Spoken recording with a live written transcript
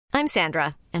I'm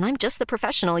Sandra, and I'm just the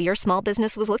professional your small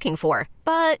business was looking for.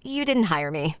 But you didn't hire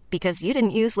me because you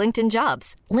didn't use LinkedIn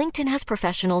Jobs. LinkedIn has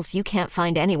professionals you can't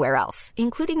find anywhere else,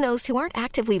 including those who aren't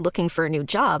actively looking for a new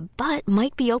job, but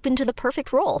might be open to the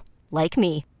perfect role, like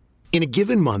me. In a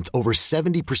given month, over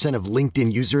 70% of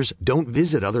LinkedIn users don't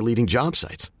visit other leading job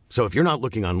sites. So if you're not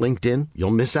looking on LinkedIn,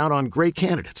 you'll miss out on great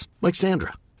candidates like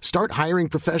Sandra. Start hiring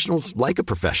professionals like a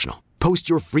professional. Post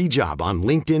your free job on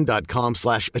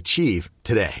linkedin.com/achieve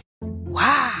today.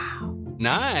 Wow.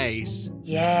 Nice.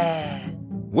 Yeah.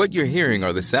 What you're hearing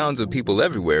are the sounds of people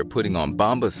everywhere putting on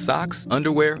Bombas socks,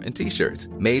 underwear, and T-shirts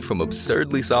made from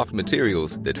absurdly soft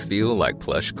materials that feel like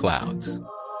plush clouds.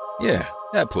 Yeah,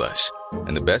 that plush.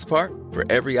 And the best part? For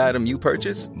every item you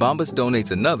purchase, Bombas donates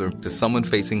another to someone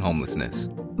facing homelessness.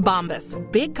 Bombas.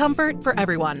 Big comfort for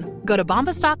everyone. Go to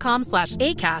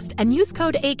bombas.com/ACAST and use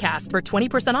code ACAST for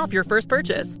 20% off your first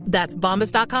purchase. That's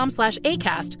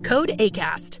bombas.com/ACAST. Code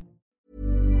ACAST.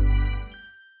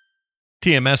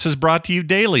 TMS is brought to you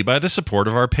daily by the support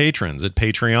of our patrons at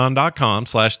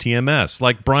patreon.com/TMS,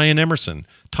 like Brian Emerson,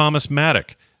 Thomas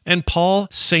Maddock, and Paul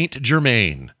St.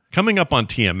 Germain. Coming up on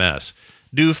TMS,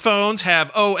 do phones have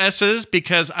OSs?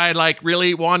 Because I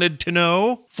really wanted to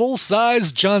know.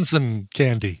 Full-size Johnson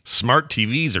candy. Smart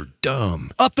TVs are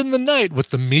dumb. Up in the night with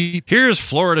the meat. Here's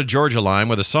Florida Georgia Line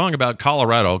with a song about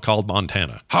Colorado called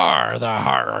Montana. Har the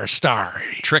horror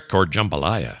starry. Trick or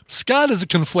jambalaya. Scott is a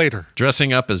conflator.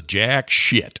 Dressing up as jack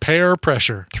shit. Pear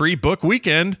pressure. 3-book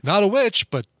weekend. Not a witch,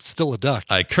 but still a duck.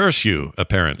 I curse you,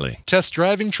 apparently. Test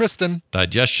driving Tristan.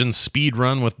 Digestion speed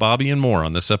run with Bobby and more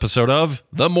on this episode of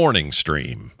The Morning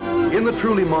Stream. In the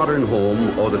truly modern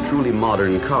home or the truly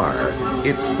modern car,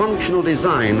 it's functional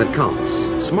design that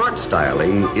counts. Smart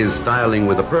styling is styling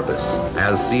with a purpose,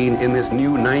 as seen in this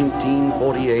new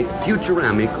 1948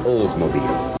 Futuramic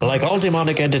Oldsmobile. Like all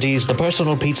demonic entities, the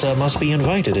personal pizza must be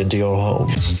invited into your home.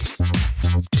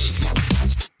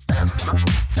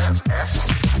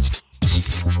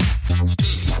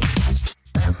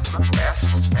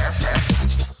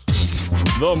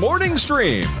 The Morning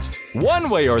Stream. One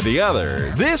way or the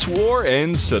other, this war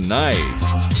ends tonight.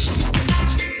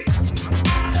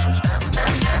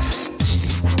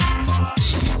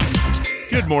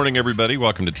 Good morning, everybody.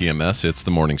 Welcome to TMS. It's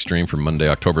the Morning Stream for Monday,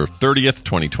 October 30th,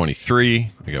 2023.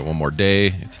 We got one more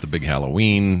day. It's the big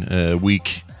Halloween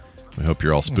week. We hope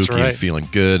you're all spooky and feeling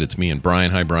good. It's me and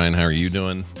Brian. Hi, Brian. How are you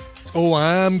doing? Oh,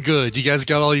 I'm good. You guys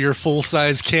got all your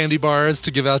full-size candy bars to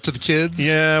give out to the kids?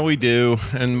 Yeah, we do.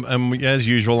 And as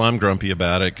usual, I'm grumpy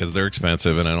about it because they're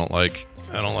expensive, and I don't like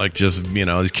just,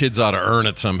 these kids ought to earn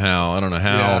it somehow. I don't know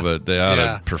how, but they ought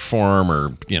to perform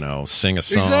or, sing a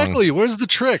song. Exactly. Where's the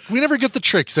trick? We never get the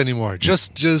tricks anymore.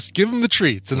 Just give them the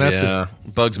treats, and that's it.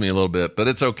 Bugs me a little bit, but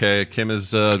it's okay. Kim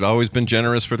has always been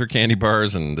generous with her candy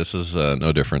bars, and this is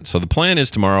no different. So the plan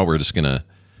is tomorrow we're going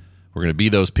to be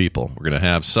those people. We're going to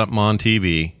have something on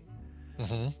TV,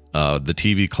 the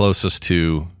TV closest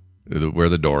to where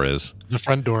the door is. The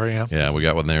front door, yeah. Yeah, we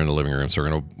got one there in the living room. So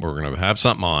we're going to have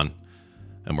something on,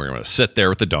 and we're going to sit there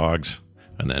with the dogs,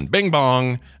 and then bing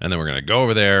bong, and then we're going to go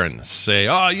over there and say,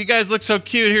 "Oh, you guys look so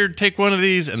cute. Here, take one of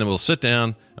these." And then we'll sit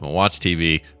down and we'll watch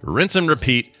TV, rinse and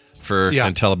repeat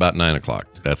until about 9 o'clock.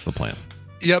 That's the plan.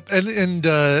 Yep, and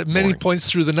many points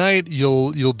through the night,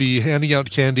 you'll be handing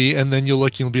out candy, and then you'll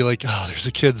look and you'll be like, oh,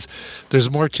 there's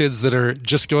more kids that are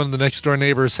just going to the next door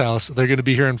neighbor's house. They're going to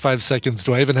be here in 5 seconds.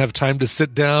 Do I even have time to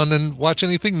sit down and watch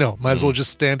anything? No, might as well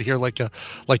just stand here like a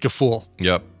fool.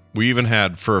 Yep. We even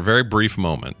had, for a very brief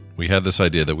moment, we had this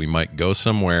idea that we might go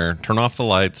somewhere, turn off the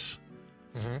lights,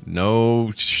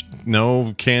 no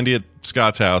candy at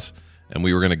Scott's house, and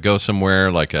we were going to go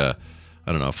somewhere like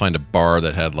find a bar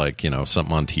that had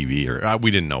something on TV or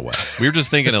we didn't know what. We were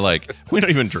just thinking of we don't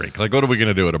even drink. What are we going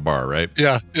to do at a bar, right?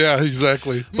 Yeah,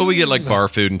 exactly. But we get bar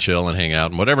food and chill and hang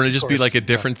out and whatever. And it'd just be a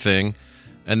different thing.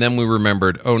 And then we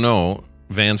remembered, oh no,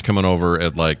 Van's coming over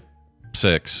at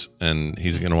 6 and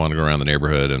he's going to want to go around the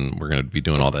neighborhood and we're going to be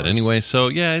doing all that anyway. So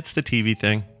yeah, it's the TV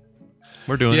thing.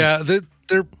 We're doing it.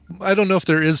 I don't know if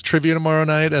there is trivia tomorrow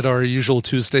night at our usual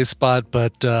Tuesday spot,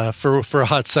 but for a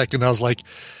hot second I was like,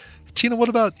 Tina, what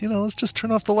about, let's just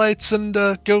turn off the lights and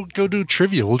go do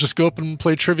trivia. We'll just go up and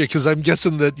play trivia because I'm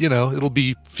guessing that, it'll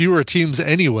be fewer teams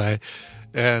anyway.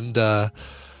 And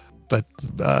but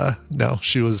no,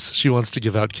 she wants to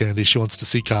give out candy. She wants to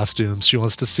see costumes. She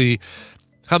wants to see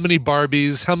how many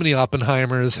Barbies, how many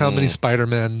Oppenheimers, how many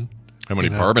Spider-Men. How many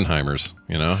Barbenheimers,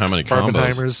 how many combos.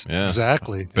 Barbenheimers, yeah.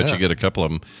 Exactly. Bet you get a couple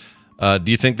of them.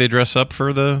 Do you think they dress up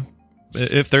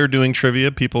if they're doing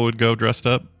trivia, people would go dressed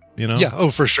up? Yeah,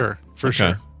 for sure. For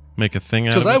sure. Make a thing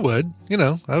out of it? Because I would,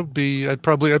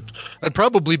 I'd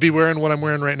probably be wearing what I'm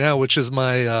wearing right now, which is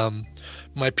my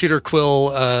my Peter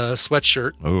Quill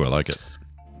sweatshirt. Oh, I like it.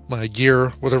 My gear,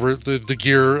 whatever the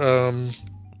gear,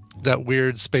 that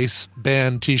weird space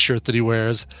band T-shirt that he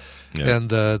wears, and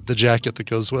the jacket that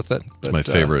goes with it. It's my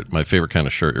favorite kind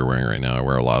of shirt you're wearing right now. I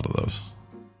wear a lot of those.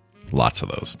 Lots of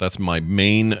those. That's my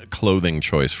main clothing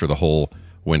choice for the whole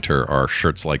winter are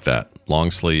shirts like that.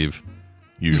 Long sleeve,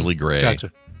 usually gray.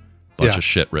 Gotcha. Bunch of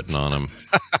shit written on them.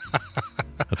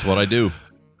 That's what I do.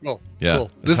 Cool. Yeah.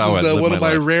 Cool. This is one of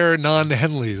my rare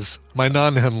non-Henleys. My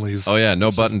non-Henleys. Oh, yeah.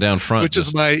 No button down front. Which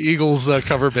is my Eagles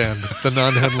cover band, the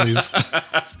non-Henleys.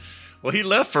 Well, he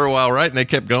left for a while, right? And they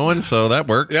kept going, so that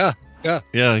works. Yeah.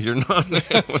 Yeah, you're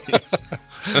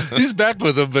non-Henleys. He's back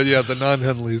with them, but yeah, the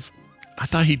non-Henleys. I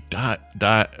thought he died,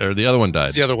 or the other one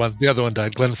died. The other one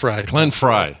died. Glenn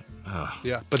Fry. Oh.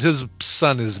 Yeah, but his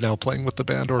son is now playing with the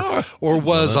band, or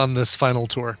was on this final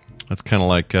tour. That's kind of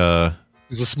like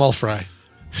he's a small fry.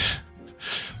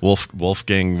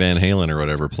 Wolfgang Van Halen or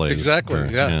whatever plays. Exactly.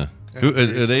 Yeah. Who,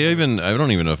 are they even? I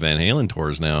don't even know if Van Halen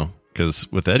tours now because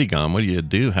with Eddie gone, what do you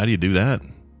do? How do you do that?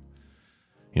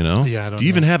 You know? Yeah. I don't do you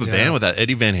even know. have a band without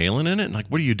Eddie Van Halen in it? Like,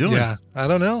 what are you doing? Yeah, I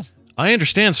don't know. I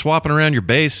understand swapping around your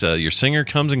bass. Your singer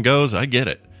comes and goes. I get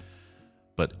it.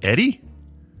 But Eddie?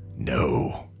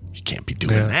 No. You can't be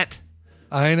doing that.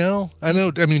 I know. I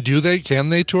mean, can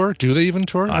they tour? Do they even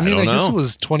tour? I guess it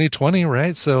was 2020,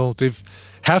 right? So they've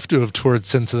have to have toured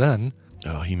since then.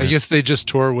 Oh, I guess they just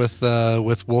tour with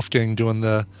Wolfgang doing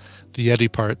the Eddie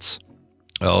parts.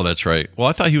 Oh, that's right. Well,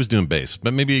 I thought he was doing bass,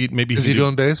 but maybe is he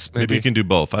doing bass? Maybe he can do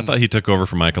both. I thought he took over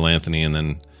for Michael Anthony, and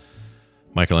then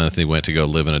Michael Anthony went to go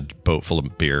live in a boat full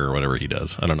of beer or whatever he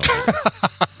does. I don't know.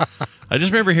 I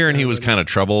just remember hearing he was kind of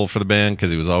trouble for the band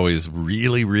because he was always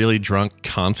really, really drunk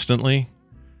constantly.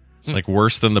 Like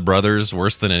worse than the brothers,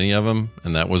 worse than any of them.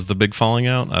 And that was the big falling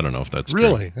out. I don't know if that's true.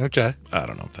 Really? Okay. I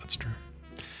don't know if that's true.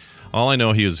 All I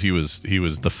know he was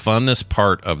the funnest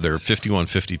part of their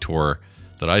 5150 tour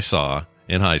that I saw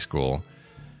in high school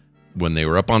when they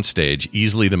were up on stage.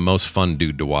 Easily the most fun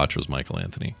dude to watch was Michael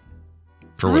Anthony.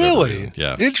 For whatever reason.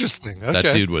 Yeah. Interesting. Okay.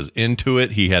 That dude was into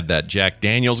it. He had that Jack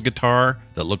Daniels guitar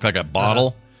that looked like a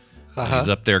bottle. He's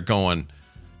up there going,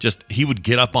 he would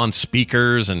get up on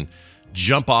speakers and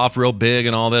jump off real big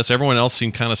and all this. Everyone else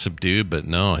seemed kind of subdued, but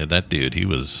no, that dude, he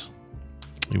was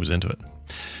into it.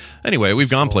 Anyway,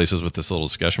 we've gone places with this little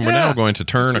discussion. We're now going to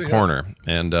turn a corner,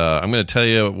 and I'm going to tell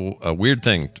you a weird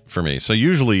thing for me. So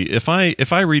usually, if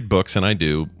I read books, and I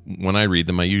do, when I read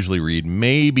them, I usually read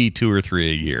maybe 2 or 3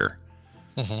 a year.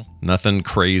 Nothing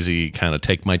crazy, kind of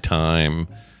take my time,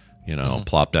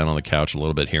 plop down on the couch a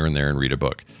little bit here and there and read a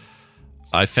book.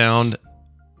 I found,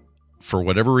 for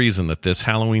whatever reason, that this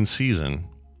Halloween season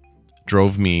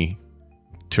drove me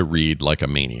to read like a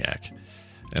maniac.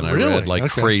 And I read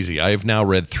like crazy. I have now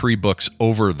read 3 books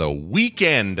over the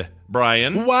weekend,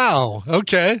 Brian. Wow.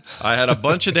 Okay. I had a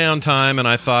bunch of downtime, and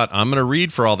I thought, I'm going to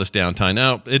read for all this downtime.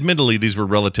 Now, admittedly, these were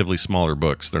relatively smaller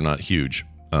books. They're not huge.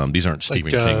 These aren't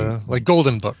Stephen King. Like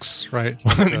golden books, right?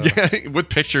 Yeah, with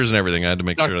pictures and everything. I had to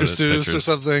make Dr. sure that Seuss pictures. Or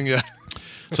something, yeah.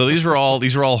 So these were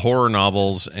all horror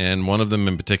novels, and one of them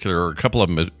in particular, or a couple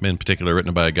of them in particular,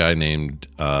 written by a guy named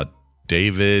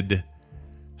David.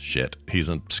 Shit, he's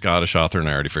a Scottish author, and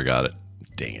I already forgot it.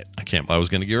 Dang it, I was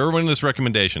going to give everyone this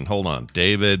recommendation. Hold on,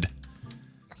 David.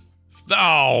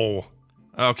 Oh,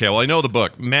 okay. Well, I know the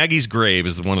book. Maggie's Grave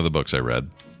is one of the books I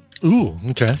read. Ooh,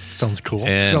 okay. Sounds cool.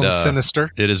 And, sounds sinister.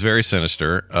 It is very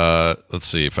sinister. Let's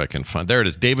see if I can find. There it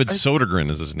is. David Sodergren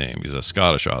is his name. He's a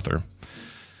Scottish author.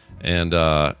 And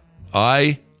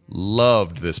I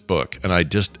loved this book, and I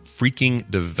just freaking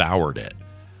devoured it.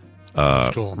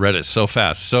 That's cool. Read it so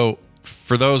fast. So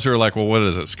for those who are like, well, what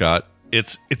is it, Scott?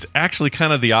 It's actually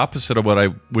kind of the opposite of what I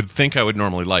would think I would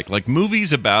normally like. Like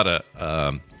movies about a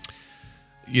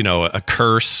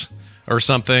curse or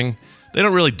something. They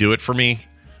don't really do it for me.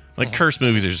 Like curse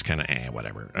movies are just kind of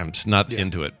whatever. I'm just not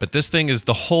into it. But this thing is,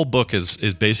 the whole book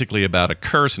is basically about a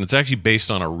curse, and it's actually based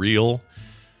on a real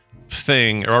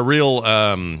thing, or a real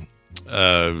what's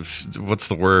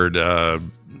the word?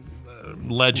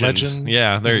 Legend.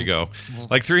 Yeah, there you go.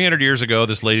 Like 300 years ago,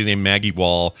 this lady named Maggie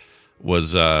Wall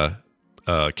was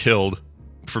killed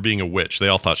for being a witch. They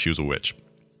all thought she was a witch.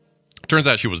 Turns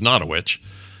out she was not a witch.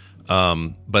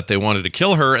 But they wanted to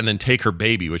kill her and then take her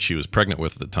baby, which she was pregnant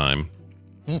with at the time.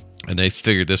 And they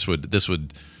figured this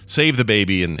would save the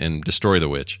baby and destroy the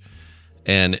witch.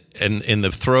 And in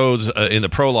the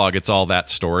prologue, it's all that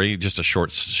story, just a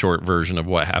short version of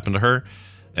what happened to her.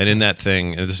 And in that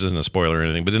thing, and this isn't a spoiler or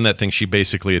anything, but in that thing, she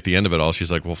basically, at the end of it all,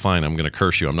 she's like, well, fine, I'm going to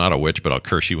curse you. I'm not a witch, but I'll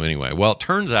curse you anyway. Well, it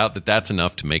turns out that that's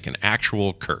enough to make an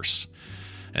actual curse.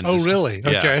 And really?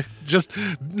 Yeah. Okay. Just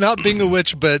not being a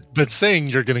witch, but saying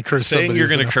you're going to curse somebody. Saying you're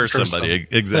going to curse them. somebody.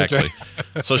 Exactly.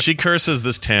 Okay. So she curses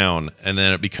this town, and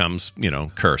then it becomes,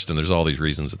 cursed, and there's all these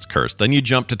reasons it's cursed. Then you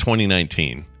jump to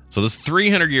 2019. So this is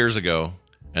 300 years ago,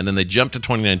 and then they jump to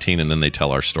 2019, and then they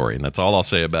tell our story, and that's all I'll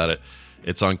say about it.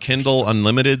 It's on Kindle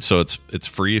Unlimited, so it's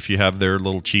free if you have their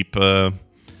little cheap.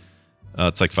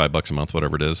 It's like $5 a month,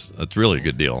 whatever it is. It's really a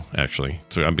good deal, actually.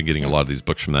 So I've been getting a lot of these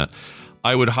books from that.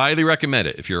 I would highly recommend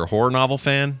it if you're a horror novel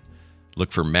fan.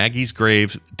 Look for Maggie's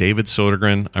Graves, David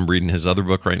Sodergren. I'm reading his other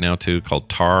book right now too, called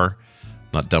Tar.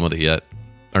 Not done with it yet,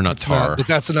 or not Tar. But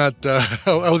that's not. I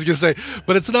was going to say,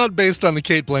 but it's not based on the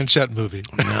Cate Blanchett movie.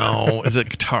 No, is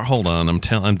it Tar? Hold on, I'm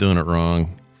doing it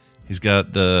wrong. He's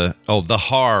got the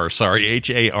Har. Sorry,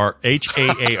 H-A-R.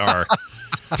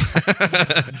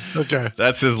 Okay.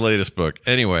 That's his latest book.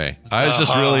 Anyway, I was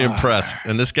just really impressed.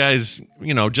 And this guy's,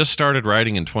 just started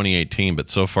writing in 2018, but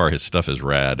so far his stuff is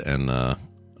rad, and I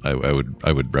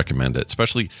would recommend it.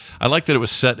 Especially, I like that it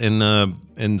was set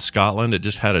in Scotland. It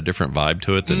just had a different vibe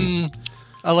to it than.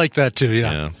 I like that too.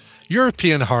 Yeah.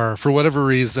 European horror, for whatever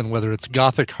reason, whether it's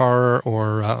Gothic horror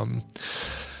or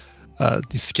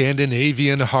the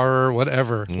Scandinavian horror,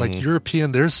 whatever. Like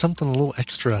European, there's something a little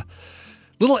extra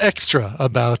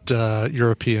about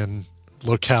European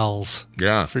locales.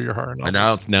 Yeah, for your horror novels.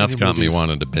 And now it's got me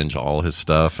wanting to binge all his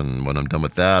stuff. And when I'm done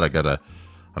with that,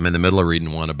 I'm in the middle of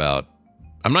reading one about.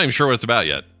 I'm not even sure what it's about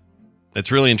yet.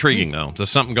 It's really intriguing though. There's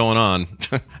something going on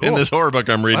in this horror book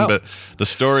I'm reading, but the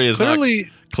story is not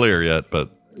clear yet.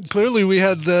 But clearly, we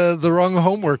had the wrong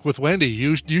homework with Wendy.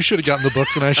 You should have gotten the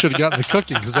books, and I should have gotten the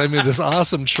cooking, because I made this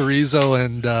awesome chorizo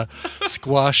and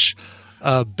squash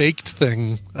baked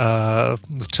thing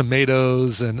with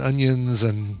tomatoes and onions,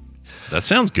 and that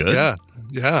sounds good. Yeah.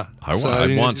 I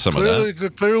want some of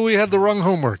that. Clearly, we had the wrong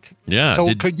homework. Yeah.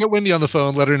 Get Wendy on the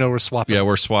phone. Let her know we're swapping. Yeah,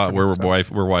 we're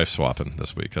wife swapping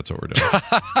this week. That's what we're doing.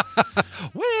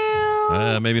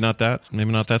 Well, maybe not that.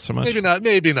 Maybe not that so much. Maybe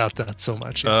not that so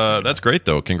much. That's great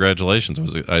though. Congratulations.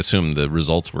 I assume the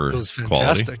results were It was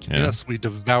fantastic. Quality. Yeah. Yes, we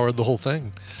devoured the whole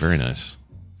thing. Very nice.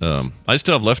 I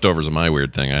still have leftovers of my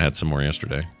weird thing. I had some more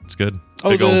yesterday. It's good.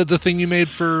 The thing you made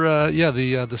for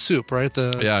the soup, right?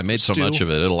 I made so much of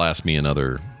it. It'll last me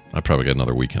I probably got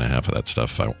another week and a half of that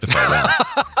stuff if I want.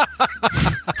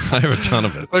 I have a ton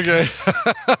of it. Okay.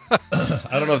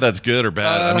 I don't know if that's good or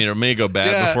bad. I mean, it may go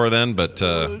bad before then, but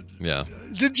yeah.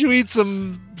 Did you eat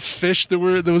some fish that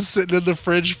was sitting in the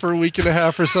fridge for a week and a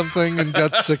half or something and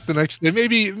got sick the next day?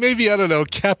 Maybe I don't know.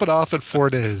 Cap it off at 4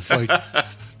 days. Like.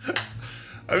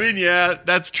 I mean, yeah,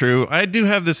 that's true. I do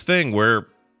have this thing where,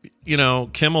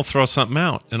 Kim will throw something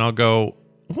out and I'll go,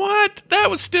 what? That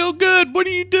was still good. What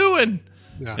are you doing?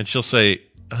 Yeah. And she'll say,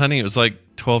 honey, it was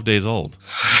like 12 days old.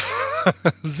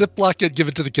 Ziploc it, give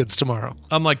it to the kids tomorrow.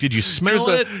 I'm like, did you smell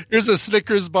it? Here's a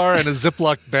Snickers bar and a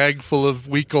Ziploc bag full of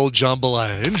week-old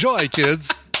jambalaya. Enjoy,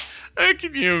 kids.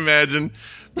 Can you imagine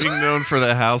being known for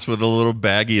the house with a little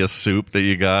baggie of soup that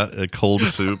you got, a cold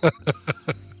soup?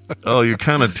 Oh, you're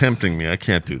kind of tempting me. I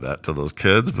can't do that to those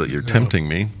kids, but you're tempting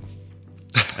me.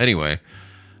 Anyway,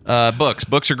 books.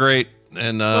 Books are great,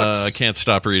 and I can't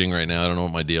stop reading right now. I don't know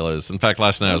what my deal is. In fact,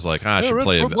 last night I was like, I should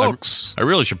play. I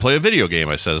really should play a video game.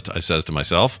 I says to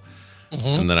myself,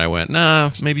 and then I went,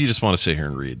 nah, maybe you just want to sit here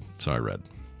and read. So I read.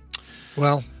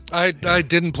 Well, I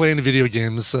didn't play any video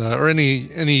games or any.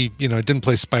 I didn't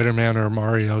play Spider-Man or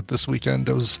Mario this weekend.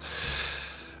 I was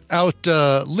out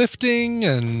lifting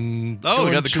and you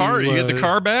got the car. You got the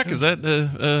car back. Is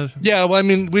that yeah? Well, I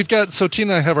mean, Tina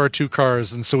and I have our two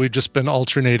cars, and so we've just been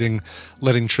alternating,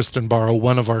 letting Tristan borrow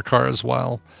one of our cars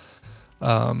while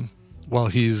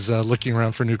he's looking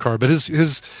around for a new car. But I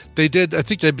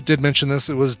think they did mention this.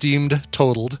 It was deemed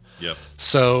totaled. Yep.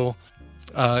 So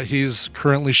he's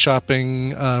currently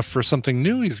shopping for something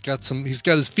new. He's got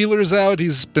his feelers out.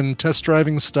 He's been test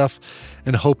driving stuff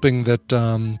and hoping that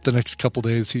the next couple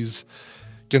days he's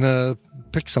gonna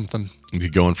pick something. Is he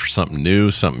going for something new,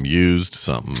 something used,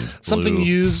 something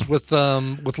used with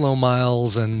low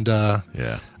miles and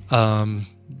yeah.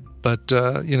 But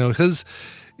his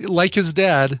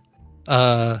dad,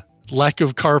 lack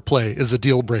of CarPlay is a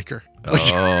deal breaker.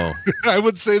 Oh, I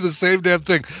would say the same damn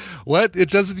thing. What? It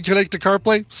doesn't connect to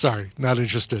CarPlay? Sorry, not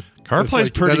interested.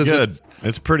 CarPlay's pretty good.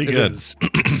 It's pretty good. It's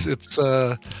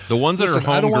the ones that are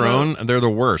homegrown. They're the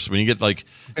worst. When you get like,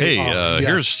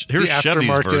 here's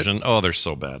Chevy's version. Oh, they're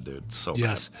so bad, dude. So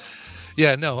bad.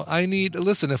 Yeah. No,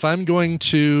 Listen, if I'm going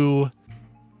to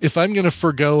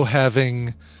forgo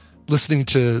having listening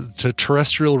to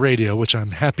terrestrial radio, which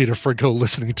I'm happy to forgo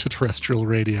listening to terrestrial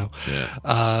radio.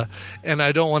 Yeah. And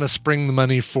I don't want to spring the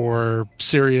money for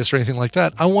Sirius or anything like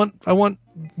that. I want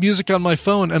music on my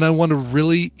phone, and I want a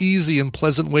really easy and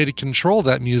pleasant way to control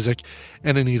that music,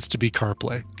 and it needs to be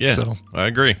CarPlay. Yeah, so I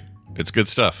agree. It's good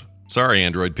stuff. Sorry,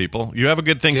 Android people. You have a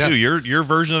good thing, too. Your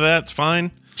version of that's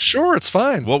fine. Sure, it's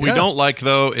fine. What we don't like,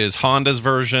 though, is Honda's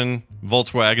version,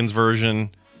 Volkswagen's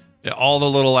version, all the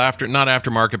little not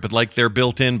aftermarket, but like their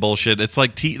built-in bullshit. It's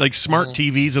like smart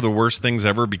TVs are the worst things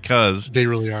ever because they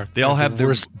really are. They all have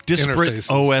their disparate interfaces.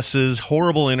 OSs,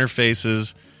 horrible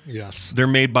interfaces. Yes. They're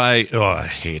made by, I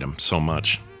hate them so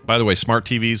much. By the way, smart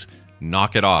TVs,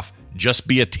 knock it off. Just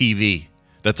be a TV.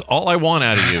 That's all I want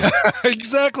out of you.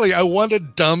 Exactly. I want a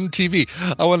dumb TV.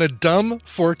 I want a dumb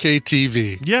 4K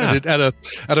TV. Yeah.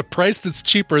 At a price that's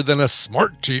cheaper than a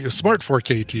smart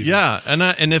 4K TV. Yeah.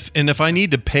 And if I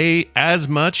need to pay as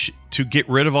much to get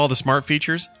rid of all the smart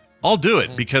features, I'll do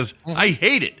it because I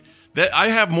hate it. That I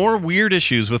have more weird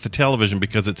issues with the television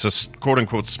because it's a quote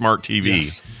unquote smart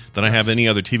TV than I have any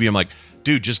other TV. I'm like,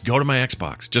 dude, just go to my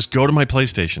Xbox. Just go to my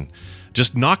PlayStation.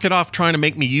 Just knock it off trying to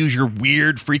make me use your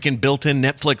weird freaking built-in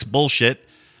Netflix bullshit.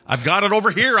 I've got it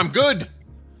over here. I'm good.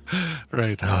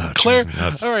 Right. Claire,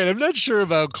 all right, I'm not sure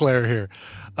about Claire here.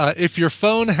 If your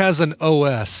phone has an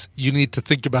OS, you need to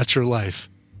think about your life.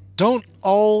 Don't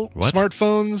all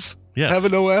smartphones have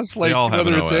an OS? Like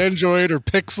whether it's Android or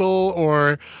Pixel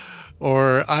or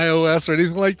iOS or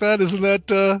anything like that? Isn't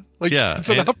that it's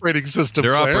an operating system?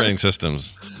 They're Claire. operating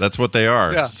systems. That's what they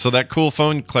are. Yeah. So that cool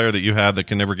phone, Claire, that you have that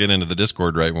can never get into the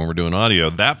Discord right when we're doing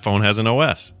audio, that phone has an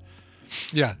OS.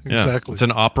 Yeah, exactly. It's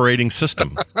an operating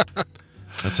system.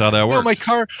 That's how that works.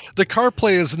 No, the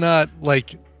CarPlay is not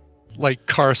like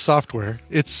car software.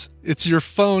 It's your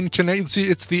phone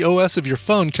it's the OS of your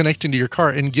phone connecting to your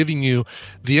car and giving you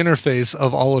the interface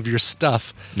of all of your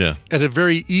stuff at a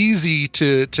very easy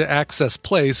to access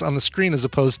place on the screen as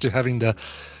opposed to having to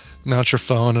mount your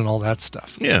phone and all that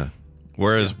stuff. Yeah.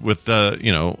 Whereas with the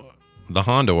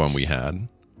Honda one we had,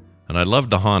 and I loved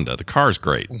the Honda. The car's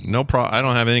great. No problem. I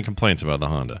don't have any complaints about the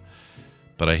Honda.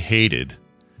 But I hated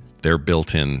their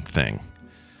built-in thing.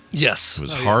 Yes. It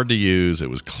was hard to use.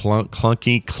 It was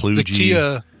clunky,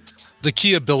 kludgy. The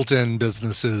Kia built-in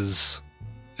business is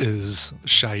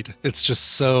shite. It's just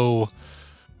so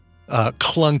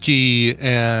clunky,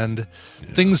 and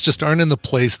things just aren't in the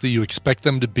place that you expect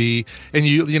them to be. And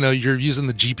you're using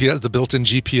the GPS, the built-in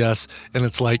GPS, and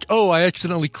it's like, oh, I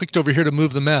accidentally clicked over here to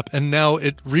move the map, and now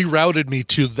it rerouted me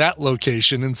to that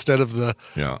location instead of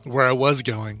where I was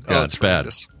going. Yeah, oh, it's bad.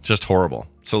 Just horrible.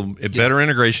 So better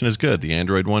integration is good. The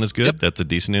Android one is good. Yep. That's a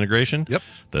decent integration. Yep.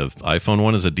 The iPhone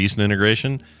one is a decent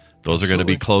integration. Those are going to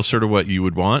be closer to what you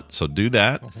would want. So do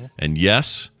that. And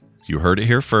yes, you heard it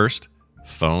here first.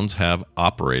 Phones have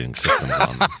operating systems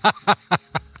on them.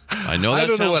 I know that I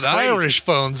don't know what crazy. Irish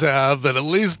phones have, but at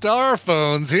least our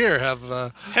phones here have.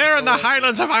 Here in the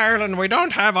Highlands of Ireland, we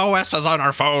don't have OSs on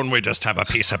our phone. We just have a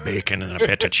piece of bacon and a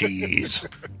bit of cheese.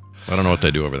 I don't know what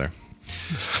they do over there.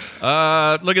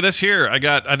 Look at this here.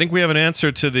 I think we have an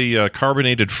answer to the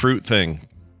carbonated fruit thing.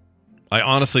 I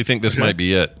honestly think this might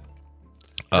be it.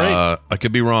 I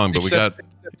could be wrong, but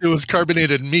it was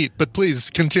carbonated meat, but please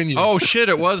continue. Oh shit,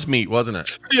 it was meat, wasn't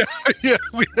it? Yeah.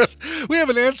 We have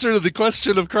an answer to the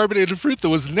question of carbonated fruit that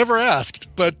was never asked,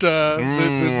 but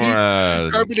the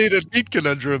carbonated meat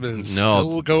conundrum is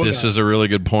still going on. This is a really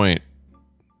good point.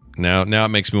 Now it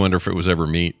makes me wonder if it was ever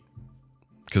meat.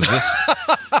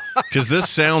 Because this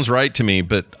sounds right to me,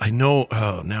 but I know.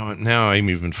 Oh, now I'm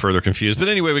even further confused. But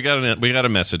anyway, we got a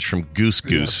message from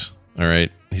Goose. All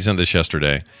right, he sent this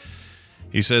yesterday.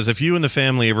 He says, if you and the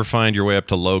family ever find your way up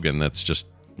to Logan, that's just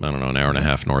an hour and a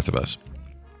half north of us,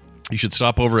 you should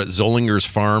stop over at Zollinger's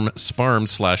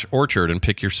farm/orchard and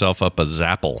pick yourself up a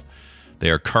Zapple. They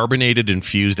are carbonated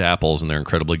infused apples, and they're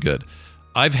incredibly good.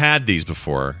 I've had these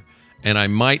before, and I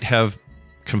might have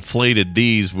conflated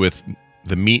these with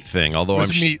the meat thing, although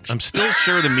I'm still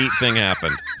sure the meat thing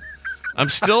happened. I'm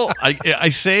still,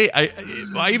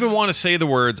 I even want to say the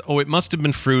words, oh, it must have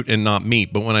been fruit and not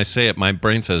meat. But when I say it, my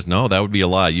brain says, no, that would be a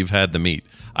lie. You've had the meat.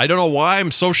 I don't know why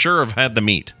I'm so sure I've had the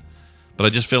meat, but I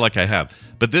just feel like I have.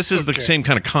 But this is the same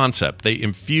kind of concept. They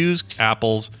infuse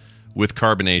apples with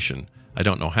carbonation. I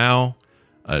don't know how.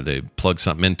 They plug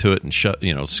something into it and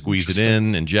squeeze it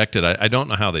in, inject it. I don't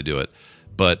know how they do it.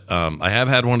 But I have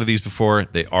had one of these before.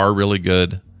 They are really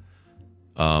good.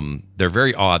 They're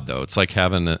very odd though. It's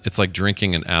like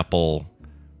drinking an apple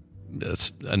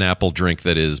drink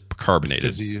that is carbonated.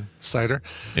 Fizzy cider.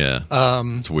 Yeah.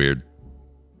 It's weird.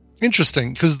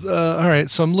 Interesting, because all right,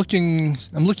 so I'm looking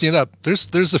it up. There's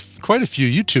quite a few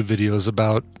YouTube videos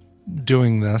about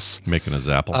doing this. Making a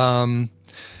Zapple.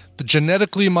 The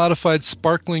genetically modified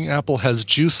sparkling apple has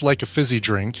juice like a fizzy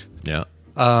drink. Yeah.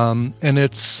 And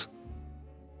it's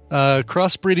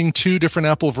crossbreeding 2 different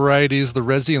apple varieties, the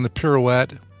Resi and the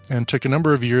Pirouette, and took a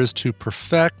number of years to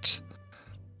perfect.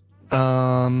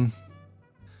 Here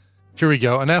we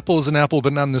go. An apple is an apple,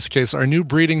 but not in this case. Our new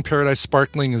breeding Paradise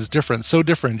Sparkling is different. So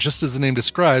different, just as the name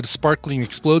describes, sparkling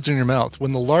explodes in your mouth.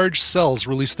 When the large cells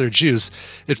release their juice,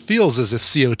 it feels as if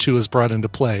CO2 is brought into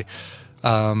play.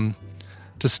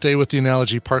 To stay with the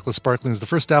analogy, Parkless Sparkling is the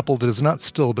first apple that is not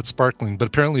still but sparkling. But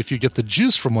apparently if you get the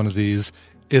juice from one of these,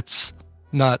 it's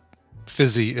not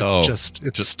fizzy.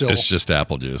 It's still. It's just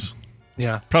apple juice.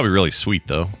 Yeah. Probably really sweet,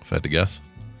 though, if I had to guess.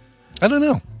 I don't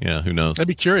know. Yeah, who knows? I'd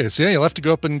be curious. Yeah, you'll have to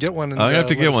go up and get one. I have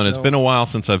to get one. It's been a while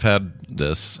since I've had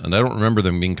this, and I don't remember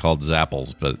them being called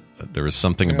Zapples, but there was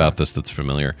something about this that's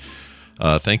familiar.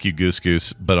 Thank you, Goose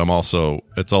Goose, but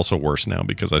it's also worse now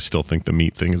because I still think the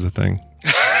meat thing is a thing.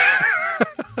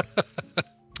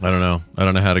 I don't know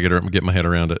how to get my head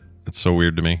around it. It's so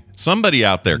weird to me. Somebody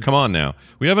out there, come on now.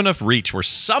 We have enough reach where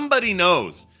somebody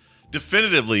knows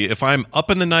definitively if I'm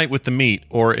up in the night with the meat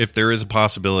or if there is a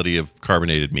possibility of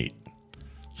carbonated meat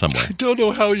somewhere. I don't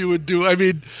know how you would do. I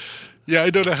mean, yeah, I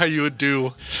don't know how you would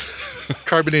do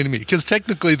carbonated meat because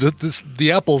technically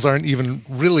the apples aren't even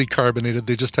really carbonated.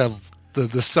 They just have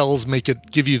the cells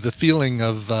give you the feeling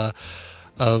of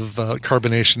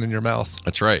carbonation in your mouth.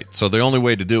 That's right. So the only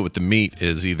way to do it with the meat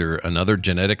is either another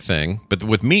genetic thing, but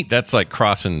with meat, that's like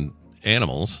crossing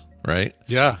animals, right?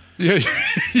 Yeah.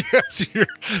 Yes,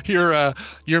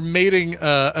 you're mating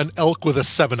an elk with a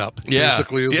 7-Up.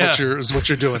 Basically, is what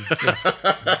you're doing.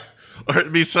 Yeah. Or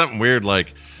it'd be something weird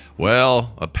like,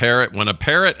 well, when a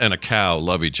parrot and a cow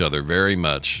love each other very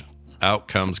much, out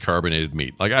comes carbonated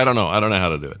meat. Like I don't know how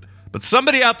to do it, but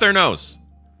somebody out there knows.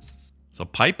 So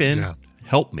pipe in. Yeah.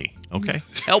 Help me, okay?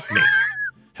 Help me.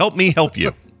 Help me help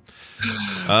you.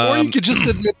 Or you could just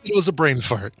admit it was a brain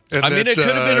fart. It could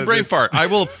have been a brain fart. I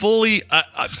will fully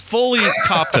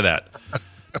cop to that.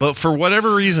 But for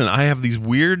whatever reason, I have these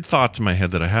weird thoughts in my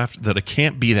head that I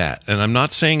can't be that. And I'm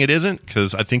not saying it isn't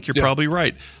because I think you're probably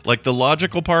right. Like the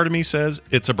logical part of me says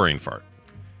it's a brain fart.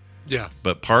 Yeah.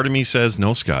 But part of me says,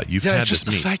 no, Scott, you've had just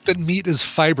this meat. The fact that meat is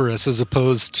fibrous as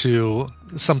opposed to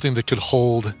something that could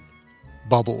hold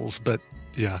bubbles, but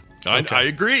yeah. Okay. I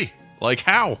agree. Like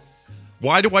how?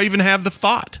 Why do I even have the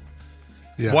thought?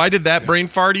 Yeah. Why did that brain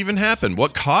fart even happen?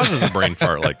 What causes a brain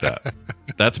fart like that?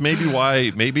 That's maybe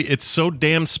it's so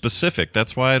damn specific.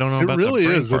 That's why I don't know about that brain fart. It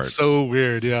really is. It's so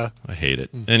weird, yeah. I hate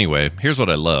it. Anyway, here's what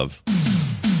I love.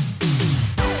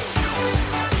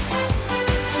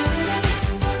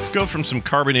 Let's go from some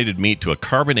carbonated meat to a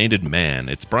carbonated man.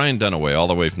 It's Brian Dunaway all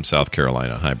the way from South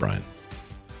Carolina. Hi, Brian.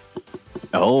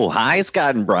 Oh, hi,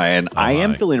 Scott and Brian. I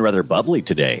am feeling rather bubbly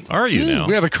today. Are you now?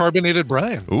 We have a carbonated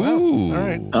Brian. Ooh. Wow. All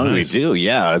right. Oh, nice. We do,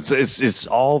 yeah. It's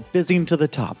all fizzing to the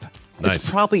top. Nice.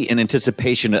 It's probably in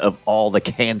anticipation of all the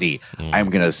candy I'm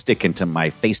going to stick into my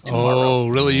face tomorrow. Oh,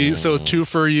 really? So 2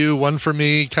 for you, 1 for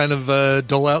me kind of a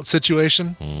dole-out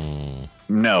situation?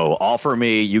 No, all for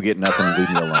me. You get nothing. Leave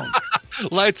me alone.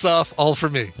 Lights off, all for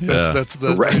me. That's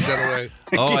the right. Getaway.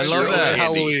 Oh, I love that.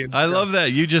 Halloween. I love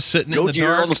that. You just sitting Go in the to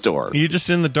dark. Your own store. You just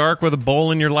in the dark with a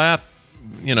bowl in your lap,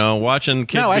 watching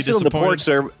kids be disappointed. I sit on the porch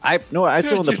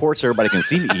on the porch so everybody can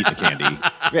see me eat the candy.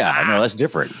 Yeah, no, that's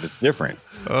different. It's different.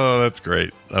 Oh, that's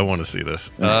great. I want to see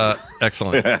this.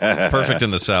 Excellent. Perfect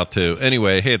in the South, too.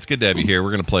 Anyway, hey, it's good to have you here.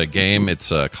 We're going to play a game.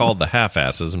 It's called The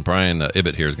Half-Asses, and Brian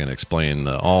Ibbett here is going to explain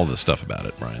all the stuff about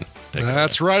it, Brian.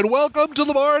 That's right. Welcome to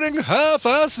the Morning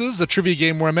Half-Asses, a trivia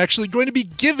game where I'm actually going to be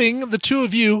giving the two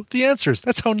of you the answers.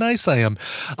 That's how nice I am.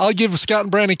 I'll give Scott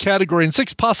and Brian a category and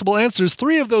 6 possible answers.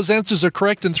 3 of those answers are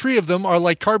correct, and 3 of them are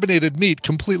like carbonated meat,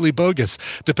 completely bogus.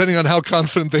 Depending on how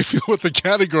confident they feel with the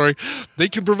category, they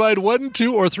can provide 1,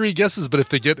 2, or 3 guesses, but if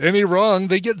they get any wrong,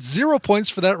 they get 0 points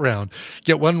for that round.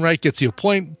 Get 1 right gets you a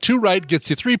point, 2 right gets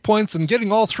you 3 points, and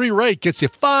getting all 3 right gets you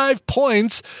 5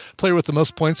 points. Player with the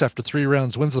most points after 3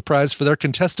 rounds wins the prize for their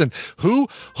contestant. Who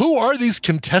are these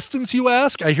contestants, you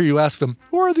ask? I hear you ask them,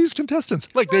 who are these contestants?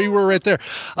 Like, there you were right there.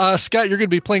 Scott, you're going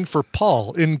to be playing for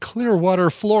Paul in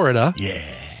Clearwater, Florida. Yeah.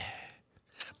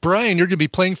 Brian, you're going to be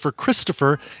playing for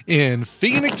Christopher in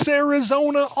Phoenix,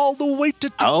 Arizona, all the way to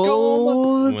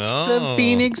Tacoma. The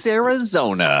Phoenix,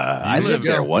 Arizona. I lived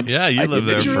there once. Yeah, you lived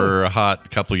there for a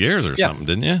hot couple years or something,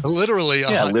 didn't you? Literally a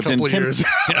hot couple of years.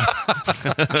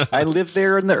 I lived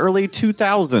there in the early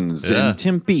 2000s in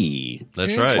Tempe.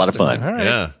 That's right. A lot of fun. All right.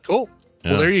 Yeah. Cool.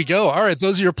 Well, there you go. All right,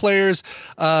 those are your players.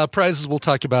 Prizes we'll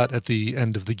talk about at the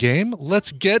end of the game.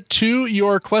 Let's get to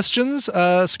your questions.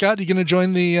 Scott, you going to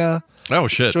join the? Oh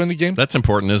shit! Join the game. That's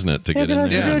important, isn't it? To get in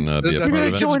there and be a part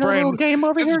of it.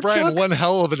 Gives Brian one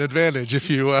hell of an advantage if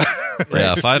you.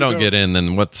 Yeah, if I don't get in,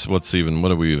 then what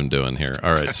are we even doing here?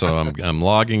 All right, so I'm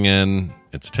logging in.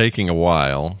 It's taking a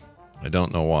while. I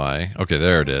don't know why. Okay,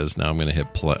 there it is. Now I'm going to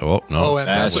hit play. Oh no,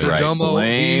 that's right.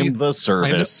 Blame the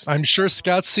service. I'm sure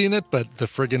Scott's seen it, but the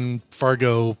friggin'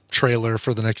 Fargo trailer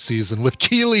for the next season with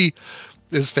Keeley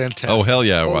is fantastic. Oh hell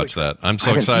yeah, I watched that. I'm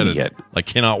so excited. I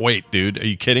cannot wait, dude. Are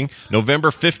you kidding?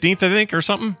 November 15th, I think, or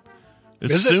something.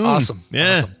 It's soon. Awesome.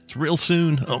 Yeah, awesome. It's real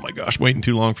soon. Oh my gosh, waiting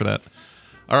too long for that.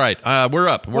 All right, we're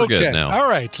up. We're good now. All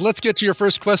right, let's get to your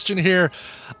first question here.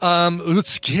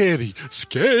 It's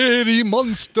scary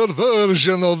monster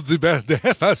version of the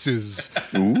half-asses.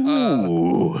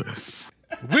 Ooh.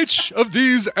 Which of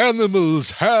these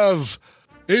animals have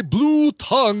a blue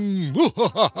tongue?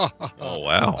 Oh,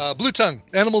 wow. Blue tongue.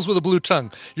 Animals with a blue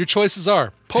tongue. Your choices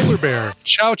are polar bear,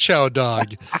 chow chow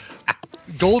dog,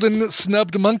 golden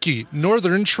snubbed monkey,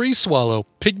 northern tree swallow,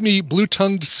 pygmy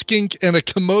blue-tongued skink, and a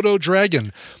Komodo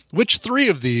dragon. Which three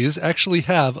of these actually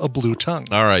have a blue tongue?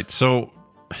 All right, so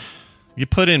you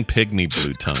put in pygmy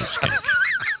blue-tongued skink.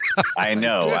 I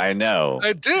know. I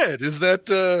did. Is that...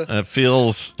 It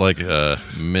feels like a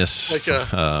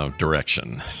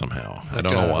misdirection somehow. I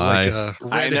don't know why.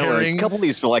 I know. A couple of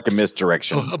these feel like a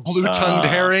misdirection. A blue-tongued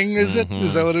herring, is it?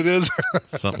 Is that what it is?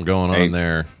 Something going on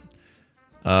there.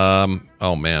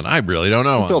 Oh man, I really don't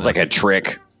know. It feels like a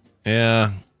trick.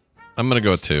 Yeah, I'm gonna go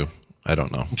with 2. I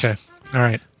don't know. Okay, all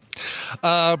right.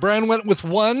 Brian went with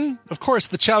 1. Of course,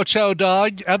 the chow chow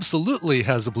dog absolutely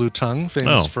has a blue tongue,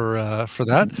 famous for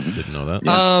that. Didn't know that.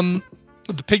 Yeah.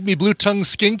 The pygmy blue tongue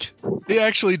skink, he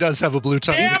actually does have a blue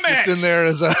tongue. It's in there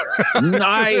as a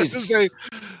nice.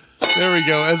 There we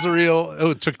go. As a real,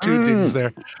 it took 2 dings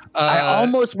there. I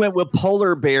almost went with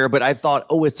polar bear, but I thought,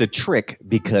 it's a trick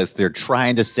because they're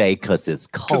trying to say because it's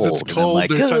cold. Because it's cold, like,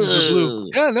 their tongues are blue.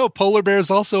 Yeah, no, polar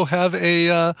bears also have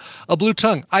a blue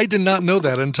tongue. I did not know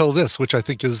that until this, which I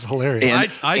think is hilarious. And,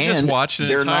 I just watched an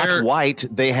they're entire... not white.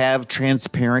 They have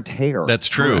transparent hair. That's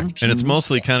true. Correct. And it's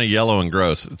mostly kind of yellow and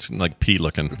gross. It's like pee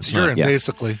looking. It's urine,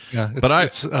 basically. Yeah,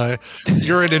 it's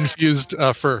urine-infused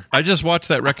fur. I just watched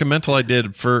that recommendal I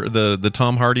did for the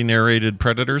Tom Hardy narrated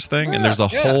Predators thing, and there's a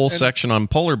whole section on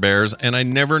polar bears, and I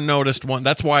never noticed one.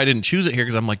 That's why I didn't choose it here,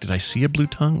 because I'm like, did I see a blue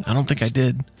tongue? I don't think I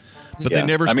did. But they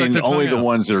never stuck their tongue only the out.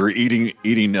 ones that are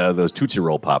eating those Tootsie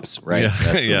Roll Pops, right? Yeah,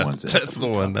 that's the ones. That's the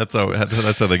one. That's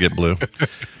how they get blue.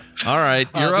 All right,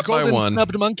 you're up by 1. The golden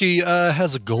snubbed monkey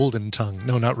has a golden tongue.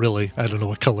 No, not really. I don't know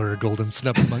what color a golden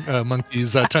snubbed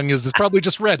monkey's tongue is. It's probably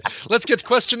just red. Let's get to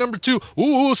question number 2.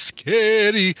 Ooh,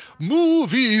 scary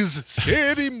movies.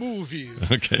 Scary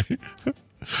movies. Okay.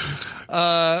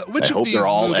 Which of these they're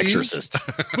all movies? Exorcist.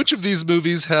 Which of these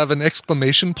movies have an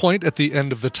exclamation point at the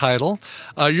end of the title?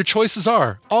 Your choices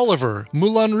are Oliver,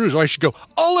 Moulin Rouge. I should go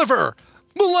Oliver,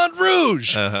 Moulin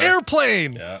Rouge,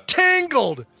 Airplane,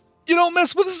 Tangled. You don't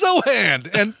mess with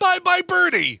Zohan, and Bye Bye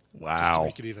Birdie. Wow. Just to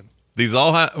make it even. These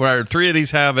all have, 3 of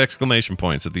these have exclamation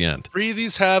points at the end. 3 of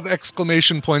these have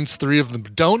exclamation points. 3 of them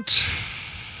don't.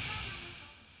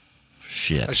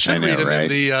 Shit. I should read it in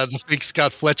the fake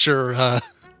Scott Fletcher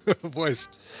voice.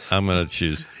 I'm going to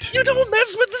choose 2. You don't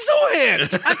mess with the Zohan.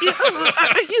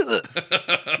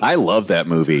 I love that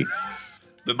movie.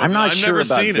 I'm not sure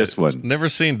about this one. Never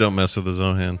seen Don't Mess with the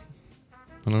Zohan.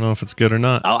 I don't know if it's good or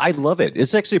not. I love it.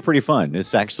 It's actually pretty fun.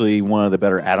 It's actually one of the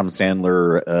better Adam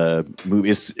Sandler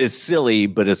movies. It's silly,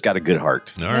 but it's got a good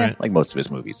heart. All right. Like most of his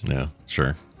movies. Yeah,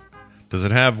 sure. Does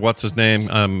it have, what's his name?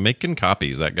 Making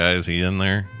copies. That guy, is he in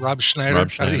there? Rob Schneider.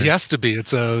 He has to be.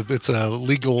 It's a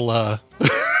legal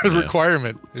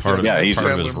requirement. That's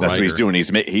what he's doing.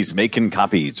 He's making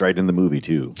copies right in the movie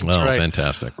too. Well,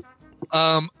 fantastic.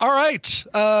 All right.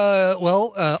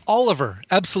 Oliver.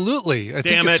 Absolutely. I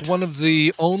think it's one of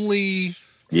the only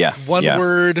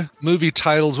one-word movie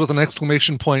titles with an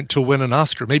exclamation point to win an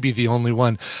Oscar. Maybe the only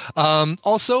one.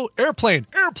 Also, Airplane.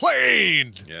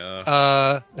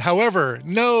 Yeah. However,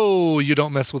 no, You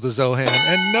Don't Mess with the Zohan,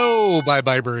 and no, Bye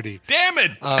Bye Birdie. Damn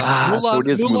it! So it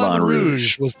is Moulin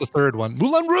Rouge. Was the third one.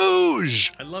 Moulin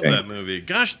Rouge. I love that movie.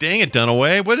 Gosh dang it,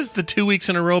 Dunaway. What is the 2 weeks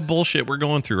in a row bullshit we're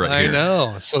going through right here? I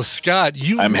know. So, Scott,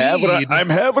 I'm having a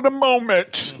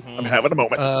moment. I'm having a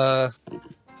moment.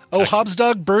 Hobbs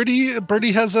Dog Birdie.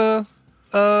 Birdie has a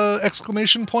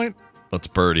exclamation point. Let's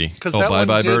Birdie. Because Bye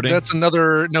Bye Birdie. That's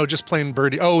another. No, just plain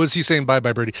Birdie. Oh, is he saying Bye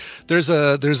Bye Birdie? There's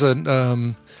a.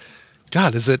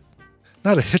 God, is it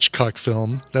not a Hitchcock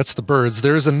film. That's The Birds.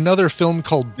 There is another film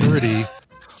called Birdie.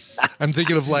 I'm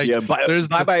thinking of like,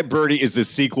 Bye Bye Birdie is the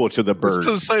sequel to The Birds.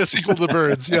 It's a sequel to The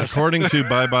Birds. Yes. According to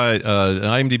Bye Bye,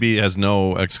 IMDb has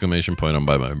no exclamation point on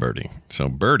Bye Bye Birdie. So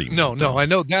Birdie. No, I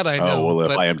know that. I know. Oh, well,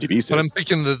 if but, IMDb says. But I'm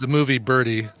thinking the movie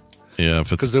Birdie. Yeah,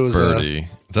 if it's Birdie.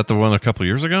 Is that the one a couple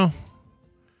years ago?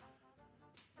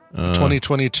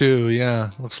 2022, yeah,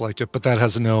 looks like it, but that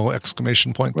has no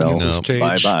exclamation point. Well, this cage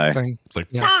bye-bye. thing. It's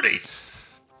like, Birdie.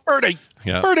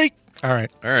 Yeah. Birdie. All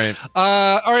right.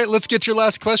 All right. Let's get your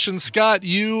last question, Scott.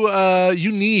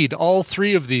 You need all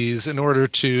three of these in order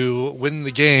to win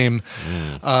the game.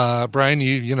 Brian,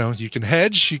 you can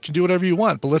hedge, you can do whatever you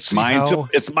want, but let's see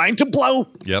it's mine to blow.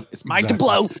 Yep, it's mine to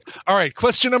blow. All right.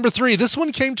 Question number 3. This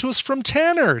one came to us from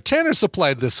Tanner. Tanner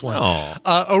supplied this one.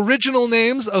 Original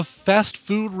names of fast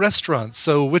food restaurants.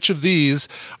 So, which of these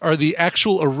are the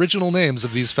actual original names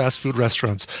of these fast food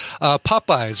restaurants?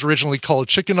 Popeyes, originally called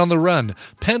Chicken on the Run.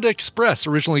 Panda Express,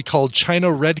 originally called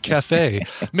China Red Cafe.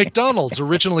 McDonald's,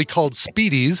 originally called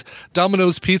Speedy's.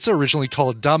 Domino's Pizza, originally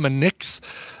called Dominic's.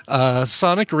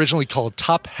 Sonic, originally called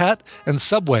Top Hat. And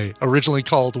Subway, originally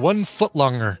called 1 Foot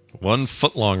Longer. 1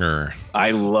 foot longer.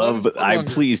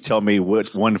 Please tell me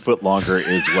what 1 foot longer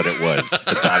is what it was.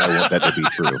 God, I want that to be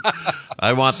true.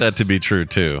 I want that to be true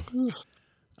too.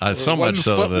 So much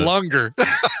so 1 foot that longer.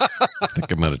 I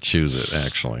think I'm going to choose it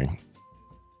actually.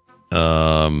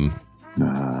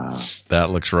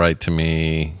 That looks right to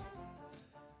me.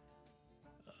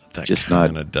 That just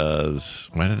kind of does.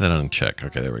 Why did that uncheck?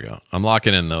 Okay, there we go. I'm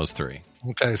locking in those 3.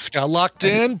 Okay, Scott locked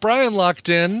in. Brian locked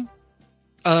in.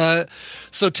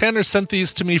 So Tanner sent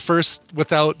these to me first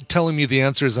without telling me the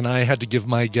answers, and I had to give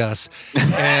my guess.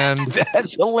 And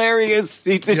that's hilarious.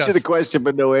 He sent you the question,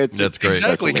 but no answer. That's great.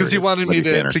 Exactly, because he wanted me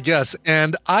to guess.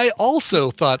 And I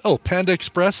also thought, Panda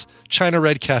Express, China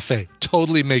Red Cafe.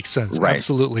 Totally makes sense. Right.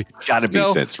 Absolutely. Gotta be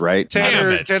sense, right?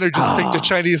 Tanner just picked a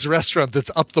Chinese restaurant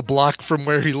that's up the block from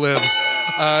where he lives.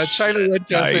 China Red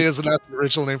Cafe is not the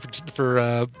original name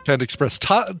for Panda Express.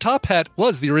 Top Hat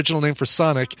was the original name for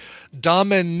Sonic.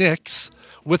 Dominic's,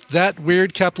 with that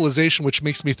weird capitalization, which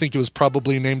makes me think it was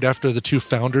probably named after the 2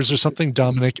 founders or something,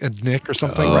 Dominic and Nick or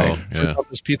something, right? For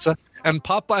Domino's Pizza. And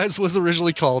Popeyes was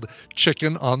originally called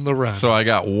Chicken on the Run. So I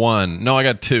got 1. No, I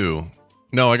got 2.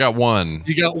 No, I got 1.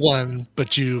 You got 1,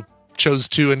 but you chose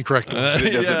 2 incorrectly.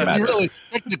 It doesn't matter.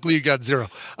 Technically, you got 0.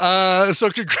 So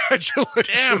congratulations.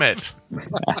 Damn it.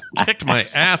 Kicked my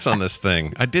ass on this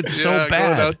thing. I did so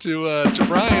bad. Going out to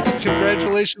Brian.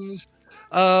 Congratulations.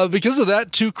 Because of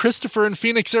that, to Christopher in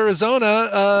Phoenix,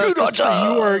 Arizona,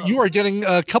 you are getting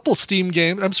a couple Steam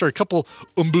games. I'm sorry, a couple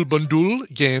Umble Bundle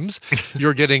games.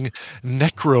 You're getting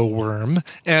Necro Worm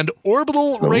and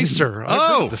Orbital Racer.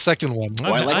 The second one.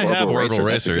 I have Orbital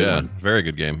Racer. Yeah, very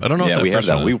good game. I don't know. What that we first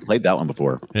have that. one We is. played that one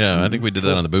before. Yeah, I think we did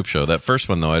that on the Boop Show. That first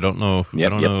one though, I don't know. I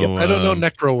don't know. I don't know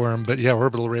Necro Worm, but yeah,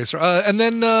 Orbital Racer. And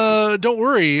then don't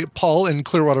worry, Paul in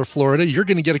Clearwater, Florida. You're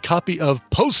going to get a copy of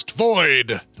Post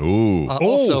Void. Ooh.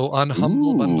 Also on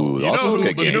Humble Bundle.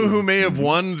 You know who may have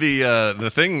won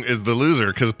the thing is the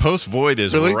loser because Post Void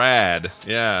is rad.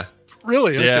 Yeah.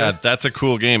 Really? Okay. Yeah, that's a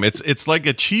cool game. It's like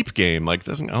a cheap game. Like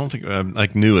I don't think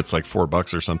like new. It's like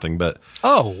 $4 or something. But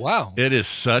wow, it is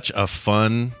such a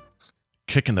fun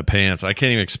kick in the pants. I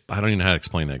don't even know how to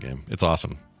explain that game. It's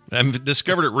awesome. I've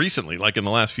discovered it recently, like in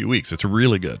the last few weeks. It's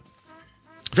really good.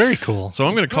 Very cool. So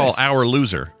I'm going to call our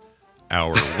loser,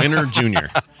 our winner junior.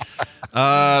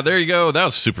 There you go. That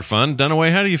was super fun.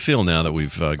 Dunaway, how do you feel now that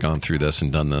we've gone through this and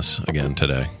done this again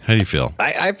today? How do you feel?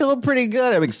 I feel pretty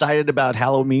good. I'm excited about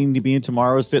Halloween to be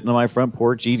tomorrow, sitting on my front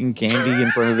porch eating candy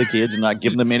in front of the kids and not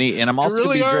giving them any. And I'm also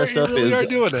going to be dressed up as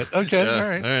doing it. Okay, all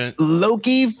right.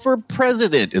 Loki for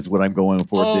president is what I'm going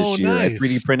for this year. Nice. I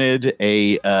 3D printed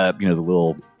a the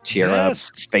little tiara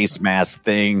face mask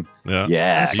thing.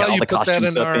 I saw all you the put that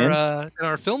in stuff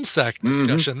our film sack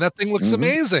discussion. That thing looks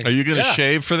amazing. Are you going to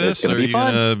shave for this, or are you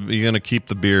going to keep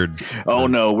the beard? Oh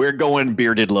no, we're going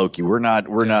bearded Loki. We're not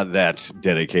that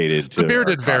dedicated to the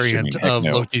bearded variant of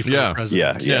Loki for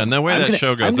president. Yeah, and the way that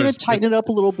show goes, I'm going to tighten it up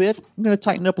a little bit. But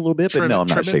no, I'm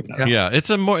not shaving it. Yeah,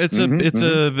 it's a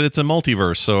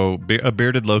multiverse. So a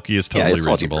bearded Loki is totally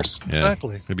reasonable.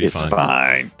 Exactly, it'd be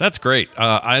fine. That's great.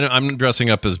 I'm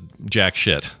dressing up as Jack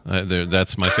Shit.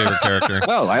 That's my favorite character.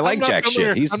 Well, I like Jack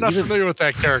Shit. I'm not familiar with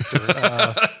that character.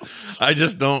 I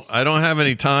don't have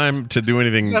any time to do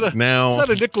anything now. Is that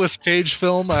a Nicolas Cage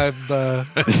film?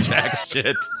 Jack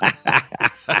shit.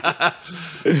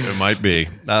 It might be.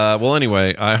 Well,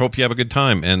 anyway, I hope you have a good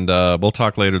time, and we'll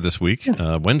talk later this week,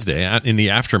 Wednesday, in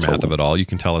the aftermath of it all. You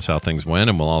can tell us how things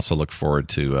went, and we'll also look forward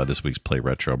to this week's Play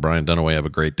Retro. Brian Dunaway, have a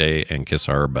great day, and kiss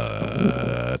our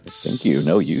butts. Thank you.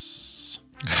 No use.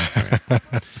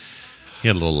 He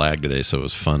had a little lag today, so it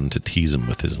was fun to tease him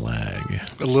with his lag.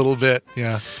 A little bit,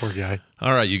 yeah. Poor guy.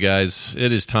 All right, you guys,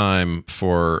 it is time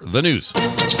for the news.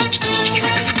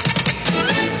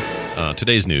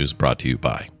 Today's news brought to you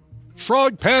by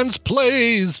Frog Pants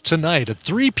plays tonight at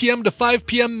 3 p.m. to 5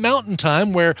 p.m. Mountain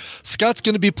Time, where Scott's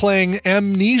going to be playing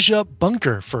Amnesia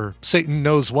Bunker for Satan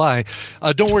knows why.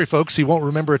 Don't worry, folks. He won't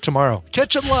remember it tomorrow.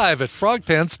 Catch it live at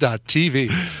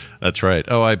frogpants.tv. That's right.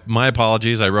 Oh, my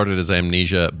apologies. I wrote it as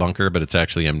Amnesia Bunker, but it's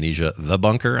actually Amnesia the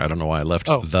Bunker. I don't know why I left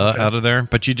out of there.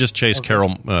 But you just chase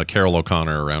Carol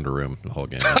O'Connor around a room the whole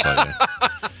game. That's all you do.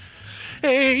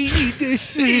 Hey,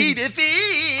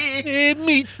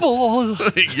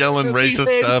 meatball. Yelling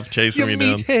racist stuff, chasing me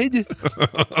down.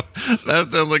 That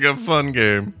sounds like a fun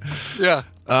game. Yeah.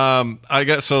 I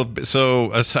guess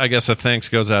I guess a thanks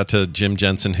goes out to Jim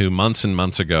Jensen, who months and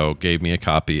months ago gave me a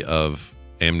copy of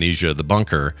Amnesia the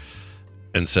Bunker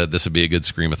and said this would be a good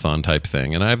Screamathon type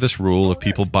thing. And I have this rule: if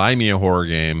people buy me a horror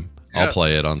game, I'll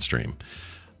play it on stream.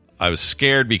 I was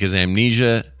scared because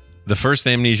Amnesia, the first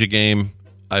Amnesia game,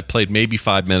 I played maybe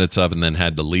 5 minutes of and then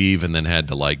had to leave and then had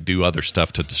to do other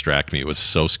stuff to distract me. It was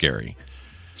so scary.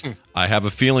 I have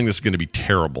a feeling this is going to be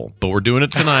terrible, but we're doing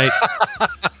it tonight.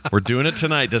 We're doing it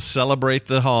tonight to celebrate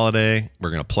the holiday. We're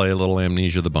going to play a little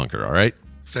Amnesia the Bunker, all right?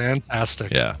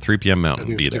 Fantastic. Yeah, 3 p.m.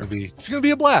 Mountain. Be there. It's going to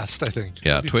be a blast, I think.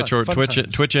 Yeah, Twitch and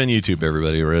YouTube,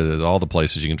 everybody. Or all the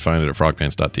places you can find it at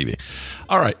frogpants.tv.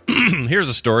 All right, here's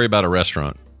a story about a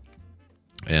restaurant.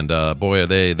 And boy,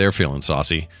 they're feeling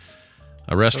saucy.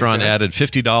 A restaurant added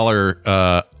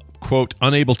 $50, quote,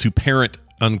 unable to parent,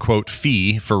 unquote,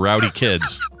 fee for rowdy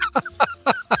kids.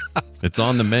 It's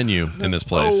on the menu in this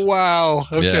place. Oh, wow.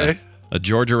 Okay. Yeah. A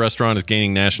Georgia restaurant is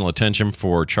gaining national attention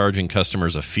for charging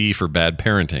customers a fee for bad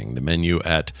parenting. The menu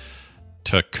at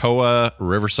Toccoa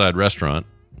Riverside Restaurant.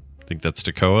 I think that's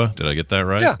Toccoa. Did I get that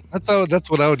right? Yeah,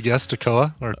 that's what I would guess,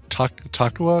 Toccoa or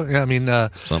Toccoa. Yeah, I mean,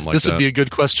 something like this that. Would be a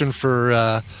good question for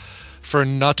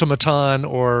Nautomatan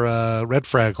or Red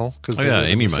Fraggle.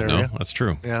 Amy might know. That's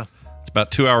true. Yeah. It's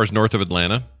about 2 hours north of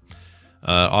Atlanta.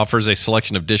 Offers a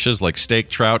selection of dishes like steak,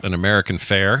 trout, and American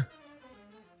fare.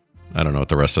 I don't know what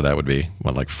the rest of that would be.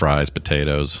 What, like fries,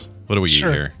 potatoes? What do we eat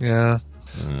here? Yeah.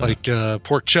 Like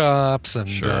pork chops and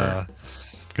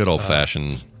good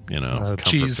old-fashioned,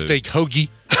 cheese food. Steak hoagie.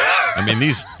 I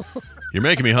mean, you're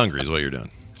making me hungry is what you're doing.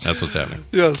 That's what's happening.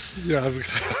 Yes. Yeah.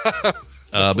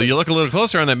 But you look a little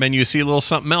closer on that menu, you see a little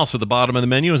something else at the bottom of the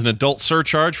menu is an adult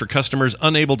surcharge for customers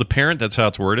unable to parent. That's how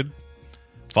it's worded.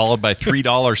 Followed by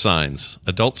 $3 signs.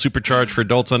 Adult supercharge for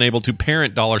adults unable to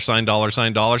parent, $sign,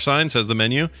 says the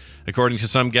menu. According to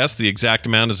some guests, the exact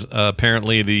amount is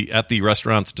apparently at the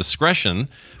restaurant's discretion,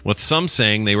 with some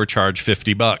saying they were charged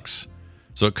 $50.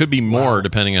 So it could be more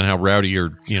depending on how rowdy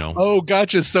or, Oh,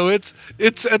 gotcha. So it's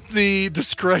at the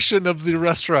discretion of the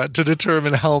restaurant to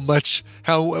determine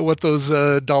what those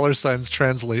dollar signs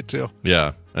translate to.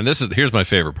 Yeah. And here's my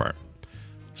favorite part.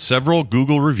 Several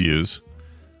Google reviews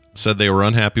said they were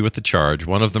unhappy with the charge.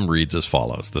 One of them reads as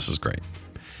follows. This is great.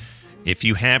 If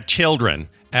you have children,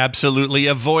 absolutely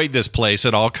avoid this place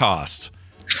at all costs.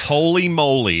 Holy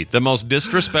moly, the most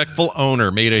disrespectful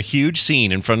owner made a huge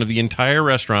scene in front of the entire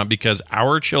restaurant because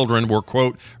our children were,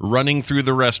 quote, running through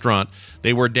the restaurant.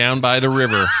 They were down by the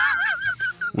river.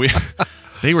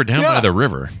 They were down by the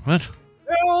river. What?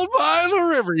 Down by the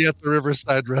river. Yeah, the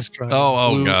Riverside Restaurant.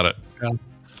 Oh, got it. Yeah.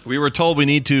 We were told we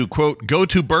need to, quote, go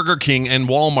to Burger King and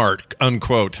Walmart,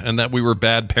 unquote, and that we were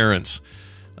bad parents.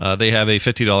 They have a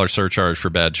 $50 surcharge for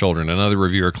bad children. Another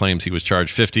reviewer claims he was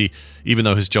charged $50, even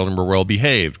though his children were well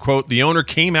behaved. Quote, the owner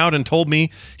came out and told me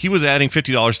he was adding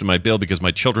 $50 to my bill because my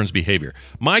children's behavior.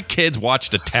 My kids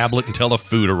watched a tablet until the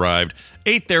food arrived,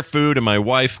 ate their food, and my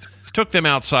wife took them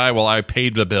outside while I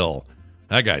paid the bill.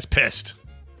 That guy's pissed.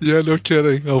 Yeah, no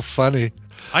kidding. Oh, funny.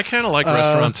 I kind of like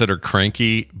restaurants that are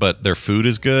cranky, but their food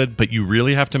is good, but you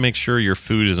really have to make sure your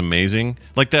food is amazing.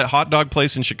 Like that hot dog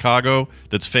place in Chicago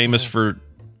that's famous for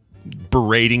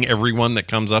berating everyone that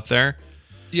comes up there.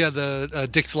 Yeah, the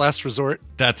Dick's Last Resort.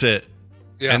 That's it.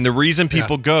 Yeah. And the reason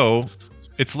people go,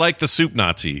 it's like the soup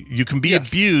Nazi. You can be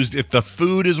abused if the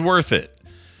food is worth it.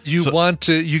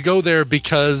 You go there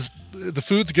because the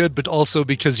food's good, but also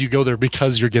because you go there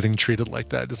because you're getting treated like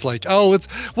that. It's like,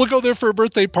 we'll go there for a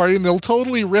birthday party, and they'll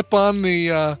totally rip on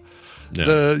the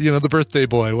the birthday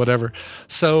boy, whatever.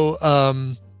 So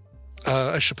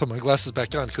I should put my glasses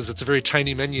back on because it's a very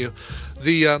tiny menu.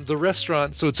 The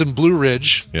restaurant, so it's in Blue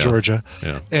Ridge, Georgia,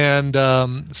 and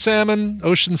salmon,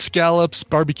 ocean scallops,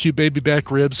 barbecue baby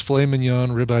back ribs, filet mignon,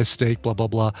 ribeye steak, blah blah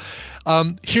blah.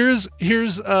 Here's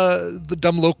the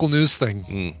dumb local news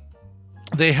thing.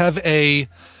 They have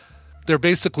they're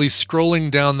basically scrolling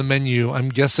down the menu, I'm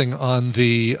guessing on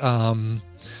the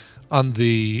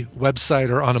website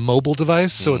or on a mobile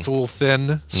device, so it's a little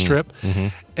thin strip,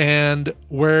 and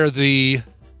where the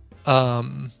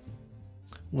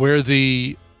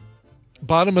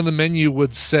bottom of the menu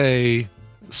would say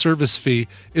service fee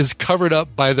is covered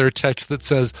up by their text that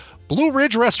says Blue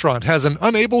Ridge Restaurant has an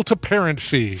unable to parent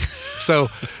fee. So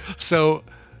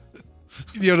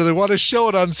they want to show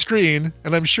it on screen,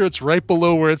 and I'm sure it's right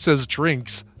below where it says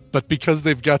drinks, but because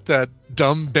they've got that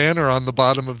dumb banner on the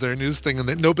bottom of their news thing, and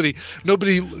that nobody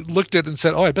looked at it and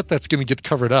said, "Oh, I bet that's going to get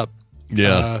covered up."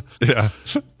 Yeah, they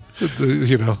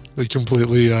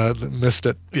completely missed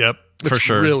it. Yep, it's for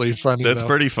sure. Really funny. That's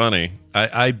pretty funny.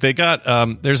 They got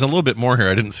there's a little bit more here.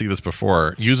 I didn't see this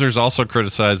before. Users also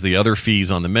criticized the other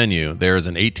fees on the menu. There is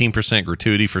an 18%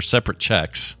 gratuity for separate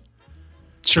checks.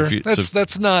 Sure,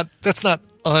 that's not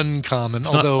uncommon.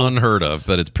 It's although not unheard of,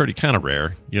 but it's pretty kind of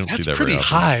rare. You don't see that pretty very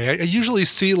often. high. I usually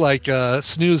see like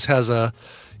Snooze has a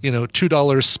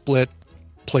 $2 split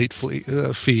plate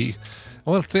fee. I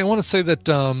want to say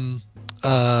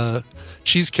that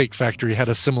Cheesecake Factory had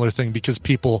a similar thing because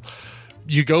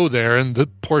you go there and the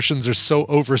portions are so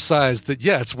oversized that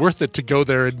it's worth it to go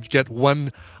there and get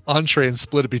one entree and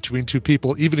split it between two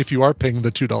people, even if you are paying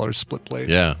the $2 split plate.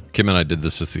 Yeah, Kim and I did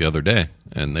this just the other day,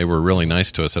 and they were really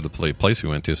nice to us at a place we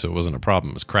went to, so it wasn't a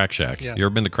problem. It was Crack Shack. Yeah. You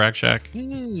ever been to Crack Shack?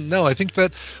 No, I think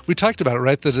that we talked about it,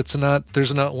 right? That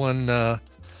there's not one.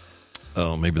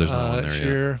 Maybe there's not one there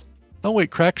here. yet. Oh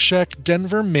wait, Crack Shack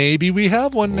Denver. Maybe we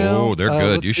have one now. Oh, they're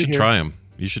good. You should try them.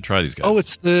 You should try these guys. Oh,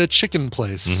 it's the chicken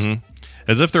place. Mm-hmm.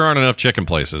 As if there aren't enough chicken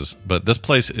places, but this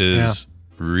place is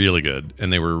really good,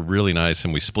 and they were really nice,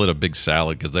 and we split a big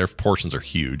salad because their portions are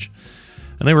huge,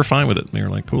 and they were fine with it. They were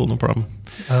like, cool, no problem.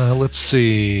 Let's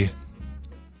see.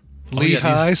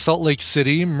 Lehigh, Salt Lake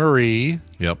City, Murray.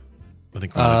 Yep. I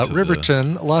think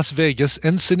Riverton, Las Vegas,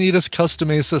 Encinitas, Costa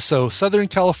Mesa. So Southern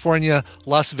California,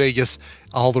 Las Vegas,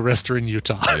 all the rest are in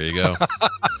Utah. There you go.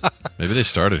 Maybe they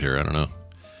started here. I don't know.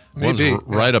 Maybe. One's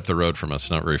right up the road from us,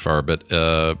 not very far, but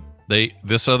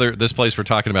this place we're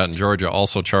talking about in Georgia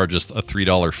also charges a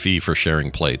 $3 fee for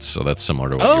sharing plates. So that's similar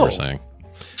to what you were saying.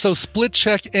 So split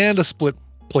check and a split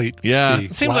plate. Yeah, fee.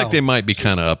 It seems like they might be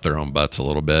kind of up their own butts a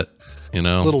little bit. A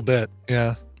little bit.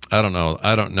 Yeah. I don't know.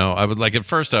 I would at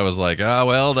first I was like,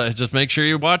 just make sure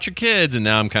you watch your kids, and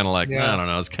now I'm kind of like, I don't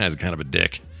know. It's kind of a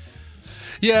dick.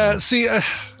 Yeah. See, I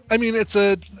mean, it's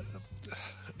a.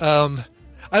 I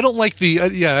don't like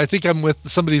the. I think I'm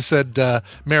with somebody said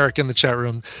Merrick in the chat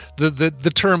room.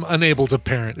 The term "unable to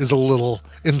parent" is a little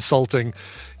insulting.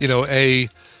 A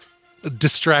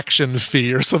distraction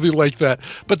fee or something like that.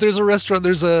 But there's a restaurant.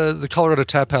 There's the Colorado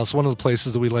Tap House. One of the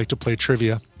places that we like to play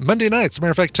trivia Monday nights. As a matter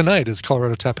of fact, tonight is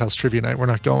Colorado Tap House trivia night. We're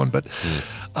not going, but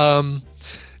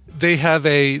they have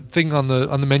a thing on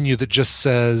the menu that just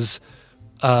says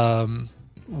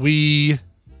we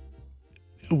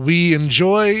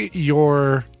enjoy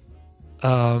your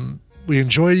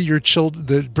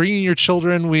bringing your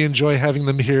children. We enjoy having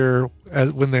them here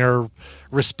when they're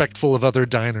respectful of other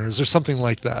diners or something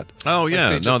like that. Oh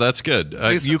yeah, that's good.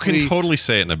 You can totally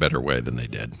say it in a better way than they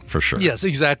did, for sure. Yes,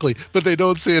 exactly. But they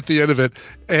don't say at the end of it,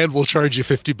 and we'll charge you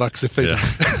 $50 if they don't.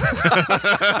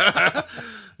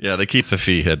 Yeah, they keep the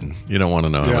fee hidden. You don't want to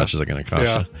know how much is it going to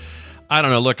cost you. I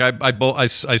don't know. Look, I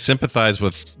sympathize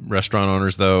with restaurant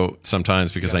owners though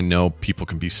sometimes because I know people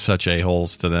can be such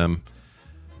a-holes to them.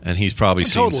 And he's probably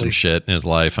seen some shit in his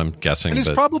life, I'm guessing. And he's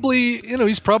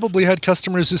probably had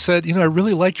customers who said, I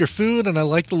really like your food and I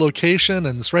like the location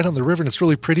and it's right on the river and it's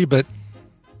really pretty, but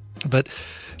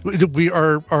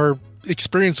our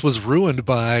experience was ruined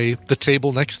by the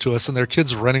table next to us and their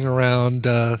kids running around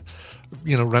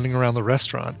running around the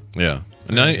restaurant. Yeah.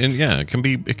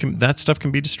 That stuff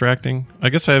can be distracting. I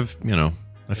guess I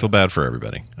feel bad for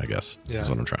everybody, I guess. Is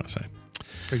what I'm trying to say.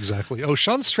 Exactly. Oh,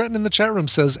 Sean Stratton in the chat room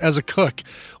says, as a cook,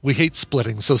 we hate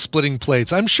splitting. So splitting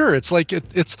plates. I'm sure it's like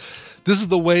this is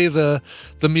the way the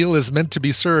meal is meant to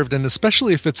be served. And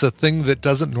especially if it's a thing that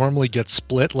doesn't normally get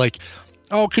split, like,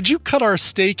 oh, could you cut our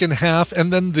steak in half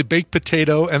and then the baked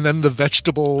potato and then the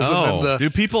vegetables? Oh, and then do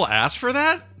people ask for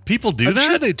that? People do that? I'm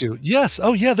sure they do. Yes.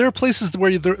 Oh, yeah. There are places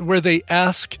where they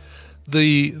ask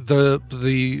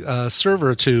the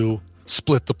server to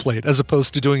split the plate as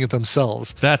opposed to doing it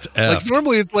themselves. That's like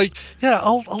normally it's like, yeah,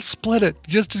 I'll split it.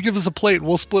 Just give us a plate.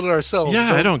 We'll split it ourselves.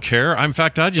 Yeah, I don't care. In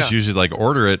fact, I just usually like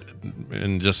order it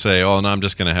and just say, "Oh, no, I'm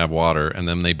just going to have water," and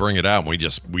then they bring it out and we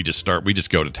just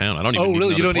go to town. I don't even. Oh,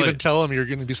 really? You don't plate. even tell them you're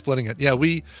going to be splitting it. Yeah,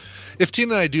 if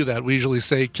Tina and I do that, we usually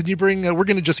say, "Can you bring? We're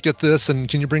going to just get this, and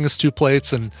can you bring us 2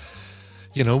 plates?" And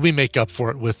we make up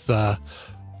for it with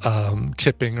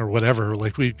tipping or whatever.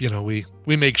 Like we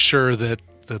make sure that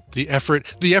the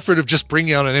effort of just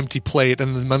bringing out an empty plate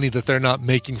and the money that they're not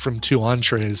making from 2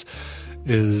 entrees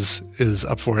is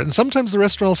up for it. And sometimes the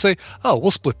restaurant will say, "Oh,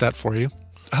 we'll split that for you."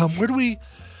 Where do we?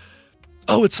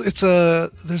 Oh,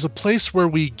 there's a place where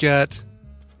we get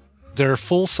their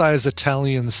full-size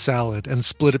Italian salad and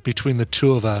split it between the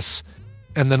 2 of us,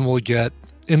 and then we'll get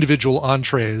individual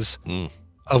entrees,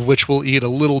 of which we'll eat a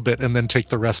little bit and then take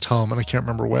the rest home. And I can't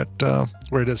remember where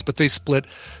it is, but they split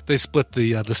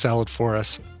the salad for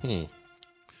us.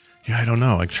 Yeah, I don't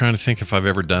know. I'm trying to think if I've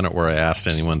ever done it where I asked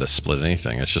anyone to split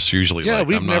anything. It's just usually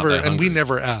we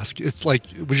never ask. It's like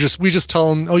we just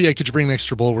tell them, "Oh yeah, could you bring an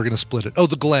extra bowl? We're going to split it." Oh,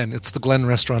 it's the Glen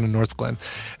restaurant in North Glen,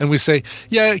 and we say,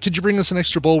 "Yeah, could you bring us an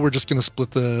extra bowl? We're just going to split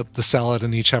the salad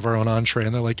and each have our own entree."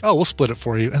 And they're like, "Oh, we'll split it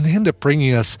for you," and they end up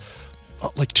bringing us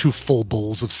like 2 full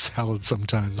bowls of salad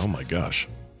sometimes. Oh my gosh!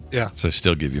 Yeah. So they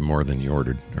still give you more than you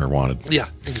ordered or wanted. Yeah,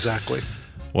 exactly.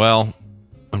 Well,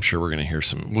 I'm sure we're going to hear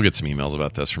we'll get some emails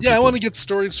about this from people. I want to get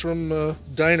stories from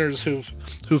diners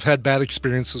who've had bad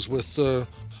experiences with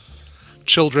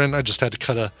children. I just had to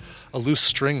cut a loose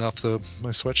string off my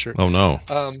sweatshirt. Oh no.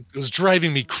 It was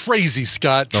driving me crazy,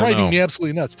 Scott. Driving me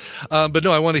absolutely nuts. But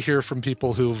no, I want to hear from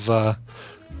people who've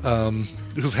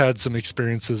had some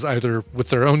experiences either with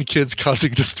their own kids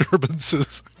causing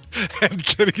disturbances and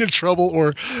getting in trouble,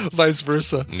 or vice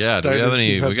versa. Yeah,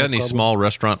 we got any small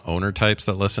restaurant owner types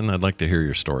that listen? I'd like to hear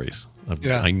your stories.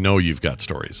 Yeah. I know you've got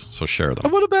stories, so share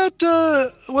them. What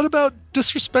about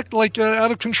disrespect, like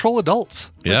out of control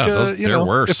adults? Yeah, they're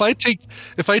worse. If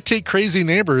I take crazy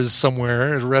neighbors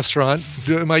somewhere at a restaurant,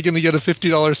 am I going to get a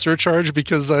 $50 surcharge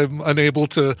because I'm unable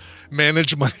to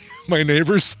manage my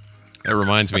neighbors? It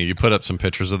reminds me, you put up some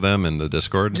pictures of them in the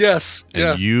Discord. Yes.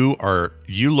 And you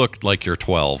looked like you're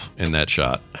 12 in that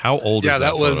shot. How old is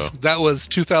that photo? That was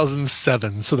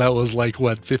 2007. So that was like,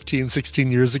 15,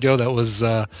 16 years ago. That was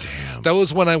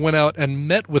when I went out and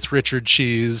met with Richard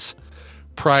Cheese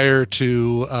prior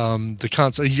to the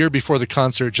concert, a year before the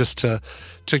concert, just to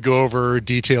go over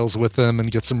details with them and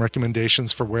get some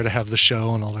recommendations for where to have the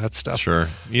show and all that stuff. Sure.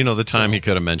 The time he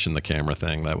could have mentioned the camera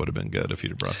thing, that would have been good if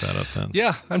you'd have brought that up then.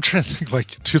 Yeah, I'm trying to think,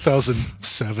 like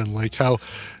 2007, like how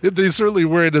they certainly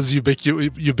weren't as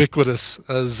ubiquitous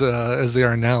as they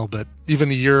are now, but even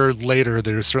a year later,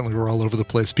 they certainly were all over the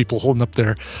place. People holding up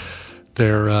their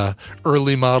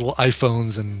early model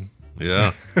iPhones and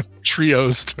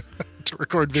trios to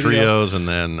record video. Trios, and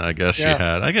then I guess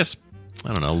I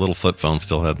don't know, little flip phones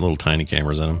still had little tiny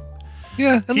cameras in them.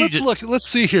 Yeah, and let's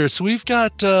see here. So we've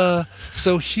got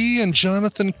he and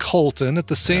Jonathan Colton at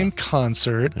the same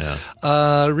concert.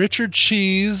 Yeah. Richard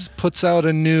Cheese puts out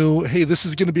a new, hey,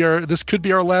 this could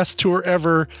be our last tour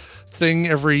ever thing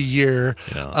every year.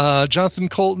 Yeah. Jonathan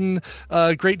Colton,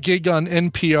 great gig on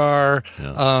NPR.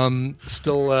 Yeah.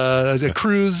 Still a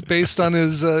cruise based on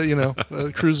his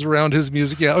cruise around his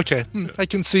music. Yeah, okay. I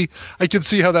can see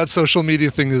how that social media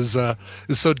thing is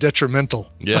so detrimental.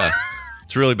 Yeah.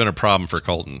 It's really been a problem for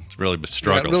Colton. It's really been a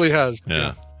struggle. Yeah, it really has.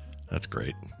 Yeah. That's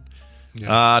great.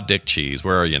 Yeah. Dick Cheese,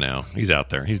 where are you now? He's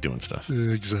out there. He's doing stuff.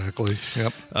 Exactly.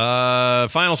 Yep.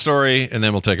 Final story, and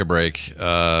then we'll take a break.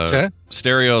 Okay.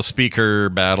 Stereo speaker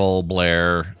battle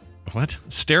Blair. What?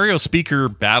 Stereo speaker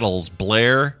battles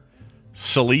Blair,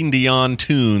 Celine Dion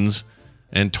tunes,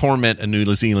 and torment a New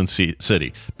Zealand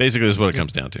city. Basically, this is what it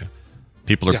comes down to.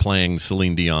 People are playing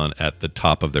Celine Dion at the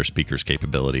top of their speaker's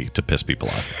capability to piss people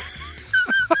off.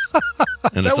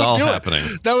 And it's all happening.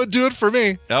 That would do it for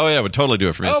me. Oh, yeah, it would totally do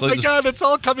it for me. Oh, my God, it's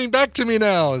all coming back to me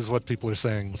now, is what people are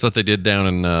saying. That's what they did down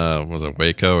in, was it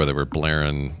Waco, or they were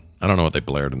blaring, I don't know what they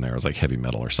blared in there. It was like heavy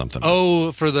metal or something.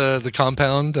 Oh, for the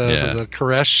compound, for the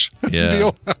Koresh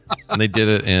deal? And they did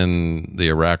it in the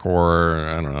Iraq War.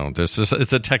 I don't know.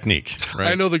 It's a technique,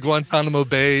 right? I know the Guantanamo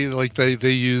Bay, like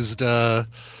they used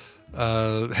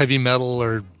heavy metal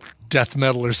or death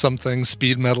metal or something,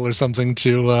 speed metal or something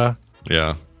to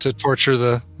torture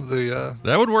the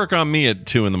that would work on me at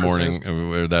 2 a.m.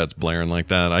 where that's blaring like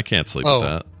that. I can't sleep with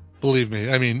that. Believe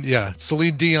me. I mean,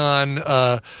 Celine Dion,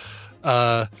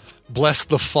 Bless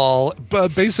the Fall,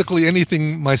 but basically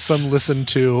anything my son listened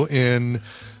to in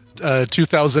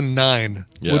 2009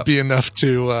 would be enough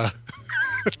to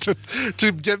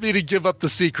to get me to give up the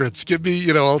secrets. Give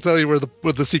me, I'll tell you where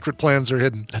the secret plans are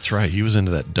hidden. That's right. He was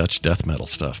into that Dutch death metal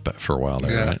stuff for a while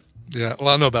there, right? Yeah. Well,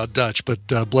 I don't know about Dutch, but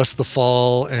Bless the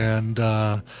Fall and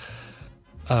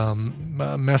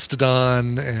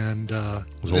Mastodon and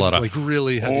there's a lot of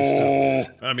really heavy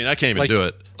stuff. I mean, I can't even do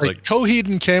it. Like Coheed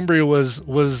and Cambria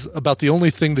was about the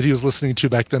only thing that he was listening to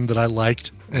back then that I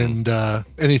liked, and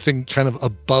anything kind of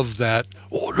above that.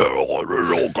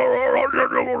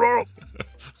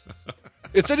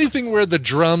 It's anything where the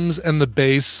drums and the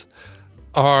bass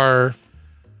are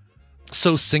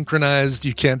so synchronized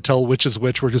you can't tell which is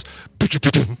which. We're just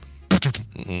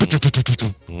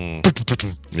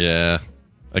yeah.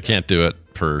 I can't do it.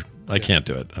 I can't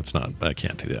do it. I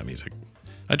can't do that music.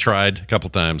 I tried a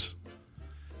couple times.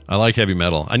 I like heavy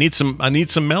metal. I need some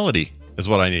melody is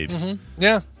what I need. Mm-hmm.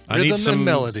 Yeah. I need some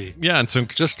melody. Yeah, and some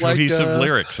just cohesive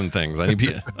lyrics and things. I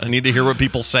need to hear what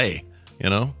people say,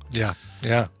 Yeah.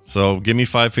 Yeah. So give me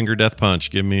Five Finger Death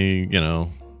Punch. Give me,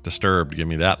 Disturbed. Give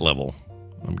me that level.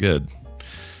 I'm good.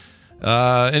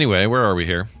 Anyway, where are we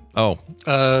here? Oh,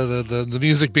 the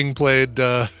music being played,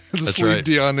 the Celine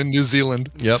Dion in New Zealand.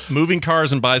 Yep. Moving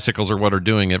cars and bicycles are what are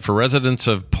doing it. For residents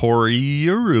of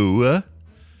Porirua,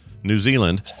 New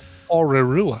Zealand.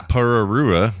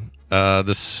 Porirua.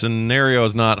 The scenario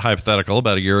is not hypothetical.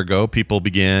 About a year ago, people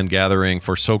began gathering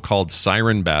for so-called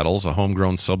siren battles, a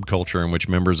homegrown subculture in which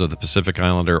members of the Pacific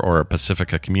Islander or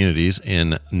Pacifica communities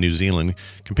in New Zealand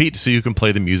compete to see who can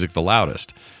play the music the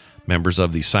loudest. Members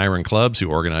of the siren clubs who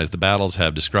organize the battles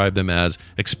have described them as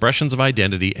expressions of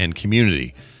identity and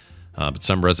community. But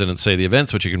some residents say the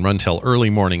events, which you can run till early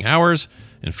morning hours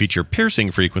and feature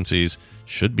piercing frequencies,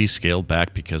 should be scaled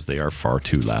back because they are far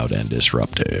too loud and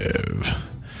disruptive.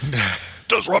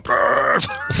 Disruptive.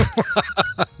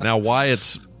 Now, why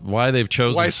they've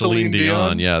chosen Celine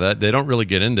Dion? Yeah, that they don't really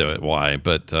get into it. Why?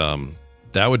 But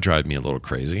that would drive me a little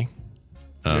crazy.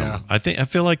 Yeah. I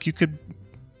feel like you could.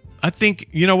 I think,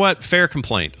 you know what? Fair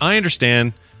complaint. I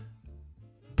understand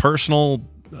personal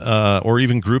or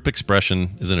even group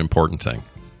expression is an important thing.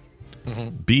 Mm-hmm.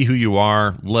 Be who you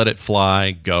are. Let it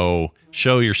fly. Go.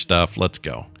 Show your stuff. Let's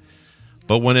go.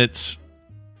 But when it's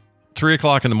 3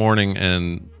 o'clock in the morning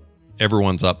and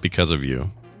everyone's up because of you,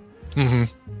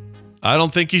 I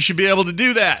don't think you should be able to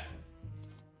do that.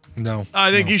 No.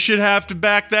 I think you should have to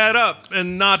back that up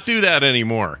and not do that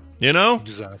anymore.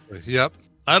 Exactly. Yep.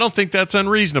 I don't think that's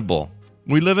unreasonable.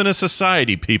 We live in a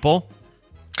society, people.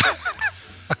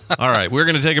 All right, we're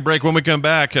going to take a break. When we come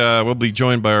back, we'll be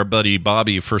joined by our buddy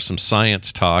Bobby for some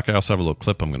science talk. I also have a little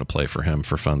clip I'm going to play for him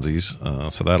for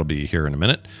funsies, so that'll be here in a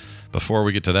minute. Before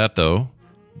we get to that, though,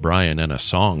 Brian and a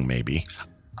song, maybe.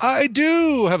 I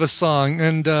do have a song,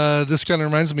 and this kind of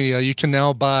reminds me, you can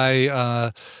now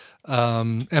buy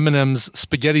M&M's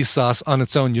spaghetti sauce on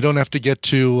its own. You don't have to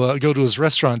go to his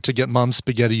restaurant to get mom's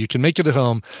spaghetti. You can make it at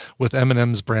home with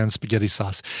M&M's brand spaghetti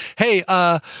sauce. Hey,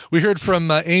 we heard from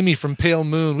Amy from Pale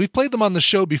Moon. We've played them on the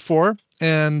show before,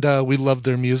 and we love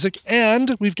their music.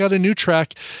 And we've got a new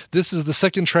track. This is the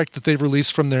second track that they've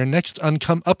released from their next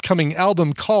upcoming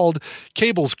album called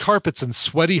Cables, Carpets, and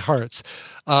Sweaty Hearts.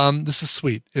 This is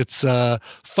sweet. It's a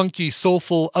funky,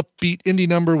 soulful, upbeat indie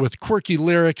number with quirky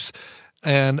lyrics,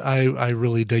 and I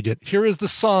really dig it. Here is the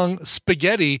song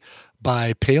Spaghetti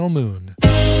by Pale Moon.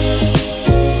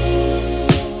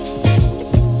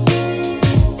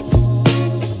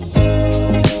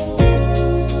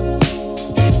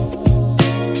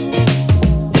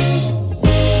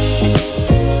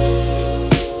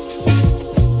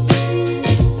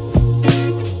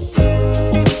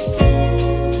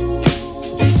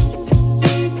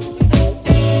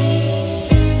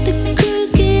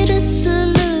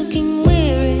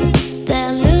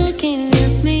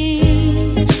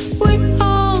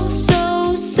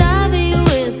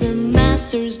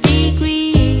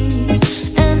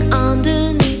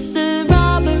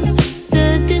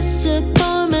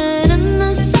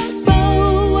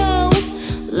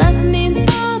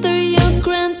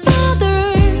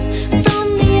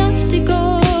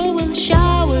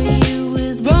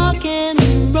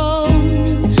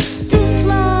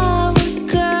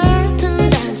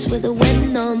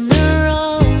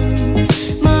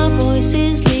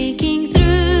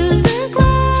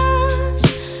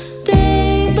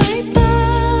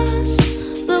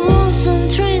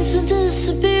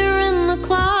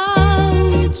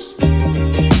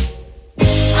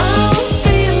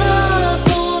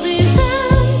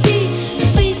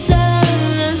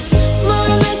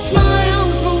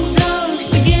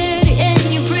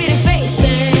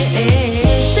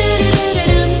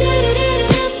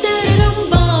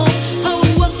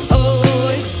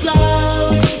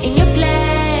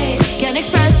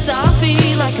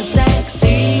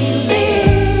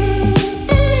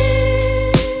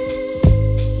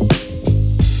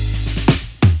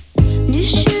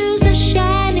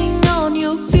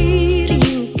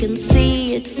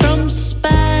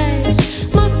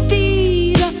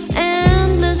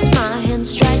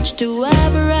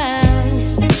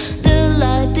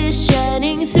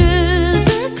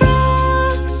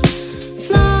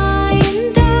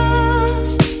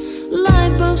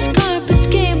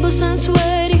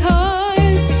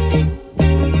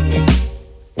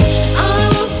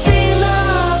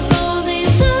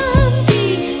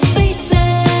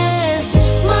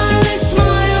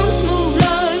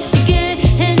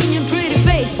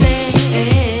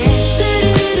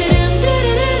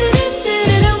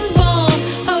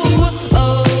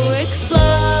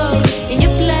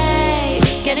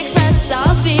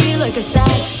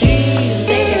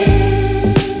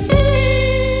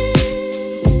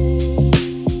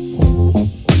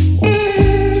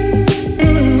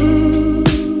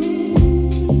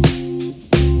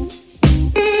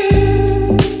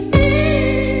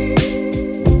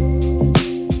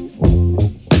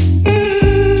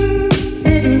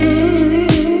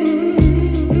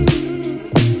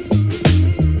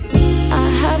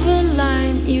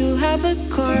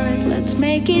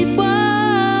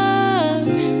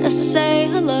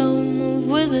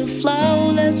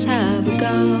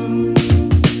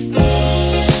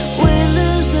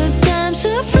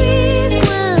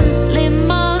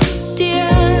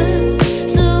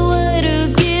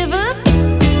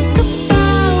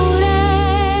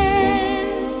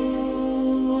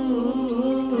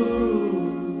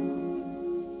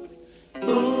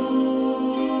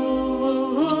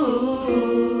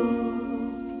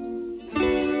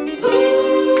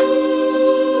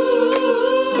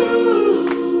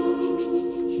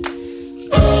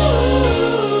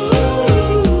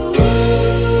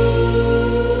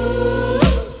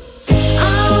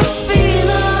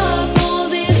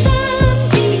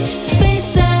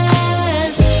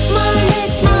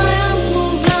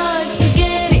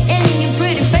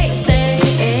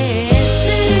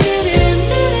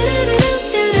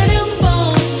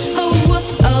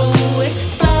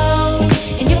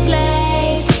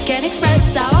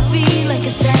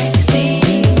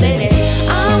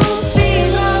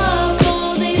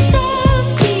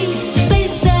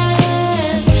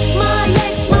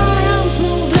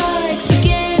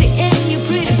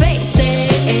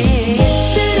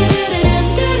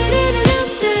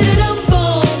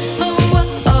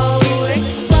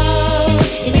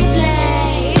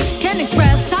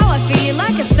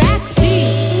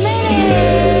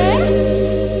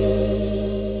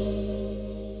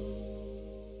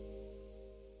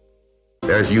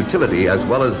 utility as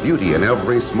well as beauty in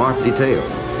every smart detail.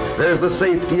 There's the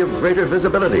safety of greater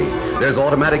visibility. There's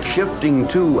automatic shifting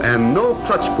too, and no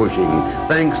clutch pushing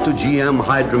thanks to GM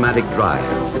Hydromatic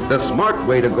Drive. The smart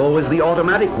way to go is the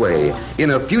automatic way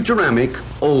in a futuramic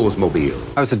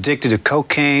Oldsmobile. I was addicted to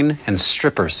cocaine and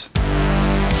strippers.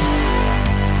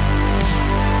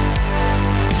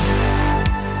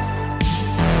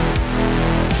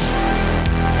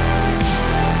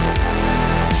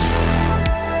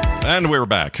 And we're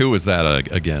back. Who was that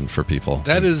again for people?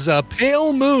 That is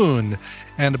Pale Moon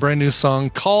and a brand new song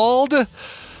called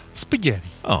Spaghetti.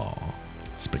 Oh,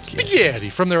 Spaghetti. Spaghetti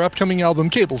from their upcoming album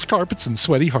Cables, Carpets, and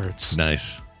Sweaty Hearts.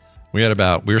 Nice. We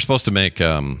were supposed to make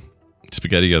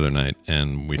spaghetti the other night,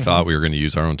 and we thought we were going to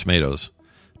use our own tomatoes,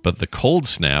 but the cold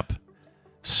snap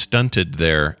stunted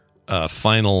their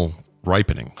final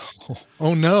ripening.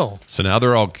 Oh no. So now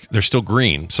they're still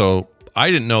green. So I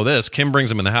didn't know this. Kim brings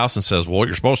them in the house and says, well, what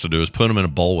you're supposed to do is put them in a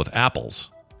bowl with apples.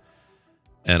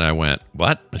 And I went,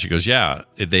 what? And she goes, yeah,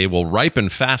 they will ripen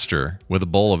faster with a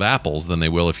bowl of apples than they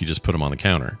will if you just put them on the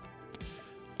counter.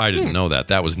 I didn't know that.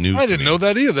 That was news to me. I didn't know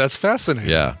that either. That's fascinating.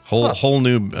 Yeah, whole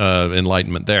new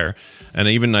enlightenment there. And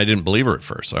even I didn't believe her at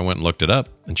first. I went and looked it up.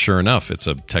 And sure enough, it's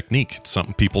a technique. It's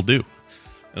something people do.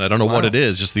 And I don't know what it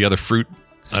is, just the other fruit,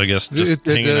 I guess, just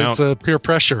hanging out. It's a peer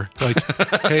pressure. Like,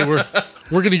 hey,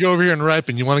 we're going to go over here and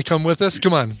ripen. You want to come with us?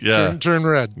 Come on. Yeah. Turn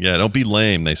red. Yeah, don't be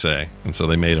lame, they say. And so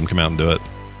they made him come out and do it.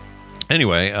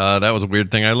 Anyway, that was a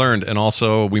weird thing I learned. And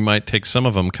also, we might take some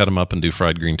of them, cut them up, and do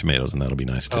fried green tomatoes, and that'll be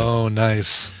nice, too. Oh,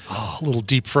 nice. Oh, a little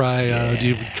deep fry. Do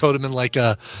you coat them in like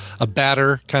a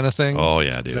batter kind of thing? Oh,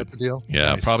 yeah, dude. Is that the deal?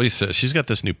 Yeah, nice. Probably. She's got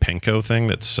this new panko thing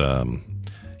that's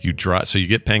you dry. So you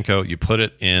get panko, you put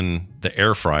it in the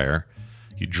air fryer,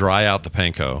 you dry out the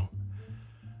panko,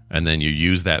 and then you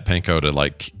use that panko to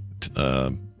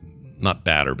not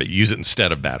batter, but use it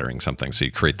instead of battering something. So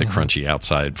you create the crunchy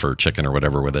outside for chicken or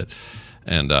whatever with it.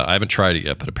 And I haven't tried it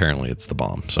yet, but apparently it's the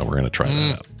bomb. So we're going to try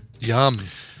that out. Yum.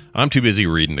 I'm too busy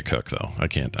reading to cook, though. I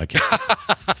can't. All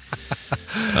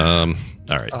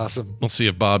right. Awesome. Let's see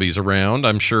if Bobby's around.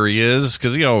 I'm sure he is,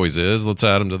 because he always is. Let's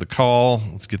add him to the call.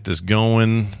 Let's get this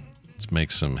going. Let's make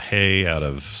some hay out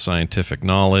of scientific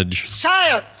knowledge.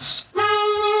 Science!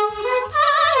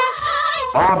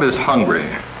 Bob is hungry,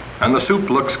 and the soup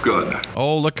looks good.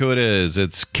 Oh, look who it is.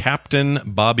 It's Captain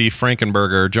Bobby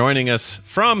Frankenberger joining us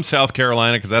from South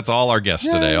Carolina, because that's all our guests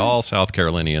today, all South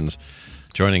Carolinians,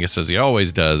 joining us as he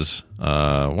always does,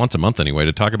 once a month anyway,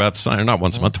 to talk about science. Not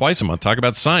once a month, twice a month, talk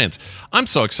about science. I'm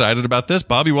so excited about this.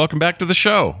 Bobby, welcome back to the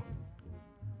show.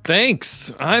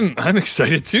 Thanks. I'm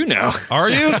excited too now. Are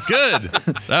you? Good.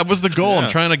 That was the goal. I'm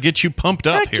trying to get you pumped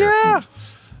up here. Yeah.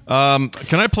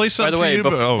 Can I play something for you? Go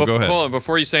ahead. Hold on,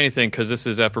 before you say anything, because this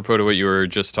is apropos to what you were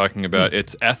just talking about.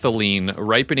 It's ethylene.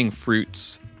 Ripening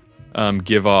fruits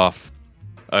give off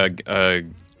a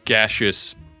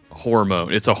gaseous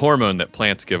hormone. It's a hormone that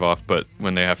plants give off, but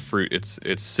when they have fruit,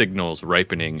 it signals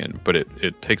ripening, but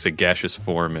it takes a gaseous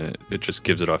form and it just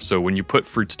gives it off. So when you put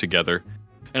fruits together,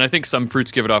 and I think some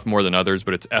fruits give it off more than others,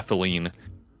 but it's ethylene.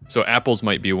 So apples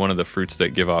might be one of the fruits that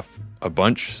give off a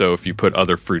bunch. So if you put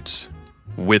other fruits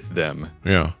with them,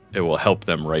 it will help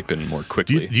them ripen more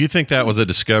quickly. Do you think that was a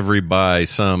discovery by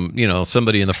somebody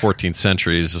in the 14th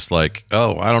century is just like,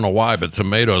 oh, I don't know why, but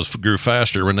tomatoes grew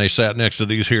faster when they sat next to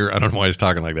these here. I don't know why he's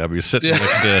talking like that, but he's sitting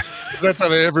next to... That's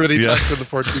how everybody talked in the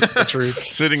 14th century.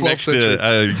 Sitting next to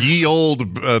a ye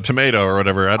old tomato or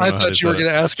whatever. I thought you were going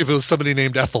to ask if it was somebody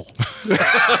named Ethel.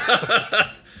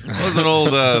 It was an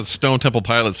old Stone Temple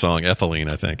Pilots song.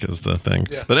 Ethylene, I think, is the thing.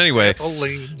 Yeah. But anyway,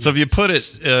 ethylene. So if you put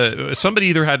it, somebody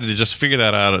either had to just figure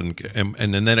that out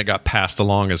and then it got passed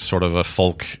along as sort of a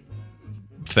folk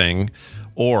thing,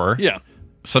 or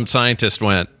some scientist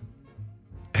went,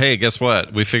 hey, guess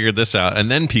what? We figured this out, and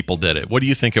then people did it. What do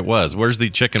you think it was? Where's the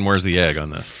chicken? Where's the egg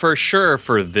on this? For sure,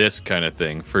 for this kind of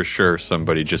thing, for sure,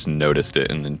 somebody just noticed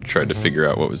it and then tried to figure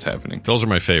out what was happening. Those are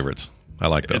my favorites. I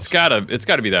like those. It's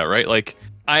gotta be that, right? Like,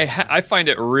 I find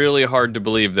it really hard to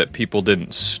believe that people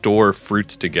didn't store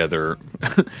fruits together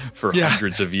for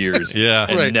hundreds of years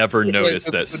and never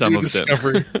noticed that some of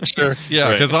them. Sure.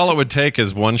 Yeah, because all it would take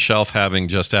is one shelf having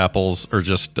just apples or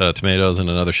just tomatoes and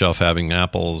another shelf having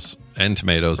apples and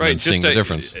tomatoes and then seeing the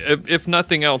difference. If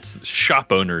nothing else,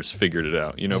 shop owners figured it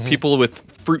out. People with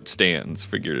fruit stands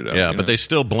figured it out. Yeah, but they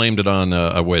still blamed it on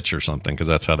a witch or something because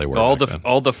that's how they were. All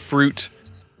the fruit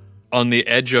on the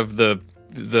edge of the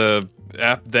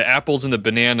apples and the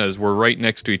bananas were right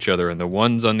next to each other, and the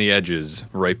ones on the edges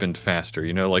ripened faster.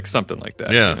 Like something like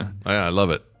that. Yeah, I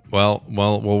love it. Well,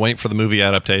 we'll wait for the movie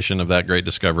adaptation of that great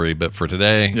discovery. But for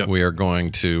today, we are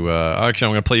going to... actually,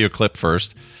 I'm going to play you a clip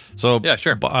first. So yeah,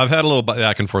 sure. I've had a little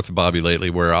back and forth with Bobby lately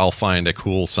where I'll find a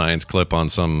cool science clip on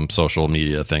some social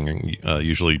media thing,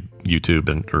 usually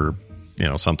YouTube or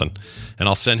something, and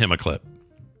I'll send him a clip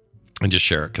and just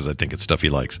share it because I think it's stuff he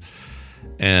likes.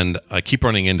 And I keep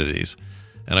running into these.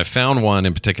 And I found one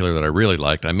in particular that I really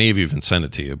liked. I may have even sent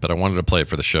it to you, but I wanted to play it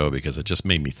for the show because it just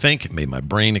made me think. It made my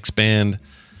brain expand.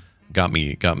 Got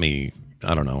me.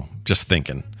 I don't know, just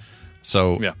thinking.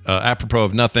 So, apropos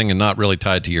of nothing and not really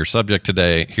tied to your subject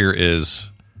today, here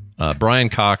is Brian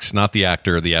Cox, not the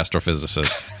actor, the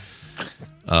astrophysicist,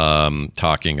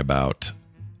 talking about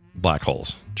black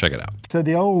holes. Check it out. So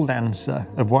the old answer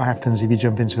of what happens if you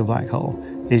jump into a black hole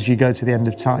is you go to the end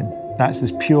of time. That's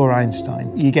this pure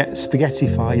Einstein. You get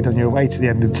spaghettified on your way to the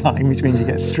end of time, which means you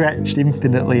get stretched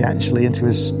infinitely, actually, into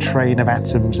a train of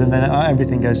atoms, and then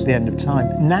everything goes to the end of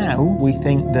time. Now, we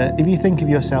think that if you think of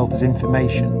yourself as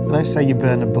information, let's say you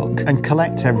burn a book and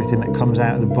collect everything that comes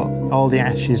out of the book, all the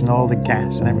ashes and all the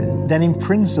gas and everything, then in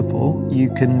principle, you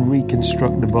can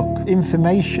reconstruct the book.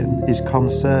 Information is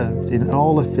conserved in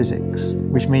all of physics,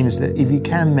 which means that if you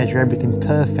can measure everything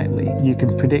perfectly, you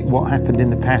can predict what happened in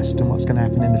the past and what's going to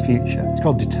happen in the future. It's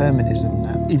called determinism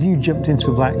now. If you jumped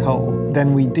into a black hole,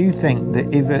 then we do think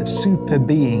that if a super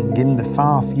being in the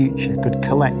far future could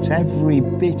collect every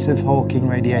bit of Hawking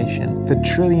radiation for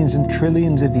trillions and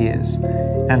trillions of years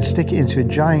and stick it into a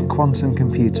giant quantum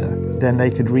computer, then they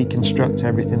could reconstruct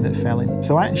everything that fell in.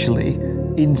 So actually,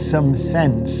 in some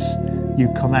sense,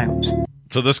 you come out.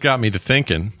 So this got me to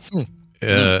thinking,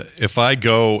 if I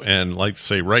go and, like,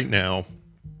 say right now,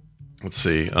 let's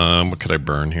see, what could I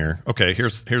burn here? Okay,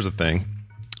 here's the thing.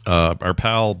 Our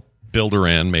pal Bill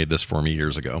Duran made this for me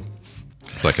years ago.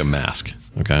 It's like a mask,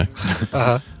 okay?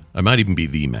 I might even be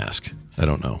the mask. I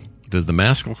don't know. Does the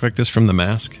mask look like this from The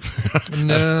Mask?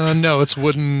 No, it's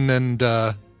wooden, and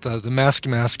the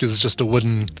mask is just a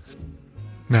wooden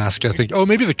mask, I think. Oh,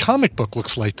 maybe the comic book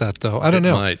looks like that, though. I don't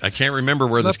know. I can't remember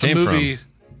where this came from.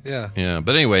 Yeah.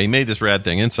 But anyway, he made this rad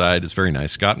thing inside. It's very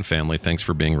nice. Scott and family, thanks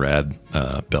for being rad,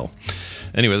 Bill.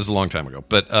 Anyway, this is a long time ago,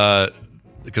 but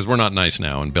because we're not nice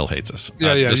now and Bill hates us.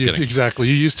 Exactly.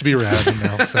 You used to be rad, and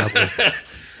now sadly.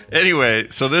 Anyway,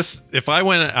 so this, if I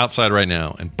went outside right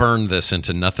now and burned this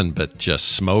into nothing but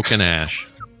just smoke and ash,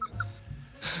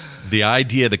 the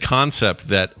idea, the concept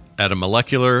that at a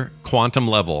molecular quantum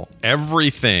level,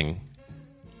 everything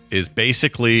is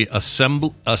basically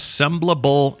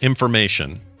assemblable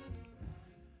information,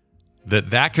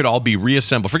 that could all be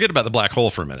reassembled. Forget about the black hole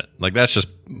for a minute. Like, that's just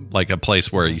like a place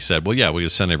where he said, well, yeah, we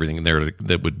just send everything there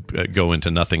that would go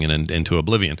into nothing and into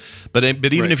oblivion. But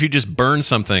even if you just burn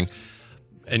something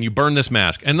and you burn this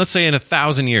mask, and let's say in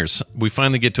 1,000 years, we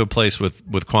finally get to a place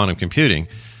with quantum computing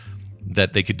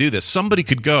that they could do this. Somebody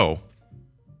could go,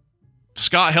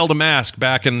 Scott held a mask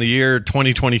back in the year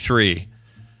 2023.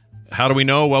 How do we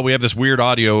know? Well, we have this weird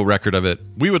audio record of it.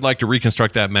 We would like to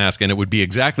reconstruct that mask, and it would be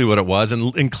exactly what it was,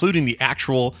 and including the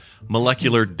actual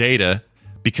molecular data,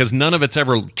 because none of it's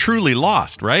ever truly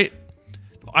lost, right?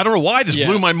 I don't know why this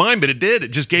blew my mind, but it did.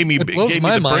 It just gave me the brain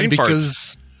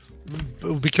farts.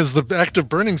 Because the act of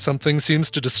burning something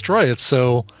seems to destroy it.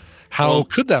 So how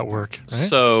could that work? Right?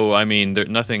 So, I mean,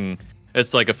 nothing.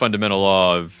 It's like a fundamental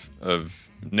law of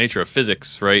nature of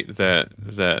physics, right? That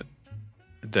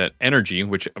energy,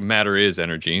 which matter is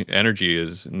energy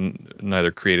is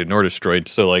neither created nor destroyed.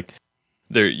 So, like,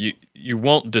 you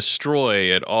won't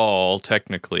destroy at all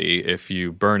technically if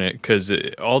you burn it, because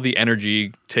all the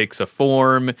energy takes a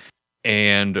form,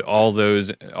 and all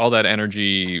that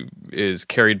energy is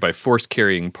carried by force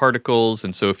carrying particles.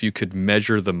 And so if you could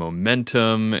measure the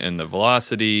momentum and the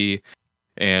velocity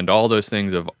and all those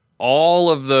things of all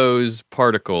of those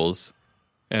particles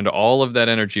and all of that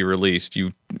energy released, you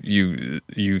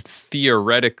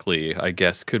theoretically, I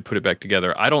guess, could put it back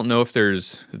together. I don't know if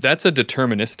that's a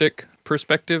deterministic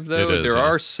perspective, though. There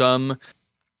are some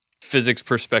physics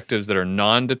perspectives that are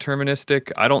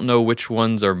non-deterministic. I don't know which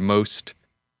ones are most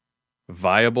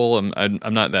viable.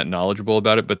 I'm not that knowledgeable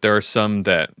about it, but there are some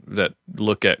that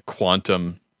look at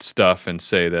quantum stuff and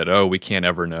say that, we can't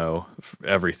ever know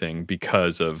everything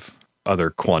because of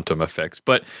other quantum effects.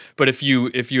 But if you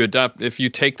take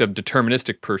the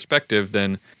deterministic perspective,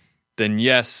 then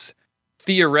yes,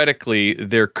 theoretically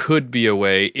there could be a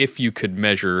way if you could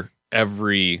measure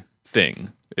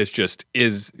everything. It's just,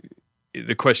 is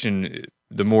the question,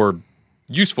 the more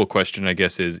useful question, I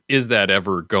guess, is that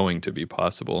ever going to be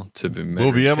possible to be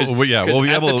measured? We'll be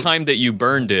able. At the time that you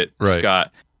burned it, right,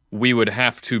 Scott, we would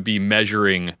have to be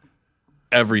measuring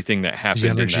everything that happened. The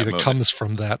energy in that that moment comes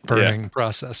from that burning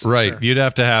process, right? Sure. You'd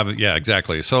have to have,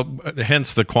 exactly. So,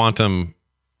 hence the quantum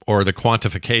or the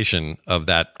quantification of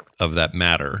that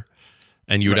matter,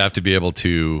 and you would have to be able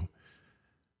to.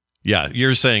 Yeah,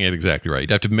 you're saying it exactly right.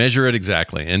 You'd have to measure it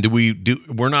exactly. And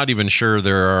we're not even sure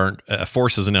there are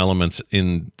forces and elements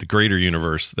in the greater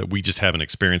universe that we just haven't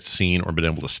experienced, seen, or been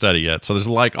able to study yet. So there's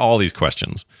like all these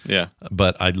questions. Yeah.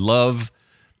 But I love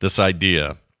this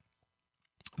idea.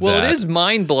 Well, it is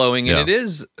mind-blowing, and it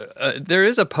is there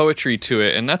is a poetry to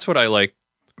it, and that's what I like.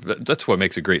 That's what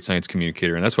makes a great science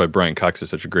communicator, and that's why Brian Cox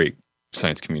is such a great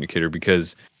science communicator,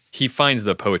 because he finds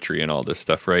the poetry in all this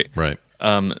stuff, right? Right.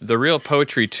 The real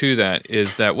poetry to that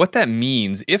is that what that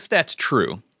means, if that's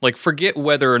true, like forget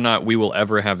whether or not we will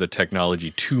ever have the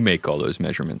technology to make all those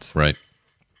measurements. Right.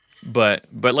 But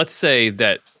let's say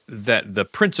that the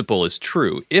principle is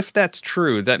true. If that's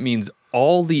true, that means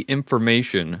all the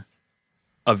information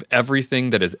of everything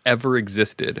that has ever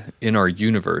existed in our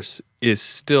universe is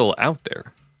still out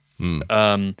there.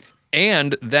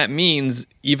 And that means,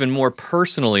 even more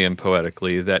personally and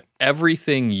poetically, that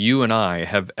everything you and I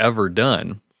have ever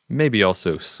done, maybe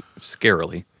also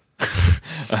scarily,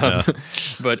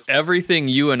 but everything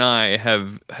you and I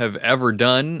have ever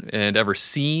done and ever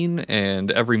seen, and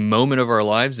every moment of our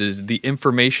lives, is the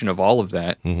information of all of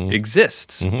that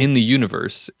exists in the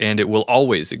universe, and it will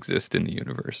always exist in the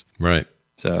universe. Right.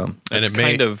 So and it's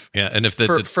and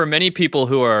if for many people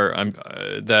who are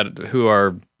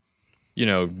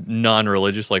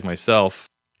non-religious like myself,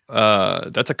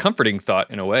 that's a comforting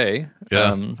thought in a way.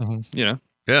 Yeah.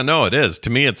 Yeah, no, it is. To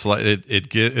me, it's like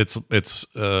it's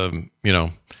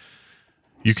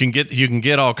you can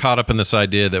get all caught up in this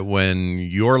idea that when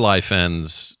your life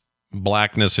ends,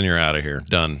 blackness and you're out of here,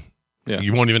 done. Yeah.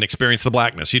 You won't even experience the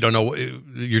blackness. You don't know.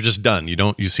 You're just done.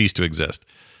 You cease to exist.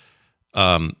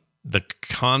 The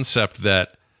concept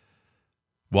that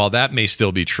while that may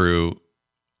still be true,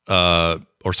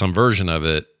 or some version of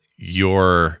it,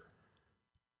 your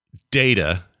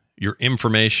data, your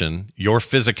information, your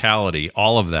physicality,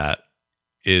 all of that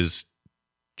is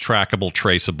trackable,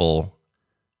 traceable,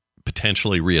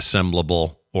 potentially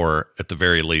reassemblable, or at the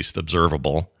very least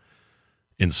observable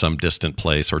in some distant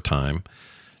place or time,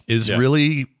 is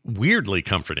really weirdly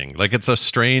comforting. Like it's a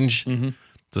strange thing.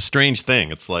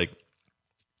 It's like,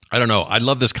 I don't know. I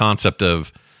love this concept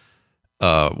of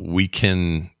we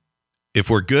can, if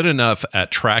we're good enough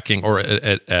at tracking or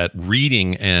at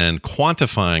reading and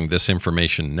quantifying this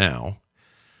information now,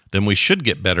 then we should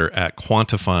get better at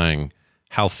quantifying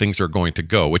how things are going to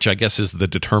go, which I guess is the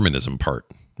determinism part,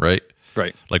 right?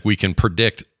 Right. Like we can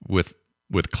predict with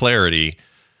clarity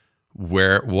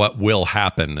what will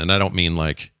happen. And I don't mean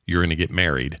like you're going to get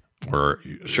married or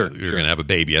you're going to have a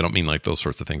baby. I don't mean like those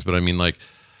sorts of things, but I mean like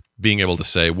being able to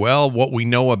say, well, what we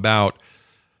know about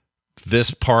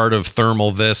this part of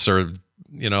thermal this, or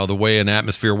the way an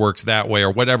atmosphere works that way,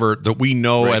 or whatever that we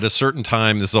know at a certain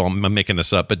time. This is all, I'm making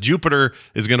this up, but Jupiter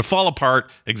is going to fall apart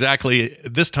exactly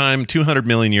this time 200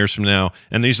 million years from now,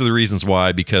 and these are the reasons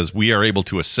why, because we are able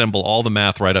to assemble all the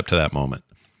math right up to that moment.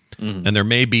 And there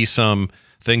may be some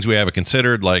things we haven't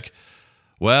considered, like,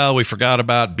 well, we forgot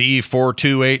about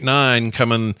B4289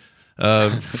 coming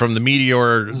from the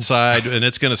meteor side, and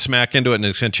it's going to smack into it, and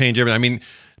it's going to change everything. I mean,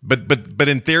 but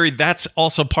in theory, that's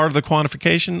also part of the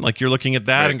quantification. Like you're looking at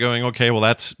that and going, okay,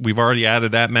 well, we've already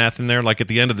added that math in there. Like at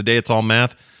the end of the day, it's all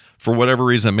math. For whatever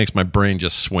reason, that makes my brain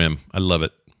just swim. I love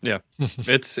it. Yeah,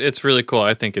 it's really cool.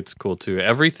 I think it's cool too.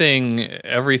 Everything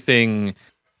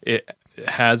it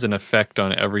has an effect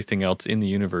on everything else in the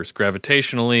universe,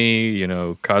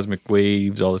 gravitationally, cosmic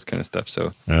waves, all this kind of stuff.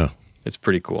 So yeah, it's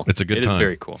pretty cool. It's a good time. It is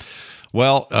very cool.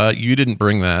 Well, you didn't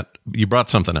bring that. You brought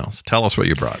something else. Tell us what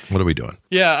you brought. What are we doing?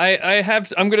 Yeah,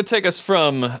 I'm going to take us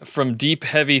from deep,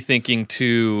 heavy thinking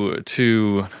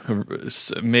to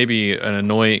maybe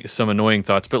some annoying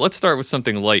thoughts. But let's start with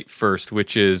something light first,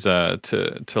 which is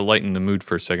to lighten the mood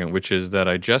for a second. Which is that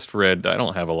I just read. I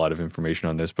don't have a lot of information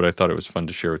on this, but I thought it was fun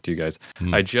to share with you guys.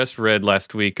 I just read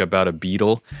last week about a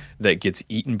beetle that gets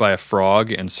eaten by a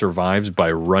frog and survives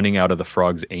by running out of the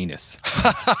frog's anus.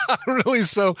 Really?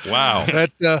 So wow.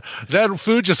 That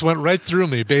food just went right through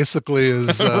me. Basically,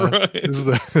 is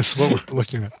what we're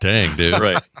looking at. Dang, dude!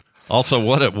 Right. Also,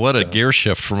 what a gear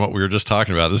shift from what we were just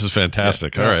talking about. This is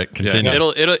fantastic. Yeah. All right, continue.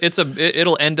 Yeah.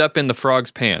 It'll end up in the frog's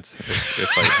pants.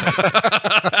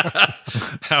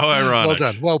 How ironic!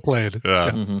 Well done. Well played.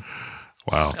 Yeah. Mm-hmm.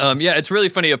 Wow. Yeah, it's really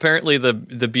funny. Apparently, the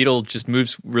beetle just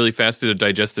moves really fast through the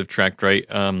digestive tract, right?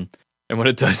 And what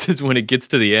it does is when it gets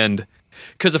to the end.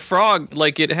 Because a frog,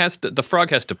 the frog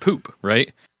has to poop,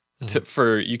 right?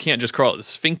 You can't just crawl. The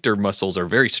sphincter muscles are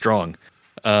very strong.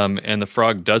 and the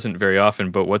frog doesn't very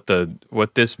often. But what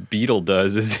this beetle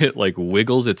does is it like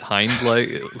wiggles its hind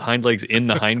legs in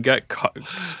the hindgut,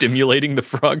 stimulating the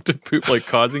frog to poop, like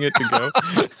causing it to go.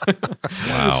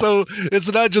 Wow! So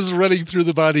it's not just running through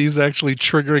the body; he's actually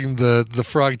triggering the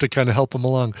frog to kind of help him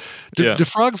along. Do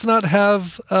frogs not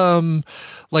have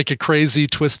like a crazy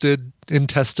twisted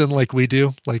intestine like we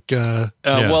do? Like,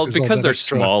 well, because they're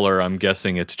smaller, I'm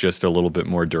guessing it's just a little bit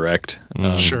more direct.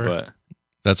 Sure. But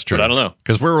that's true. But I don't know.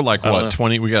 Because we were like, what,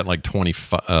 20? We got like 20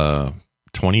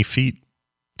 feet,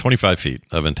 25 feet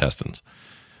of intestines.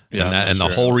 Yeah, and the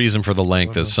whole reason for the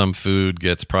length is some food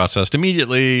gets processed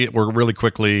immediately or really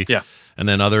quickly. Yeah. And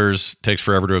then others takes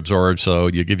forever to absorb, so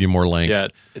you give you more length. Yeah,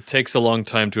 it takes a long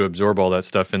time to absorb all that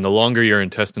stuff. And the longer your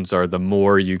intestines are, the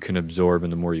more you can absorb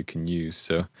and the more you can use.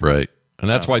 So right. And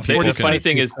that's why people the funny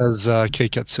thing is... As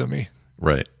Keikatsumi.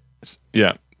 Right.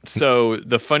 Yeah. So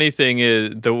the funny thing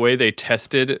is the way they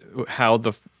tested how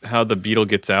the beetle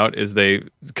gets out is they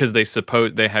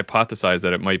hypothesized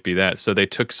that it might be that. So they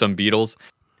took some beetles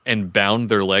and bound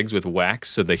their legs with wax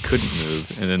so they couldn't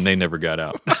move, and then they never got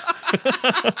out.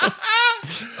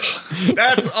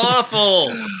 That's awful.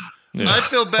 Yeah. I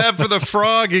feel bad for the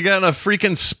frog. You got a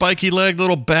freaking spiky-legged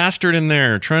little bastard in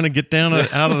there trying to get down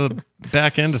out of the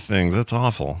back end of things. That's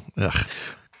awful. Ugh.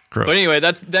 Gross. But anyway,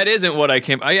 that isn't what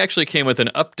I actually came with an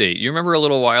update. You remember a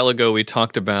little while ago we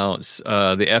talked about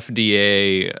the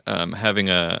FDA having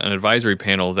an advisory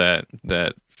panel that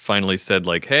finally said,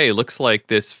 like, hey, looks like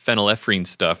this phenylephrine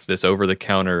stuff, this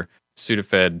over-the-counter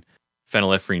Sudafed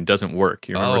phenylephrine doesn't work.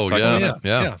 You remember us talking about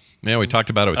that? Yeah, we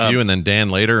talked about it with you and then Dan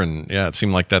later, and it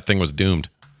seemed like that thing was doomed.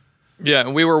 Yeah,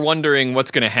 we were wondering what's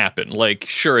going to happen. Like,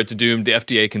 sure, it's doomed. The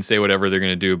FDA can say whatever they're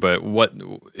going to do, but what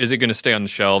is it going to stay on the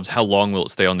shelves? How long will it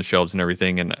stay on the shelves and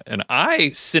everything? And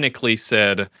I cynically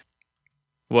said,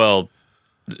 well,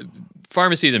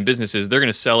 pharmacies and businesses, they're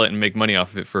going to sell it and make money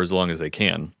off of it for as long as they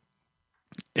can.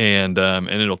 And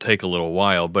it'll take a little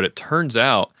while. But it turns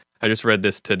out, I just read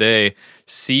this today,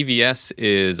 CVS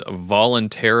is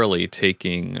voluntarily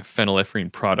taking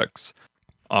phenylephrine products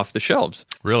off the shelves.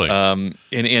 Really?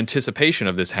 In anticipation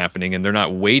of this happening, and they're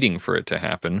not waiting for it to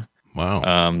happen.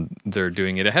 Wow. They're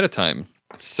doing it ahead of time.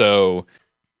 So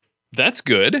that's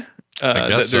good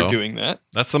that they're doing that.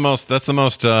 That's the most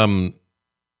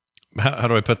how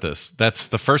do I put this? That's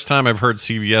the first time I've heard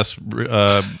CVS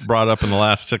brought up in the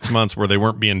last 6 months where they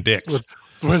weren't being dicks.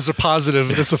 Was a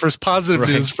positive. It's the first positive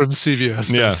news from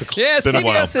CVS. Basically. Yeah,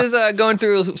 CVS is going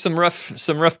through some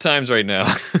rough times right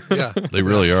now. Yeah, they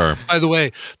really are. By the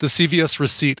way, the CVS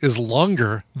receipt is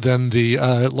longer than the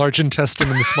large intestine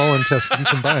and the small intestine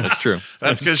combined. That's true.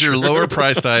 That's because your lower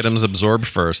priced items absorb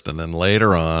first, and then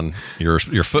later on, your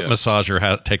foot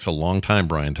massager takes a long time,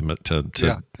 Brian, to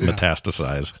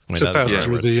metastasize. To pass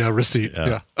through the receipt.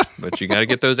 Yeah. But you got to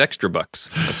get those extra bucks.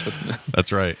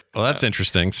 That's right. Well, that's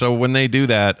interesting. So when they do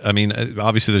that, I mean,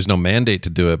 obviously there's no mandate to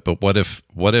do it, but what is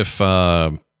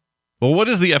the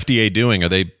FDA doing? Are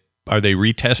they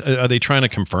retest? Are they trying to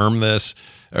confirm this?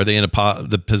 Are they in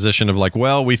the position of like,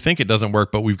 well, we think it doesn't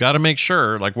work, but we've got to make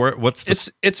sure. Like, what's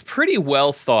the? It's pretty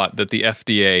well thought that the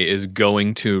FDA is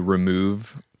going to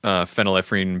remove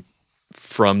phenylephrine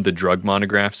from the drug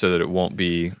monograph so that it won't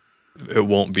be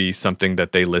something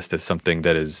that they list as something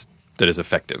that is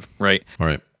effective, right? All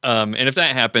right. And if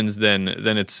that happens, then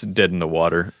it's dead in the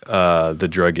water. The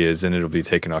drug is, and it'll be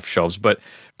taken off shelves. But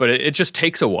it just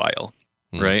takes a while,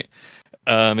 right?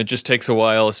 It just takes a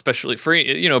while, especially for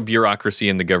bureaucracy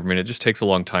in the government. It just takes a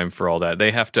long time for all that. They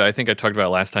have to. I think I talked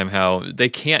about last time how they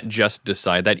can't just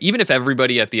decide that. Even if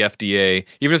everybody at the FDA,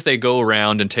 even if they go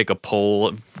around and take a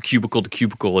poll, cubicle to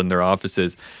cubicle in their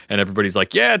offices, and everybody's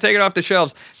like, "Yeah, take it off the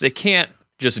shelves," they can't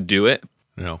just do it.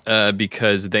 No,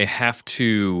 because they have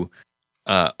to.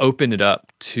 Open it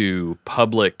up to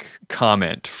public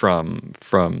comment for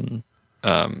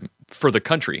the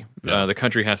country. The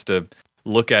country has to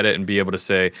look at it and be able to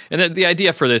say, and the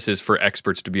idea for this is for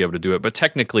experts to be able to do it, but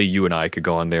technically you and I could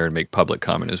go on there and make public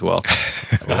comment as well.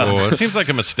 It seems like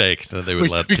a mistake that they would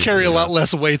let we carry a lot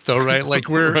less weight though, right? Like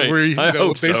we're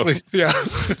basically so. Yeah.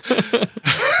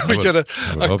 We get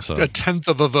a tenth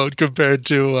of a vote compared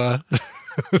to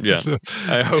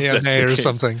I hope that's the or case.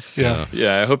 Something.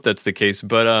 Yeah, I hope that's the case.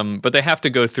 But they have to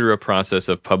go through a process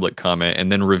of public comment and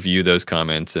then review those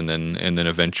comments, and then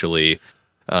eventually,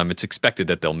 it's expected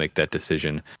that they'll make that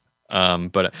decision.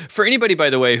 But for anybody, by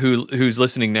the way, who's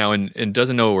listening now and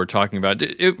doesn't know what we're talking about,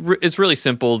 it's really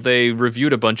simple. They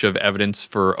reviewed a bunch of evidence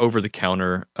for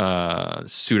over-the-counter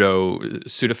Sudafed,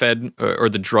 or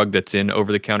the drug that's in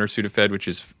over-the-counter Sudafed, which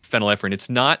is phenylephrine. It's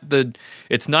not the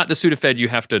Sudafed you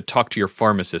have to talk to your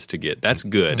pharmacist to get. That's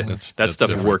good. That stuff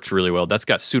different. Works really well. That's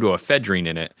got pseudoephedrine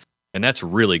in it. And that's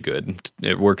really good.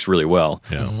 It works really well.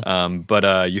 Yeah.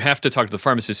 But you have to talk to the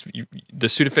pharmacist. The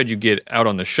Sudafed you get out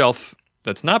on the shelf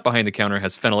that's not behind the counter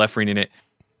has phenylephrine in it.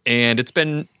 And it's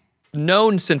been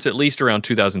known since at least around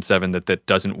 2007 that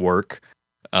doesn't work.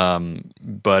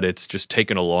 But it's just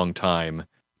taken a long time.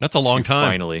 That's a long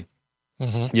time. Finally.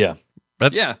 Mm-hmm. Yeah.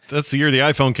 That's the year the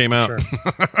iPhone came out. Sure.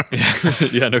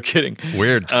 Yeah, no kidding.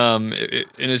 Weird. And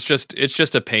it's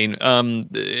just a pain. And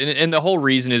the whole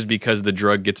reason is because the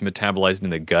drug gets metabolized in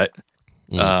the gut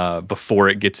before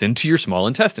it gets into your small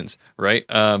intestines, right?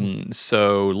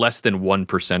 So less than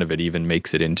 1% of it even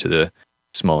makes it into the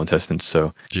small intestines.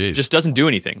 So it just doesn't do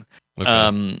anything.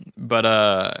 Okay. But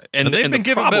they've been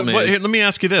given. Let me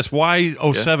ask you this: why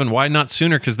 07? Yeah. Why not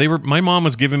sooner? Because my mom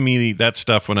was giving me that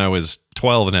stuff when I was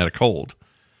 12 and had a cold.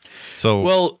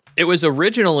 So it was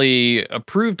originally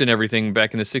approved and everything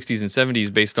back in the 60s and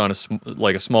 70s based on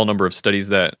a small number of studies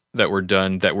that were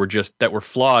done that were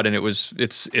flawed, and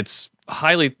it's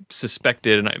highly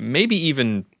suspected and maybe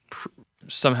even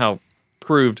somehow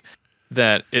proved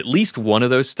that at least one of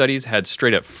those studies had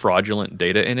straight up fraudulent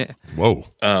data in it. Whoa.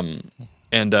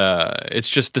 It's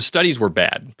just the studies were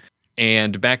bad.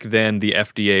 And back then the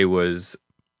FDA was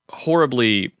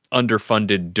horribly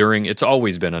underfunded it's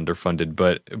always been underfunded,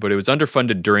 but it was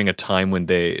underfunded during a time when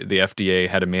the FDA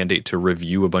had a mandate to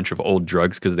review a bunch of old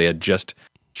drugs because they had just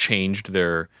changed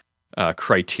their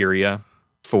criteria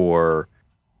for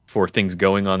things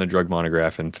going on the drug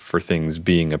monograph and for things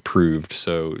being approved.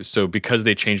 So because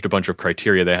they changed a bunch of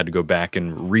criteria, they had to go back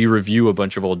and re-review a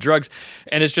bunch of old drugs.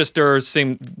 And it's just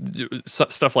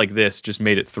stuff like this just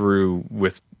made it through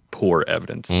with poor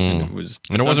evidence. And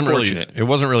it wasn't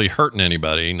really hurting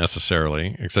anybody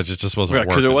necessarily, except it just wasn't working.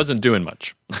 Because it wasn't doing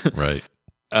much. Right.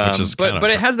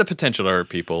 But it has the potential to hurt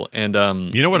people. And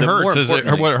you know what hurts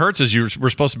is we're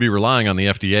supposed to be relying on the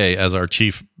FDA as our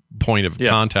chief point of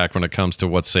contact when it comes to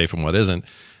what's safe and what isn't.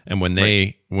 And when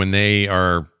they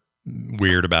are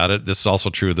weird about it, this is also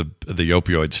true of the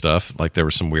opioid stuff. Like there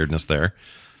was some weirdness there.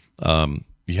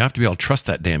 You have to be able to trust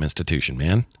that damn institution,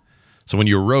 man. So when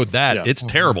you erode that, it's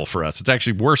terrible for us. It's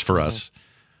actually worse for us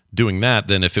doing that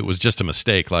than if it was just a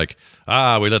mistake. Like,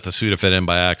 we let the Sudafed in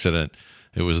by accident.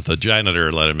 It was the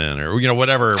janitor let him in, or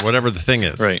whatever the thing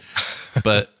is. Right.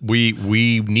 But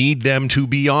we need them to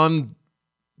be on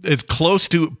as close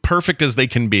to perfect as they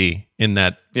can be in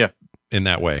that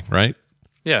way, right?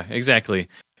 Yeah, exactly.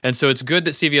 And so it's good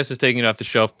that CVS is taking it off the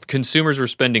shelf. Consumers were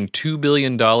spending $2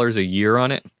 billion a year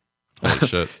on it. Holy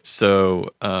shit. So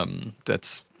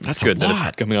that's good that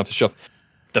it's coming off the shelf.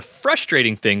 The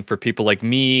frustrating thing for people like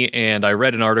me, and I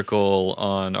read an article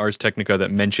on Ars Technica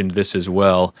that mentioned this as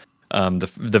well,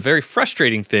 the very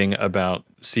frustrating thing about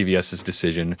CVS's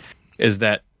decision is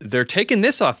that they're taking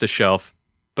this off the shelf,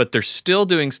 but they're still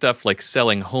doing stuff like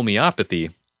selling homeopathy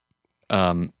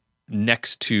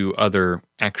next to other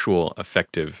actual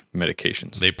effective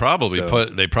medications. They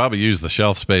probably use the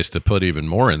shelf space to put even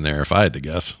more in there, if I had to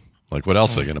guess. Like, what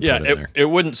else are they going to put in there? It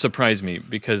wouldn't surprise me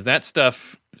because that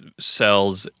stuff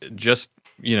sells just,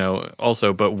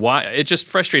 also, but why? It just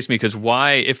frustrates me because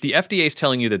why, if the FDA is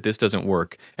telling you that this doesn't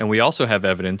work, and we also have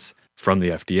evidence from the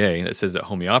FDA that says that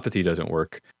homeopathy doesn't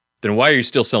work, then why are you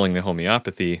still selling the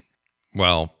homeopathy?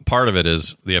 Well, part of it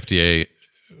is the FDA,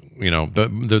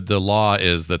 the law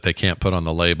is that they can't put on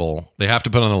the label. They have to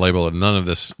put on the label that none of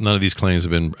these claims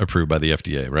have been approved by the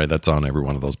FDA, right? That's on every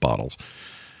one of those bottles.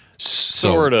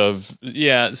 Sort of,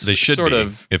 yeah. They should sort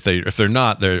of. If they're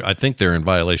not, I think they're in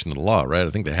violation of the law, right?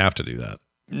 I think they have to do that.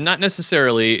 Not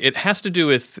necessarily. It has to do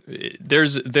with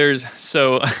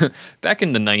so back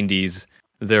in the 90s,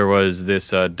 there was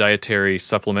this Dietary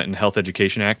Supplement and Health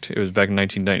Education Act. It was back in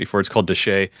 1994. It's called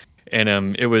DSHEA,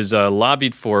 and it was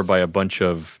lobbied for by a bunch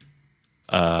of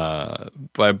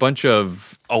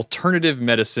alternative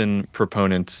medicine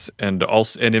proponents,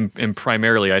 and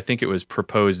primarily, I think it was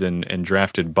proposed and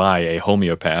drafted by a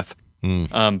homeopath.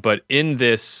 But in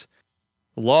this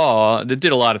law, that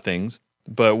did a lot of things.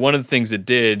 But one of the things it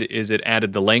did is it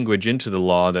added the language into the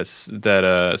law that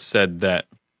said that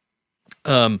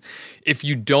if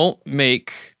you don't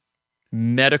make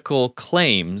medical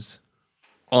claims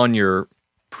on your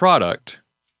product,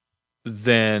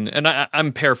 then, and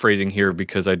I'm paraphrasing here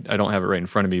because I don't have it right in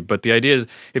front of me, but the idea is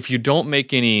if you don't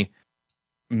make any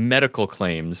medical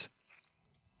claims,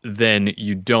 then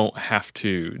you don't have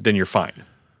to. Then you're fine.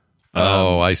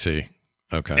 I see.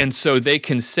 Okay. And so they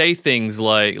can say things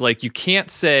like you can't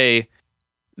say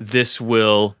this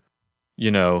will,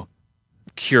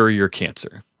 cure your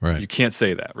cancer. Right. You can't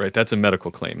say that, right? That's a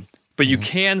medical claim. But you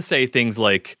can say things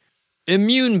like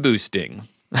immune boosting.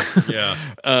 Yeah.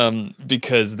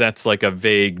 Because that's like a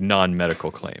vague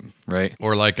non-medical claim, right?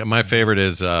 Or like my favorite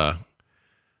is not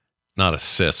a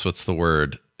cis. What's the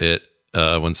word?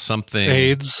 When something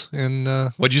AIDS in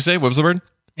what'd you say? What was the word?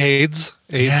 AIDS.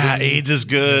 Yeah, AIDS is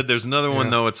good. There's another one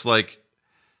though. It's like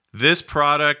this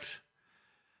product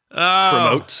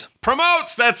promotes.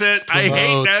 That's it. I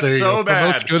hate that so bad.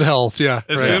 Promotes good health. Yeah.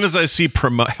 As soon as I see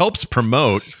helps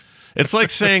promote, it's like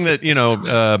saying that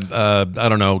I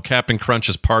don't know, Captain Crunch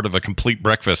is part of a complete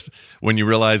breakfast. When you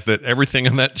realize that everything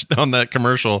on that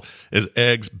commercial is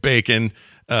eggs, bacon,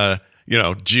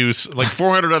 juice, like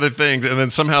 400 other things, and then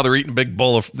somehow they're eating a big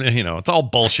bowl of, it's all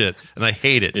bullshit, and I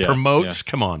hate it. Yeah, promotes,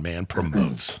 come on, man,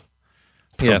 promotes.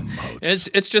 Yeah,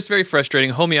 it's just very frustrating.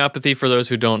 Homeopathy, for those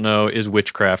who don't know, is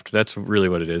witchcraft. That's really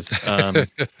what it is.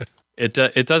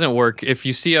 It doesn't work. If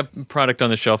you see a product on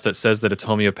the shelf that says that it's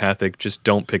homeopathic, just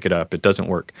don't pick it up. It doesn't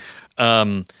work.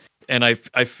 And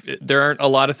there aren't a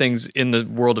lot of things in the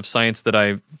world of science that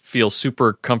I feel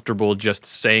super comfortable just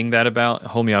saying that about.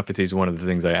 Homeopathy is one of the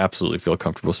things I absolutely feel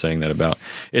comfortable saying that about.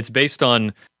 It's based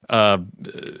on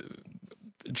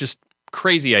just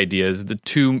crazy ideas. The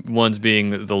two ones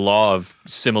being the law of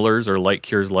similars, or like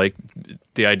cures like,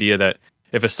 the idea that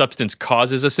if a substance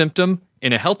causes a symptom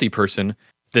in a healthy person,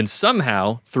 then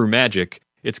somehow through magic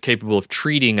it's capable of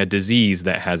treating a disease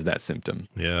that has that symptom.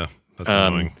 Yeah, that's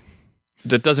annoying.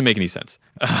 That doesn't make any sense.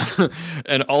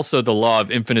 And also the law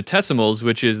of infinitesimals,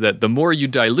 which is that the more you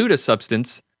dilute a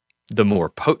substance, the more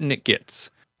potent it gets,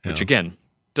 which again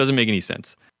doesn't make any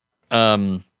sense.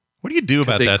 What do you do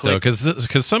about that though?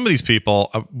 Because some of these people,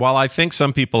 while I think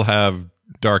some people have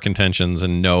dark intentions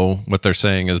and know what they're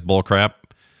saying is bullcrap,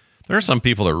 there are some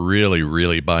people that really,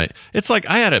 really buy it. It's like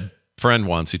I had a friend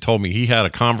once who told me he had a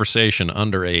conversation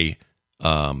under a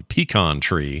pecan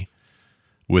tree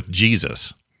with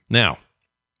Jesus. Now,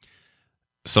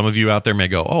 some of you out there may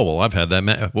go, oh, well, I've had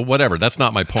that. Well, whatever. That's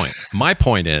not my point. My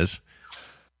point is,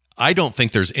 I don't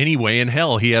think there's any way in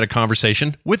hell he had a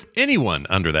conversation with anyone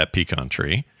under that pecan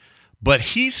tree. But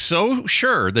he's so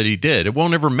sure that he did, it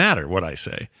won't ever matter what I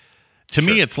say. To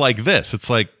me, it's like this. It's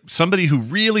like somebody who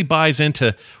really buys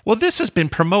into, well, this has been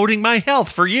promoting my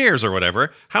health for years or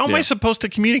whatever. How am I supposed to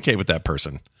communicate with that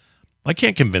person? I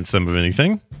can't convince them of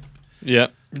anything. Yeah.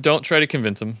 Don't try to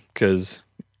convince them, because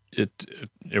it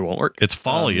won't work. It's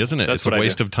folly, isn't it? It's a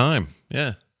waste of time.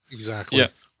 Yeah. Exactly. Yeah.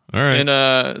 All right.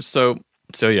 And so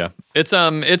yeah. It's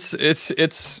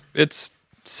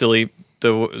silly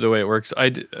the way it works. I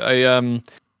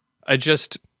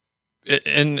just,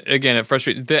 and again, it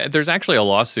frustrates. There's actually a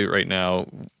lawsuit right now.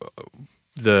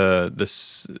 The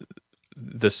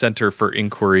Center for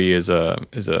Inquiry is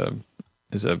an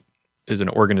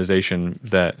organization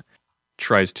that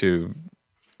tries to.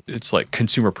 It's like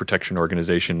consumer protection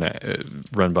organization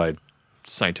run by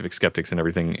scientific skeptics and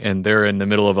everything, and they're in the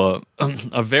middle of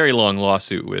a very long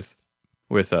lawsuit with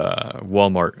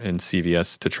Walmart and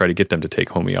CVS to try to get them to take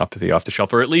homeopathy off the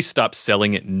shelf, or at least stop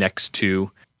selling it next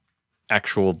to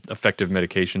actual effective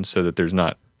medications, so that there's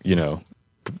not,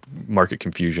 market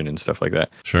confusion and stuff like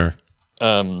that. Sure.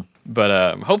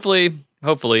 But hopefully,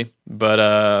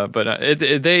 but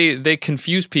they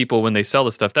confuse people when they sell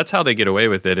the stuff. That's how they get away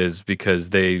with it, is because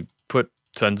they put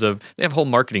they have whole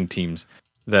marketing teams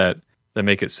that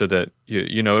make it so that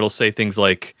it'll say things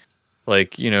like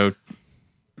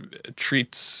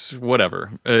treats whatever.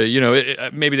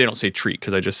 Maybe they don't say treat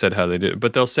because I just said how they do it,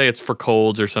 but they'll say it's for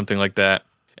colds or something like that,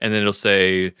 and then it'll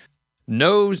say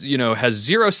has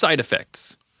 0 side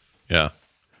effects. Yeah.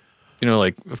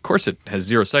 Of course it has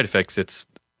 0 side effects. It's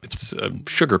a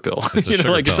sugar pill. It's a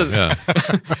sugar pill.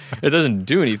 It doesn't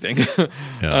do anything.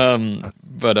 Yeah.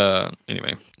 But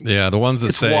anyway. Yeah, the ones that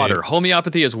it's say water.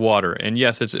 Homeopathy is water, and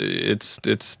yes, it's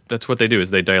that's what they do,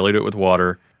 is they dilute it with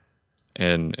water,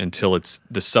 and until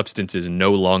the substance is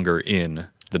no longer in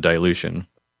the dilution.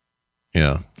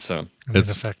 Yeah. So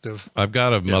it's effective. I've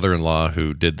got a mother-in-law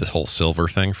who did this whole silver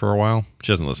thing for a while.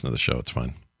 She doesn't listen to the show. It's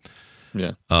fine.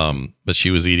 Yeah. But she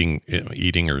was eating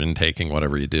or intaking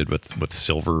whatever you did with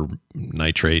silver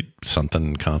nitrate,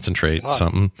 something concentrate,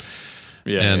 something.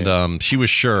 Yeah. And she was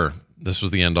sure this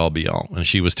was the end all be all. And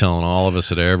she was telling all of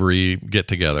us at every get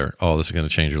together, oh, this is going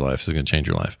to change your life. This is going to change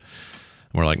your life.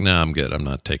 And we're like, nah, I'm good. I'm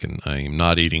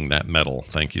not eating that metal.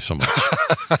 Thank you so much.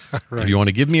 Right. If you want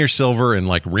to give me your silver in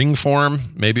like ring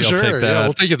form, maybe I'll take that. Yeah,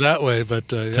 we'll take it that way. But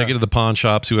take it to the pawn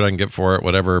shop, see what I can get for it,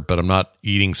 whatever. But I'm not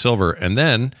eating silver. And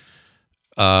then,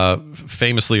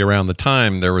 famously around the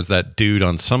time, there was that dude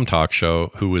on some talk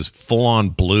show who was full on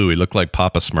blue. He looked like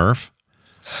Papa Smurf.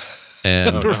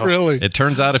 And really, it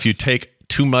turns out if you take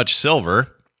too much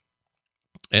silver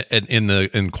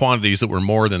in quantities that were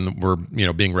more than were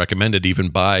being recommended even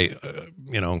by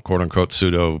quote unquote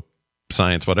pseudo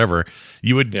science, whatever,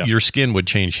 your skin would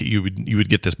change. You would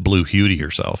get this blue hue to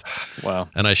yourself. Wow.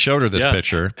 And I showed her this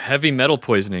picture. Heavy metal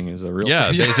poisoning is a real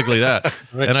thing. Basically that.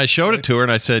 Right. And I showed it to her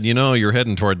and I said, you're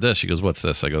heading toward this. She goes, what's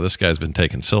this? I go, this guy's been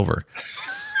taking silver.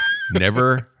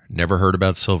 Never heard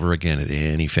about silver again at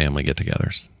any family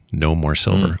get-togethers. No more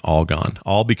silver. All gone.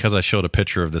 All because I showed a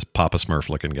picture of this Papa Smurf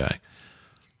looking guy.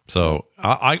 So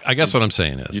I guess what I'm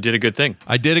saying is, you did a good thing.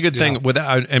 I did a good thing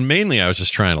without, and mainly I was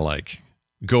just trying to like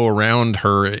go around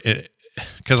her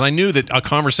because I knew that a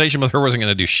conversation with her wasn't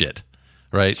going to do shit,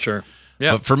 right? Sure.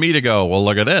 Yeah. But for me to go, well,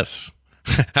 look at this.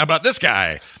 How about this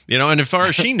guy? And as far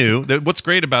as she knew, that what's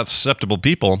great about susceptible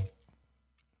people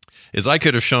is I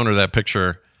could have shown her that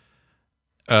picture,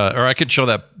 or I could show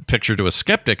that picture to a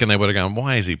skeptic, and they would have gone,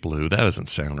 "Why is he blue? That doesn't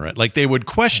sound right." Like they would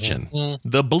question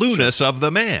the blueness of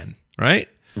the man, right?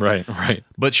 Right.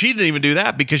 But she didn't even do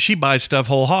that because she buys stuff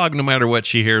whole hog no matter what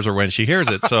she hears or when she hears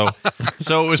it. So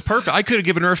it was perfect. I could have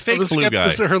given her a fake blue guy.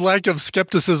 Her lack of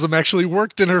skepticism actually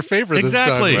worked in her favor this time.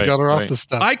 Exactly. Got her off the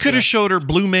stuff. I could have showed her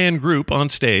Blue Man Group on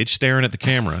stage staring at the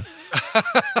camera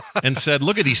and said,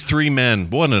 look at these three men,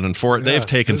 one and four. They've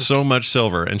taken so much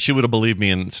silver. And she would have believed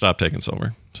me and stopped taking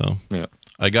silver. So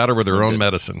I got her with her own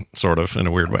medicine, sort of, in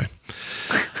a weird way.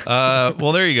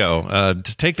 Well, there you go.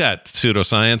 Take that,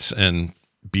 pseudoscience and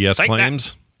BS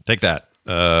claims. Take that.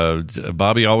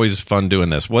 Bobby, always fun doing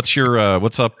this. What's your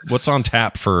what's on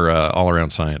tap for All Around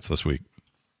Science this week?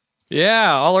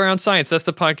 Yeah, All Around Science. That's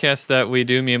the podcast that we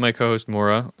do, me and my co-host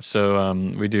Maura. So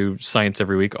we do science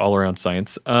every week, All Around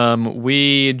Science.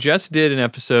 We just did an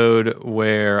episode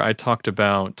where I talked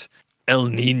about El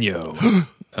Nino.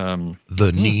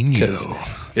 The Nino.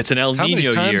 It's an El Nino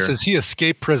year. How many times has he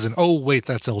escaped prison? Oh, wait,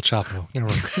 that's El Chapo.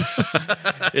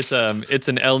 It's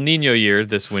an El Nino year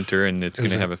this winter, and it's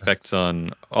going to have effects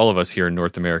on all of us here in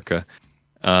North America.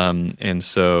 And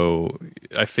so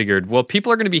I figured, well,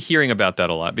 people are going to be hearing about that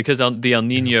a lot because the El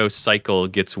Nino cycle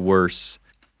gets worse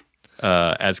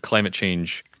as climate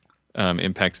change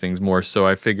impacts things more. So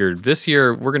I figured this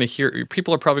year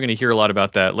people are probably going to hear a lot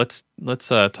about that. Let's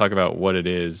talk about what it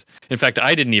is. In fact,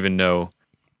 I didn't even know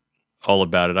all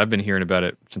about it. I've been hearing about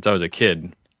it since I was a kid.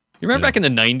 You remember back in the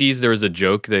 90s, there was a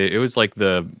joke. It was like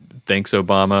the Thanks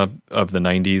Obama of the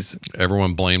 90s.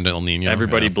 Everyone blamed El Nino.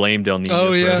 Everybody blamed El Nino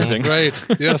for everything. Right.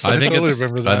 Yes, I totally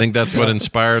remember that. I think that's what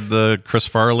inspired the Chris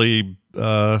Farley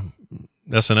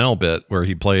SNL bit where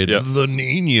he played the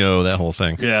Nino, that whole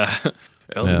thing. Yeah.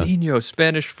 El Nino,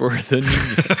 Spanish for the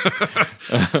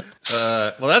Nino.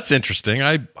 Well, that's interesting.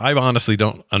 I honestly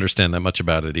don't understand that much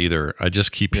about it either. I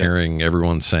just keep hearing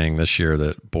everyone saying this year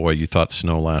that, boy, you thought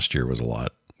snow last year was a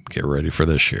lot. Get ready for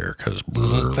this year because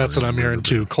that's what I'm hearing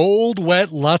too. Cold,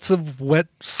 wet, lots of wet,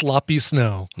 sloppy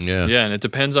snow. Yeah, and it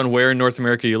depends on where in North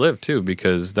America you live too,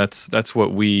 because that's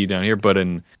what we down here. But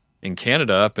in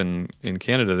Canada, up in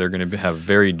Canada, they're going to have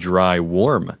very dry,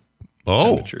 warm.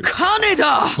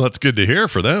 Canada! Well, that's good to hear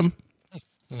for them.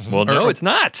 Well, no, it's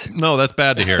not. No, that's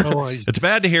bad to hear. It's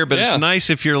bad to hear, but it's nice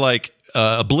if you're like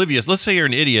oblivious. Let's say you're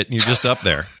an idiot and you're just up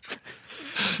there.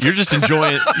 You're just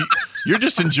enjoying. You're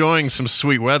just enjoying some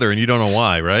sweet weather, and you don't know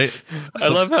why, right? I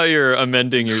love how you're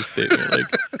amending your statement. Like,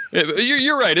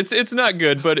 you're right. It's not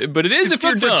good, but it is if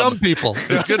you're dumb. It's good for dumb people.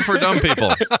 It's good for dumb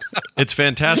people. It's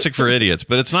fantastic for idiots,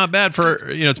 but it's not bad for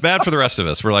it's bad for the rest of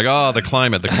us. We're like, oh, the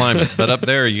climate. But up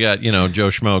there, you got Joe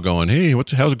Schmo going, hey,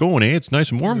 how's it going? Eh? It's nice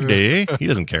and warm today. He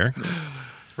doesn't care,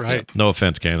 right? No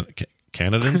offense,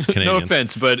 Canadians. No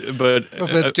offense, but no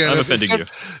offense, I'm offending you.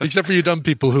 Except for you dumb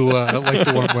people who like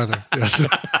the warm weather. Yes.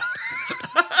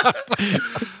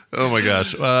 Oh my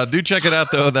gosh. Do check it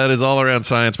out though. That is All Around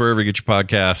Science wherever you get your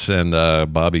podcasts,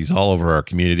 and Bobby's all over our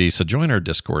community, so join our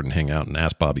Discord and hang out and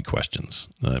ask Bobby questions.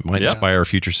 It might inspire a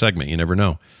future segment. You never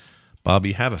know.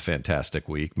 Bobby, have a fantastic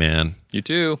week, man. You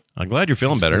too. I'm glad you're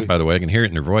feeling better. By the way, I can hear it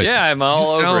in your voice. Yeah, I'm all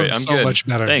over it. I'm so good. Much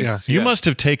better. Thanks. You must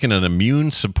have taken an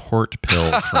immune support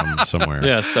pill from somewhere.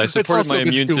 Yes, I supported my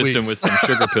immune system with some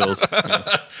sugar pills.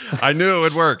 Yeah. I knew it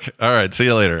would work. All right, see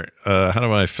you later. How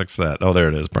do I fix that? Oh, there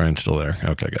it is. Brian's still there.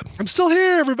 Okay, good. I'm still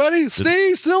here, everybody.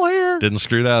 Stay still here. Didn't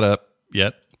screw that up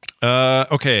yet.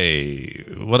 Okay,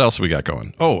 what else we got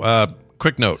going? Oh,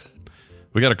 quick note.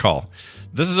 We got a call.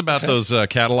 This is about those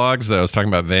catalogs that I was talking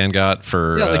about. Van got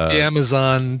for like the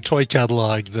Amazon toy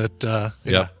catalog.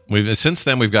 We've since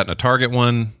then we've gotten a Target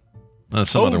one,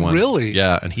 some other one. Really?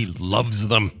 Yeah, and he loves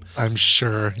them. I'm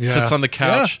sure. Yeah. Sits on the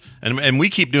couch, and we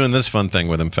keep doing this fun thing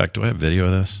with him. In fact, do I have video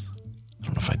of this? I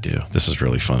don't know if I do. This is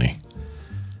really funny.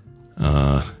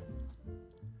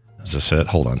 Is this it?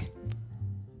 Hold on.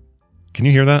 Can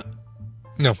you hear that?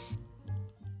 No.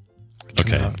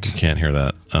 Okay, you can't hear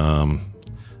that.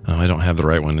 I don't have the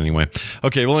right one anyway.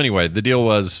 Okay, well, anyway, the deal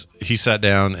was he sat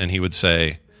down and he would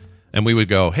say, and we would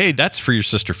go, hey, that's for your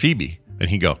sister Phoebe. And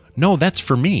he'd go, no, that's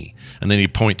for me. And then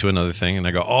he'd point to another thing and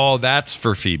I go, oh, that's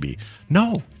for Phoebe.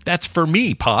 No, that's for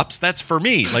me, Pops. That's for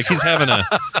me. Like he's having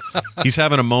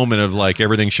a moment of like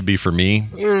everything should be for me.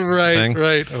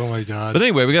 Right. Oh my God. But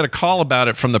anyway, we got a call about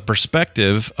it from the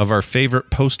perspective of our favorite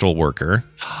postal worker.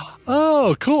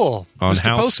 Oh, cool. On Mr.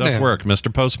 how Postman. stuff work,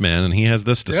 Mr. Postman, and he has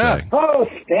this to say. Oh,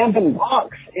 stamp and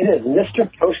box. It is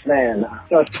Mr. Postman.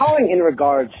 So I was calling in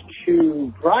regards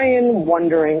to Brian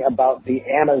wondering about the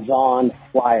Amazon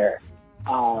flyer.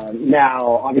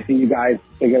 Now, obviously, you guys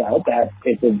figured out that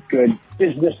it's a good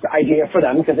business idea for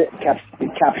them because it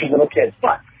captures little kids.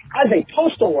 But as a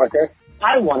postal worker,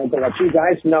 I wanted to let you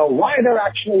guys know why they're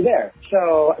actually there.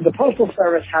 So the Postal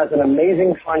Service has an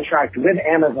amazing contract with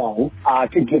Amazon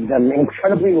to give them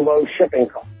incredibly low shipping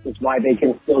costs. It's why they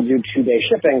can still do 2-day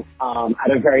shipping at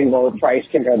a very low price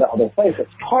compared to other places.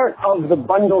 Part of the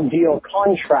bundle deal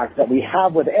contract that we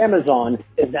have with Amazon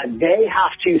is that they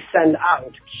have to send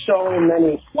out so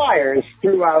many flyers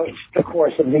throughout the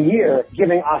course of the year,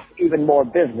 giving us even more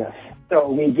business. So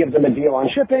we give them a deal on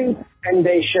shipping, and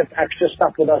they ship extra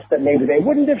stuff with us that maybe they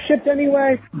wouldn't have shipped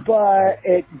anyway, but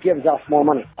it gives us more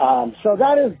money. So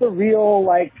that is the real,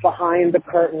 behind the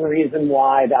curtain reason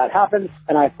why that happens.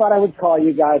 And I thought I would call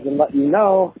you guys and let you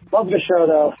know. Love the show,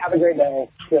 though. Have a great day.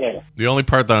 See you later. The only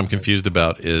part that I'm confused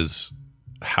about is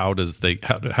how does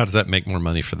that make more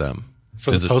money for them?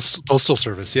 For the Postal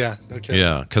Service, yeah. Okay.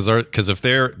 Yeah, because if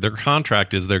their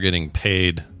contract is they're getting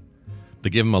paid, they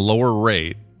give them a lower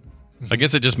rate. I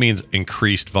guess it just means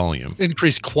increased volume.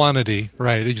 Increased quantity,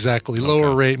 right, exactly.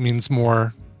 Lower rate means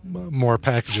more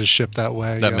packages shipped that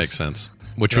way. That makes sense.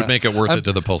 Which would make it worth it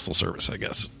to the Postal Service, I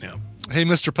guess. Yeah. Hey,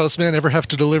 Mr. Postman, ever have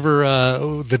to deliver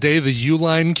the day the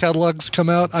Uline catalogs come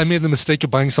out? I made the mistake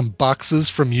of buying some boxes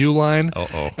from Uline,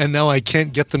 and now I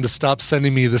can't get them to stop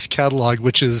sending me this catalog,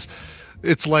 which is...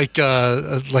 It's like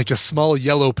a small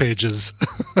Yellow Pages.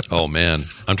 Oh, man.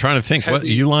 I'm trying to think. What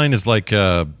Uline is like...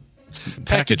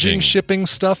 packaging, shipping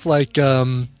stuff like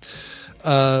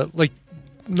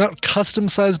not custom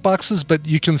sized boxes, but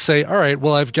you can say, all right,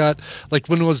 well, I've got, like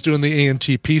when I was doing the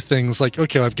ANTP things, like,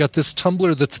 okay, I've got this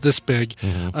tumbler that's this big.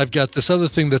 Mm-hmm. I've got this other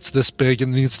thing that's this big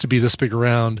and it needs to be this big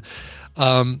around.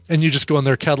 And you just go in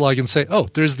their catalog and say, oh,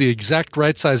 there's the exact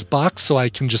right size box. So I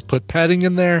can just put padding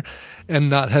in there and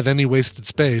not have any wasted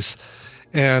space.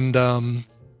 And,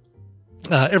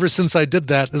 ever since I did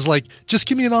that, is like, just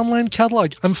give me an online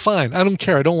catalog. I'm fine. I don't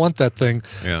care. I don't want that thing.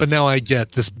 Yeah. But now I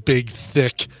get this big,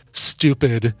 thick,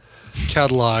 stupid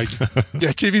catalog.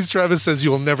 Yeah, TV's Travis says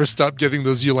you will never stop getting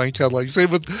those Uline catalogs.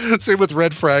 Same with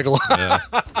Red Fraggle. Yeah.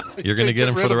 You're going to get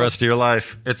them for the rest of your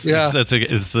life. It's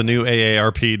the new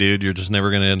AARP, dude. You're just never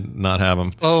going to not have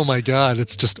them. Oh my God,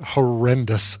 it's just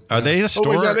horrendous. Are they a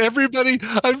store? Oh my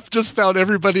God, I've just found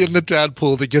everybody in the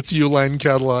tadpool that gets Uline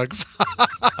catalogs.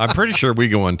 I'm pretty sure we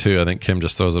go one too. I think Kim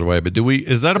just throws it away. But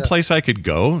is that a place I could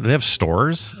go? Do they have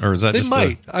stores, or is that they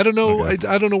might? I don't know. Okay.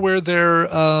 I don't know where their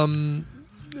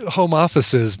home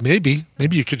office is. Maybe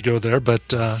you could go there, but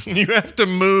you have to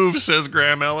move, says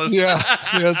Graham Ellis. Yeah,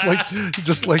 it's like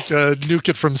just like nuke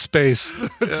it from space.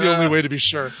 It's the only way to be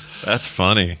sure. That's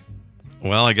funny.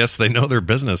 Well, I guess they know their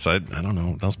business. I don't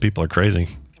know. Those people are crazy.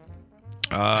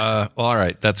 All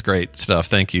right, that's great stuff.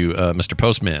 Thank you, Mr.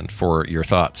 Postman, for your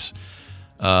thoughts.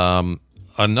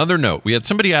 Another note: we had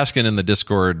somebody asking in the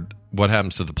Discord what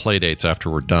happens to the play dates after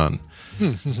we're done.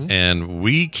 Mm-hmm. And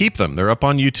we keep them. They're up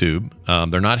on YouTube.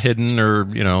 They're not hidden or,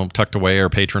 tucked away or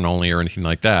patron only or anything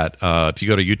like that. If you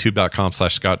go to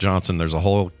youtube.com/Scott Johnson, there's a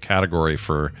whole category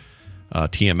for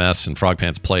TMS and Frog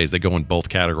Pants Plays. They go in both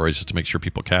categories just to make sure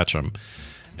people catch them.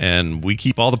 And we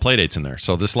keep all the play dates in there.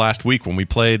 So this last week when we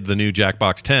played the new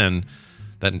Jackbox 10,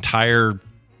 that entire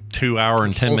 2-hour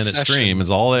and 10-minute stream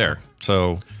is all there.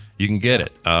 So you can get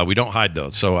it. We don't hide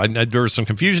those. So there was some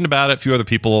confusion about it. A few other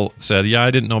people said, yeah, I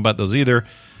didn't know about those either.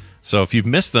 So if you've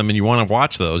missed them and you want to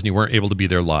watch those and you weren't able to be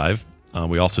there live,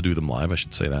 we also do them live, I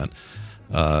should say that.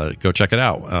 Go check it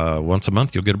out. Once a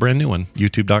month, you'll get a brand new one.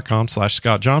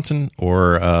 YouTube.com/Scott Johnson,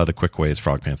 or the quick way is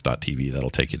frogpants.tv. That'll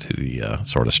take you to the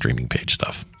sort of streaming page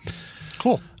stuff.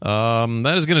 Cool.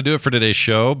 That is going to do it for today's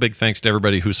show. Big thanks to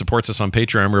everybody who supports us on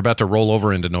Patreon. We're about to roll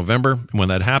over into November. And when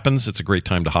that happens, it's a great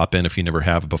time to hop in if you never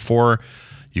have before.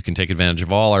 You can take advantage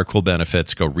of all our cool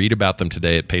benefits. Go read about them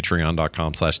today at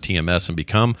patreon.com/TMS and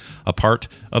become a part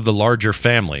of the larger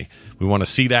family. We want to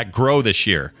see that grow this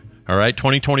year. All right,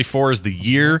 2024 is the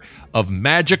year of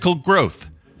magical growth.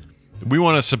 We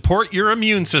want to support your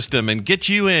immune system and get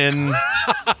you in.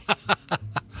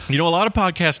 You know, a lot of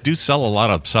podcasts do sell a lot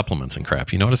of supplements and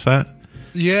crap. You notice that?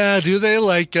 Yeah, do they?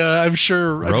 Like, I'm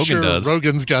sure Rogan does.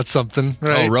 Rogan's got something,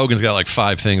 right? Oh, Rogan's got like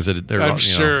 5 things that they're. I'm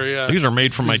sure, yeah. These are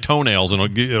made from my toenails,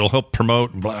 and it'll help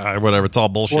promote blah, whatever. It's all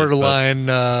bullshit. Borderline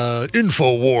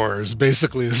InfoWars,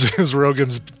 basically, is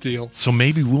Rogan's deal. So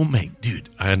maybe we'll make, dude.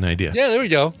 I had an idea. Yeah, there we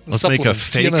go. Let's make a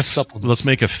fake TMS supplement. Let's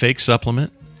make a fake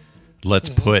supplement. Let's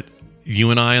put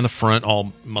you and I in the front,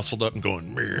 all muscled up and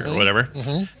going or whatever,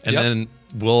 and then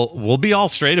we'll be all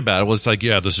straight about it. Well, it's like,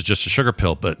 yeah, this is just a sugar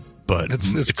pill, but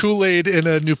it's Kool-Aid in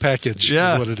a new package.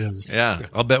 Yeah, is what it is. Yeah,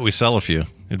 I'll bet we sell a few.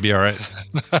 It'd be all right.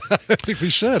 I think we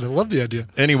should. I love the idea.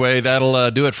 Anyway,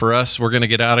 that'll do it for us. We're going to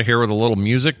get out of here with a little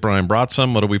music. Brian brought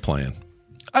some. What are we playing?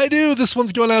 I do. This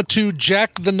one's going out to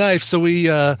Jack the Knife. So we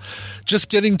just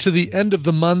getting to the end of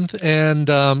the month and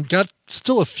got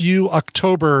still a few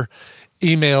October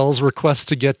emails requests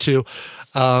to get to.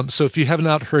 So if you have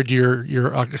not heard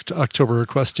your October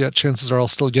request yet, chances are I'll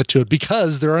still get to it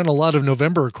because there aren't a lot of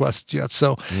November requests yet.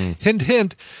 So hint,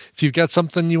 hint, if you've got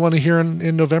something you want to hear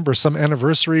in November, some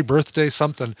anniversary, birthday,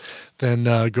 something, then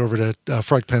go over to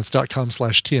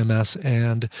frogpants.com/TMS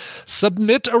and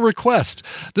submit a request.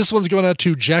 This one's going out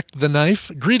to Jack the Knife.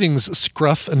 Greetings,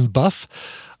 Scruff and Buff.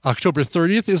 October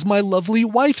 30th is my lovely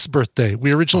wife's birthday.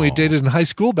 We originally dated in high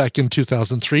school back in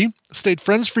 2003, stayed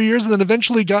friends for years, and then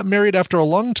eventually got married after a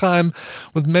long time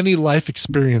with many life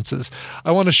experiences.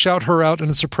 I want to shout her out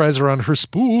and surprise her on her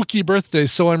spooky birthday,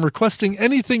 so I'm requesting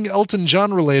anything Elton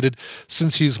John related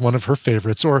since he's one of her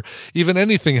favorites, or even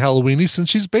anything Halloweeny since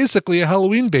she's basically a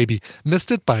Halloween baby. Missed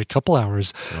it by a couple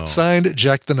hours. Signed,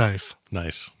 Jack the Knife.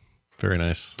 Nice. Very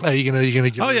nice. Are you gonna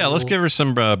give her let's give her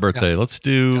some birthday. Let's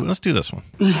do this one.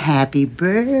 Happy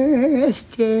birthday.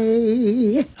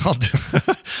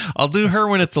 I'll do her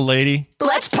when it's a lady.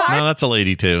 Let's part. No, that's a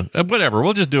lady too. Whatever.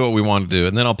 We'll just do what we want to do,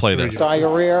 and then I'll play this.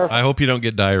 Diarrhea. I hope you don't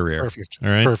get diarrhea. Perfect.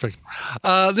 All right. Perfect.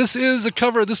 This is a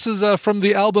cover. This is from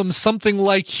the album Something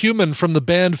Like Human from the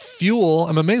band Fuel.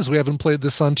 I'm amazed we haven't played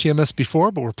this on TMS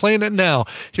before, but we're playing it now.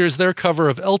 Here's their cover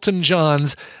of Elton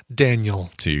John's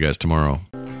Daniel. See you guys tomorrow.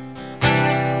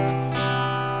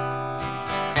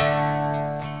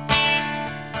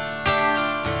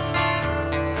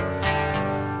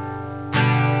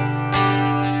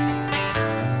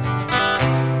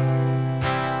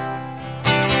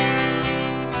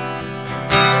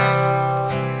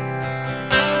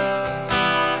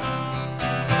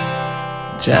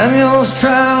 Daniel's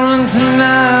traveling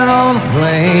tonight on a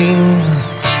plane.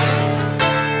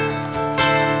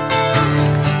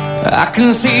 I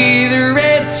can see the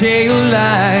red tail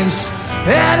lights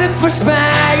headed for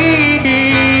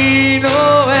Spain.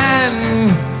 Oh,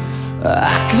 and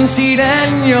I can see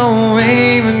Daniel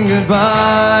waving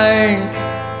goodbye.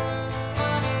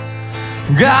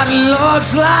 God, it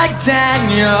looks like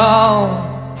Daniel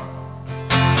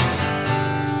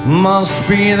must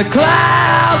be the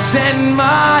clouds in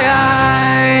my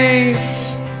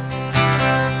eyes.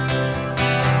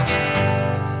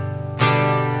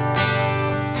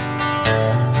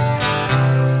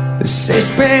 They say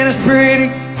Spain is pretty,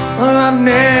 well, I've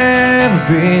never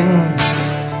been.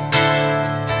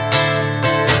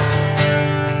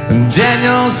 And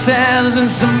Daniel says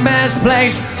it's the best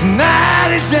place that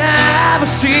he's ever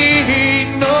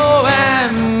seen. No,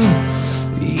 and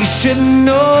you should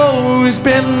know he's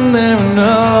been there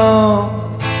enough.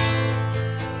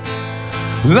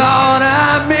 Lord,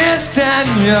 I miss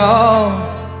Daniel.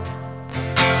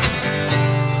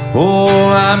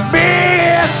 Oh, I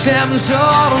miss him so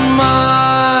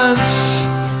much.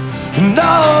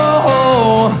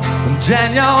 No,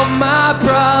 Daniel, my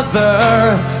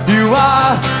brother, you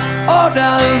are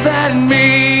older than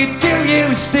me. Do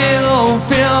you still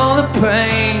feel the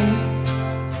pain?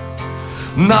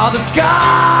 All the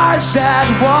scars that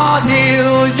won't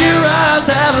heal your eyes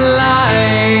have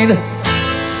lied,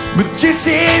 but you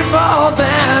see more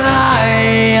than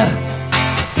I.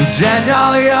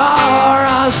 Daniel, you're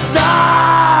a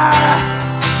star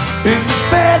in the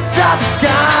face of the sky.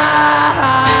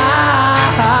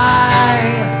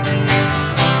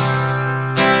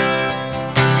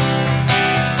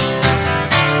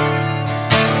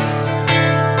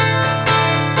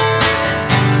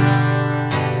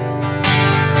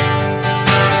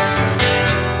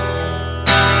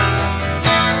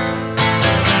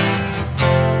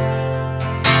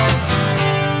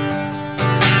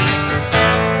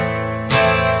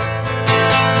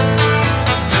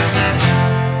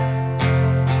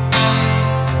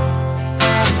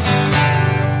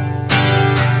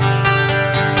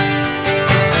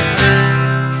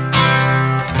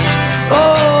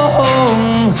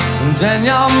 and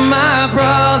you're my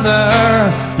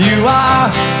brother. You are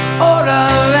older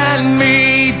than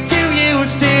me. Do you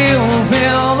still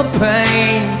feel the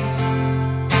pain?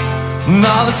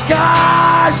 All the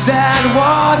scars and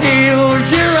what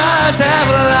heals your eyes have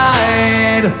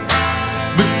lied,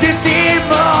 but you see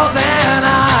more than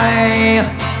I.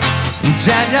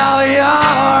 Daniel,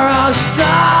 you're a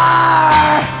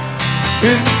star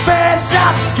in the face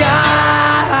of the sky.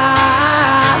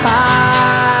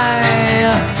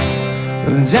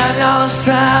 Daniel is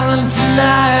traveling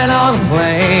tonight on a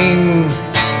plane.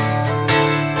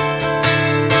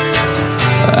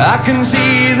 I can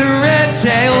see the red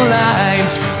tail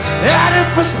lights headed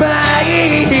for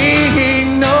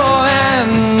Spain. No,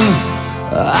 and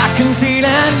I can see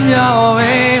Daniel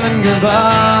waving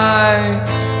goodbye.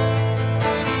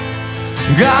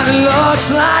 God, it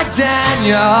looks like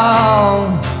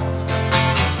Daniel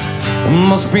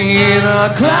must be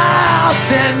the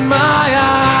clouds in my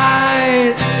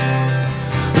eyes.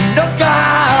 No,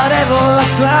 God, it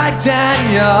looks like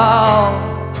Daniel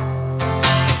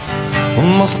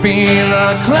must be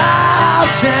the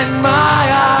clouds in my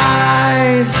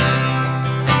eyes.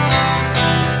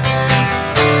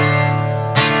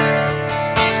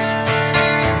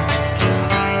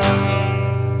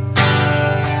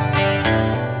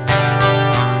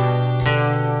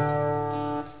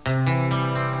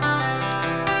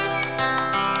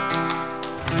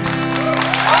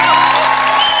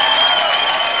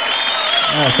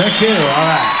 Oh, thank you. All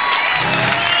right.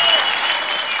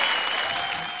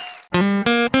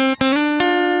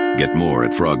 Get more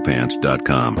at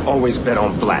frogpants.com. Always bet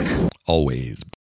on black. Always